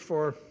 thank you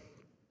for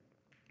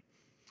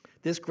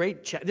this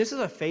great this is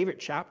a favorite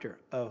chapter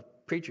of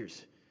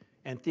preachers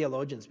and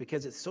theologians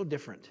because it's so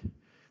different.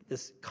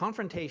 This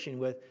confrontation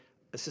with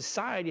a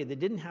society that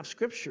didn't have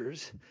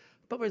scriptures,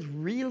 but was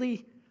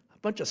really a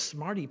bunch of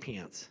smarty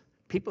pants.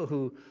 People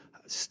who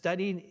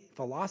studied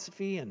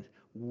philosophy and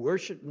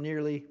worshiped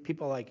nearly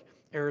people like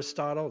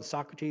Aristotle and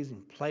Socrates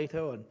and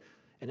Plato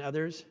and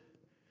others.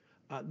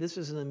 This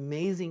is an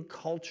amazing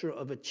culture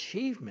of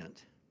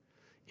achievement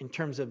in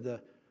terms of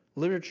the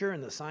literature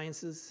and the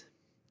sciences.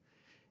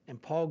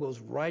 And Paul goes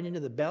right into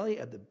the belly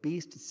of the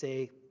beast to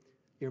say,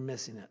 you're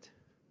missing it.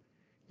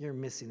 You're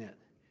missing it.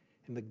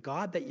 And the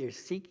God that you're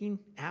seeking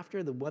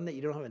after, the one that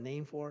you don't have a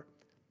name for,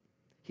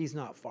 he's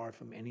not far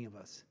from any of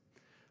us.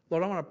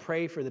 Lord, I want to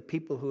pray for the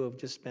people who have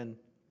just been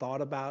thought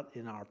about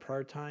in our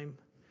prayer time.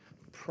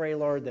 Pray,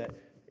 Lord, that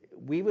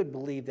we would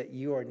believe that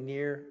you are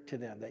near to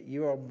them, that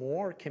you are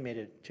more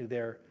committed to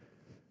their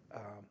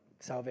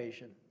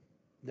salvation.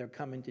 They're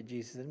coming to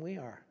Jesus than we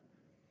are.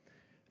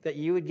 That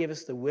you would give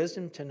us the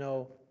wisdom to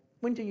know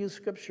when to use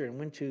Scripture and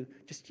when to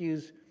just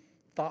use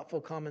thoughtful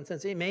common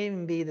sense. It may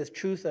even be the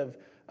truth of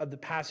the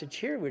passage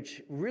here,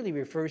 which really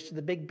refers to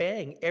the Big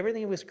Bang.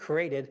 Everything was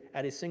created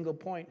at a single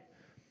point.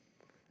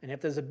 And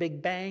if there's a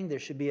Big Bang, there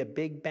should be a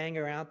big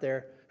banger out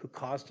there who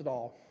caused it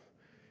all.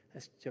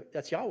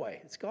 That's Yahweh.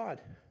 It's God.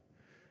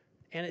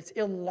 And it's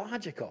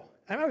illogical.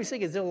 I always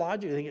think it's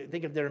illogical to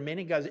think if there are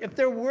many gods. If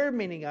there were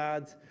many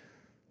gods,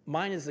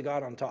 mine is the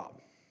God on top.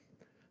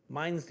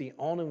 Mine's the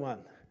only one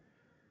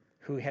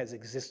who has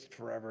existed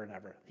forever and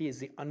ever. He is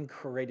the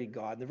uncreated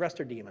God. The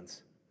rest are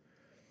demons.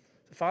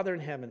 So Father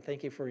in heaven,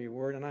 thank you for your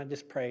word. And I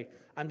just pray,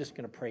 I'm just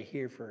going to pray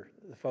here for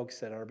the folks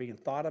that are being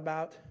thought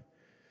about.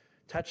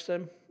 Touch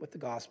them with the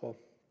gospel.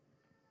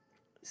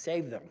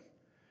 Save them.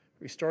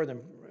 Restore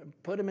them.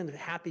 Put them in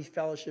happy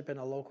fellowship in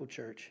a local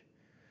church.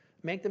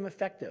 Make them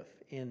effective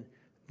in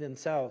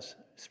themselves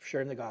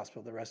sharing the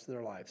gospel the rest of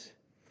their lives.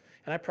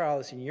 And I pray all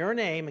this in your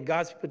name. And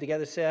God's people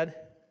together said,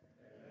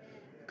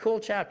 amen. Cool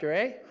chapter,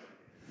 eh?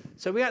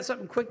 So we got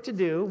something quick to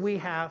do. We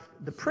have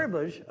the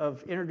privilege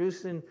of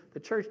introducing the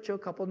church to a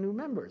couple new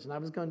members. And I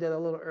was going to do that a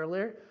little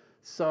earlier.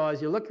 So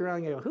as you look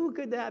around, you go, who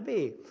could that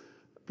be?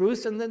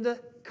 Bruce and Linda,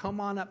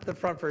 come on up the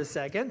front for a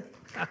second.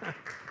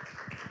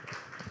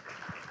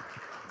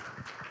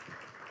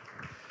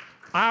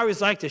 I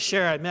always like to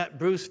share. I met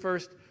Bruce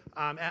first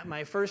at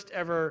my first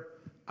ever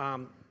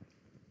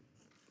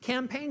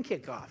campaign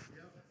kickoff,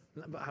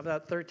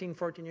 about 13,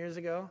 14 years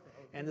ago.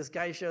 And this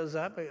guy shows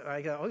up.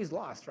 I go, oh, he's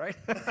lost, right?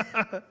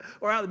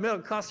 We're out in the middle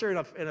of a cluster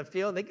in a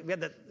field. We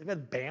had the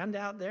band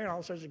out there and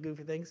all sorts of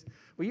goofy things.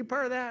 Were you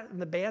part of that?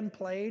 And the band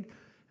played.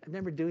 I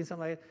remember doing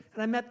something like that.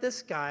 And I met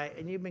this guy,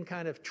 and you've been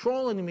kind of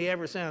trolling me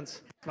ever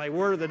since. My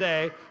word of the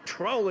day,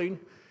 trolling.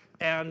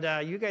 And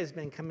you guys have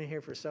been coming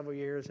here for several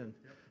years and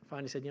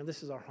finally said,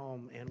 this is our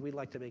home, and we'd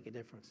like to make a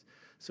difference.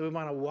 So we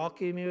want to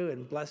welcome you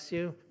and bless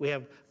you. We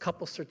have a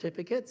couple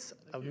certificates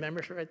of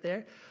membership right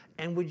there.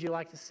 And would you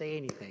like to say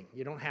anything?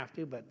 You don't have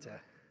to, but...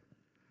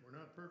 we're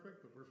not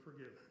perfect, but we're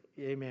forgiven.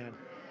 Amen.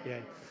 Yeah.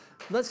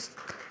 Let's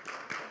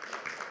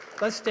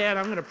stand.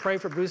 I'm going to pray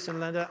for Bruce and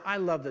Linda. I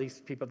love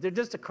these people. They're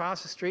just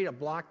across the street, a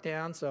block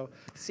down, so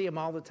see them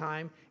all the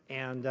time.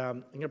 And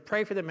I'm going to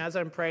pray for them. As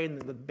I'm praying,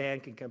 the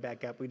band can come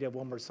back up. We do have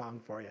one more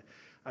song for you.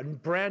 A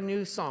brand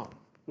new song,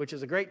 which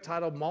is a great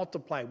title,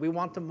 Multiply. We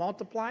want to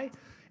multiply,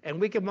 and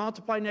we can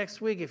multiply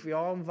next week if you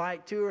all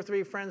invite 2 or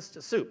 3 friends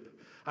to soup.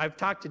 I've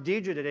talked to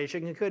Deidre today. She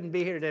couldn't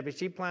be here today, but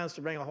she plans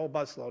to bring a whole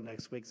busload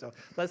next week. So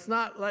let's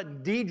not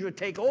let Deidre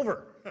take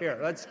over here.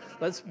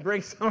 Let's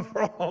bring some of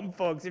our home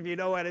folks, if you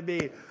know what I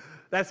mean.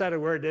 That's not a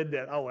word, didn't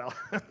it? Oh, well.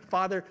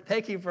 Father,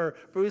 thank you for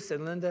Bruce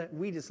and Linda.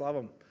 We just love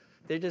them.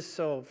 They're just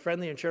so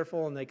friendly and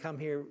cheerful, and they come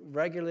here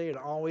regularly and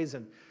always,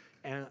 and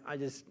I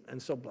just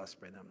am so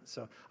blessed by them.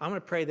 So I'm going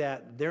to pray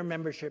that their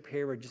membership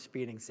here would just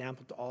be an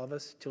example to all of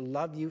us, to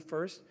love you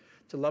first,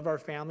 to love our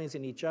families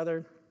and each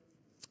other,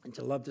 and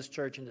to love this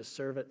church and to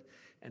serve it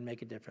and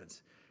make a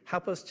difference.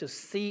 Help us to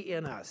see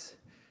in us,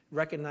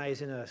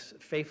 recognize in us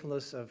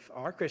faithfulness of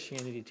our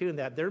Christianity too, and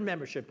that their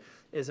membership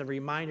is a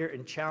reminder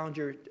and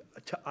challenger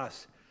to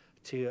us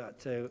to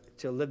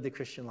live the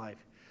Christian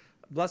life.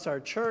 Bless our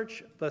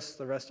church, bless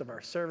the rest of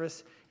our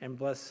service, and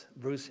bless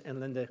Bruce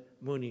and Linda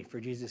Mooney for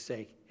Jesus'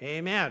 sake.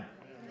 Amen.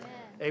 Amen.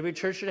 Every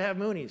church should have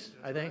Moonies,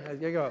 I think. There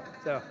you go.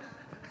 So.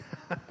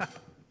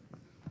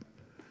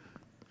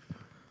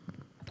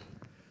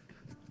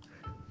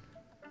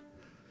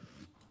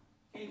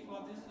 Hey,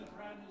 folks, this is a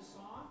brand new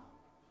song.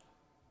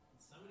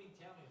 Somebody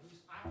tell me who's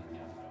I can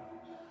tell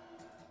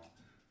me.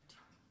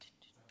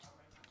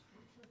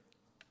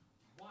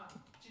 1,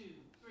 2,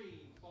 3,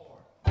 4.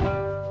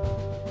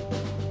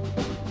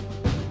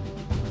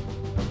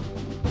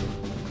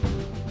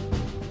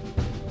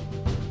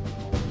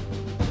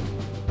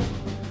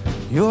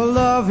 Your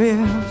love is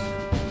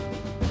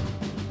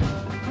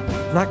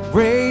like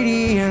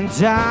radiant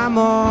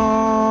diamonds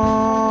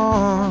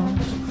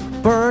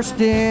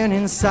bursting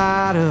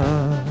inside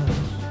us.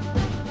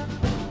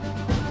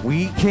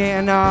 We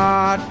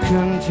cannot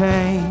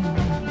contain.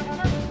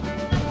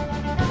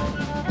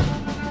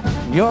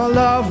 Your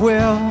love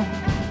will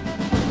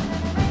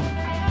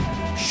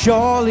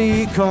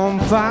surely come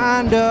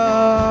find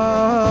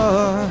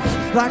us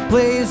like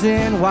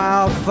blazing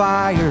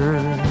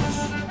wildfires,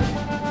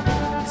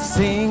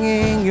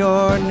 singing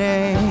your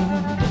name.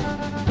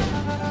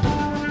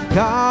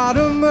 God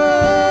of mercy,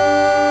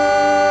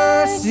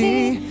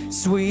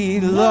 sweet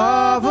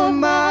love of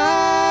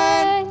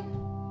mine,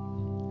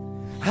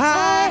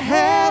 I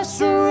have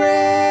surrendered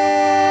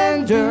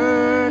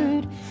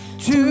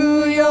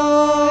to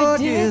your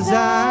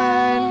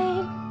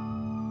design,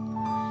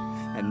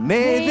 and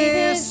may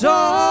this this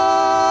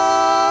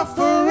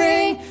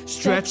offering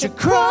stretch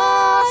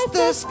across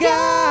the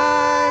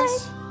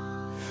skies.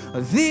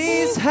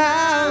 These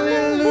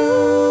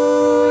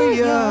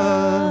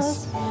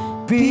hallelujahs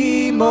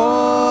be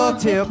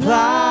multiplied.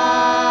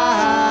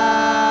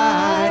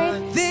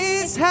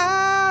 These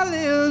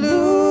hallelujahs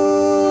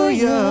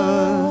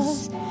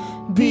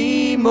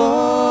be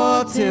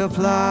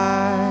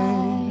multiplied.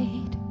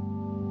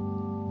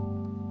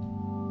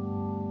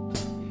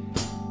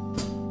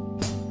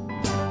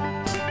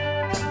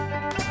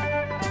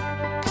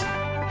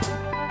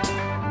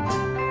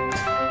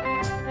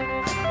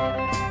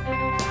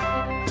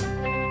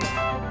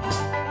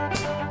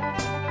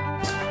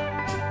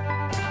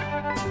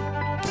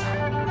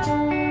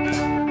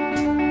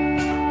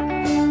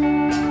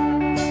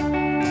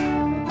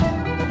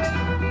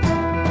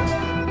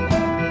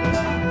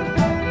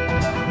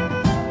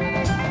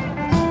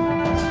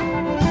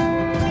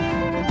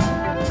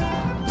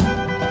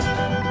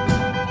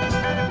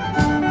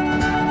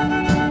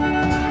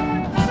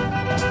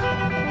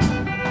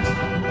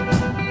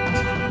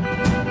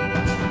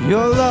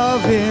 Your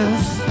love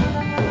is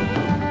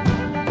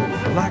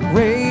like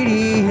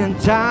radiant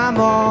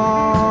diamond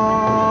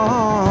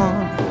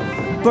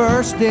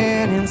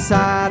bursting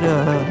inside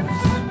us.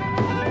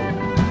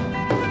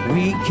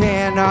 We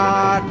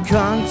cannot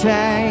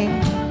contain.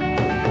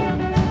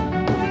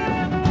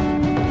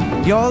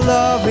 Your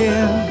love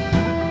will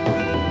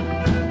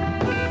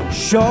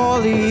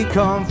surely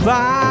come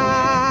find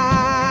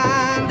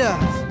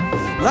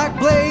us like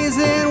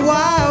blazing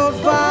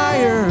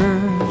wildfires,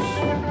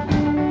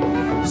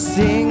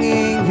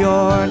 singing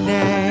your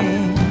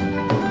name.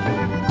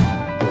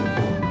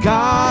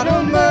 God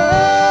of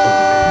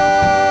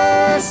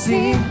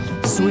mercy,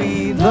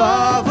 sweet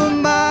love of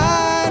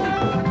mine,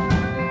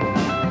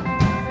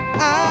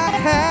 I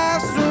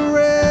have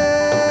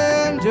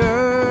surrendered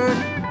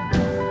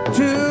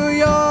to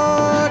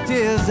your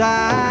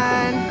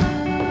design.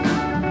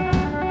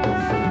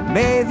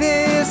 May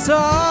this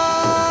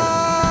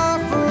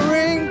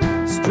offering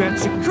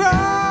stretch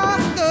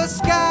across the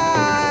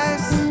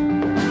skies.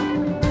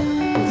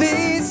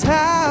 These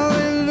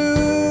hallelujahs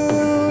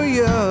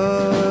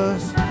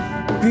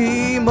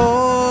be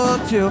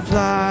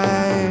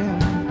multiplied.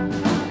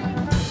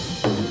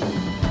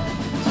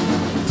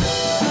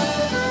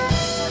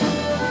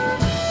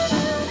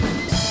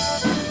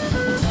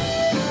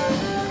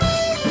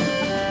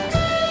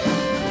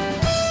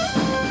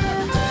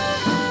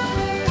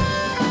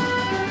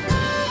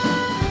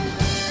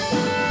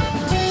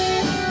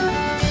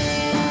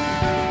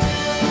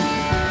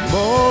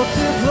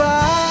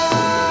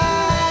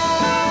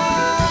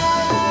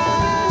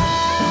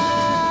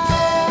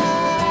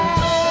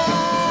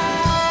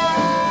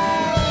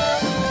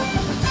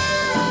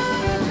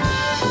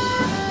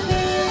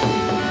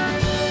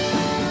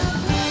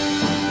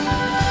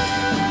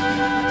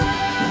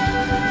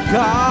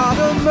 God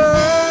of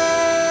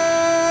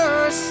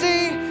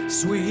mercy,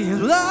 sweet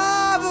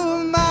love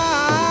of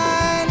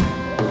mine,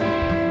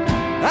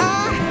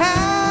 I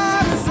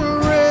have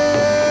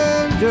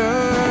surrendered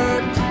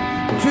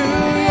to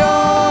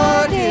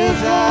your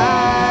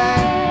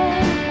design.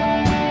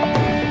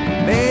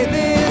 May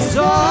this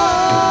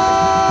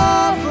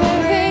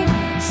offering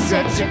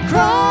stretch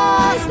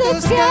across the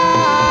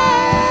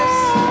skies.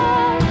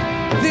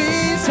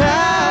 These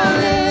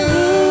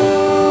hallelujahs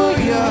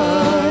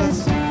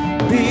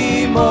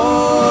be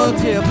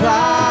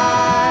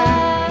multiplied.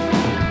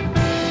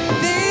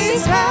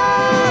 These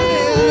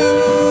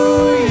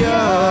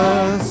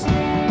hallelujahs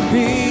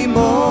be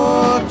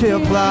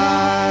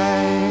multiplied.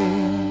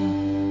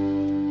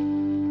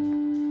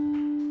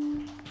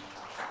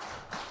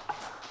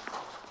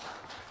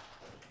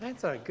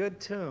 That's a good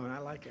tune. I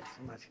like it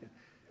so much.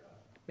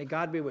 May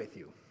God be with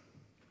you.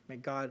 May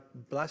God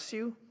bless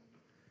you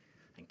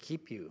and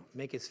keep you.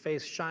 Make his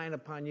face shine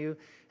upon you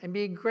and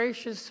be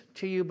gracious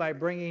to you by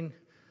bringing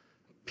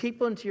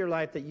people into your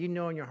life that you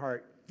know in your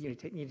heart you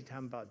need to tell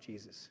them about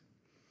Jesus.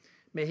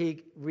 May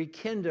he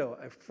rekindle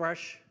a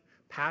fresh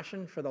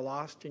passion for the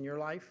lost in your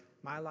life,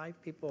 my life,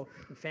 people,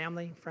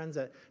 family, friends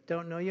that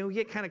don't know you. We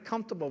get kind of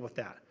comfortable with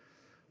that.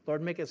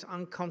 Lord, make us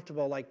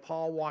uncomfortable like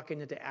Paul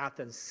walking into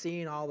Athens,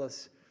 seeing all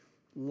this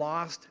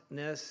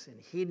lostness and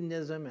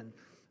hedonism and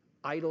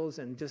idols,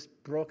 and just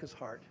broke his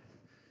heart.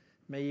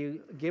 May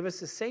you give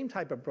us the same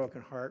type of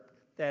broken heart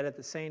that at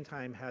the same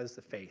time has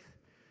the faith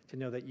to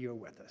know that you are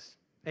with us.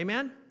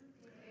 Amen? Amen.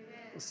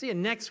 We'll see you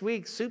next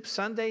week, Soup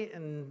Sunday,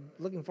 and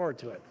looking forward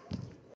to it.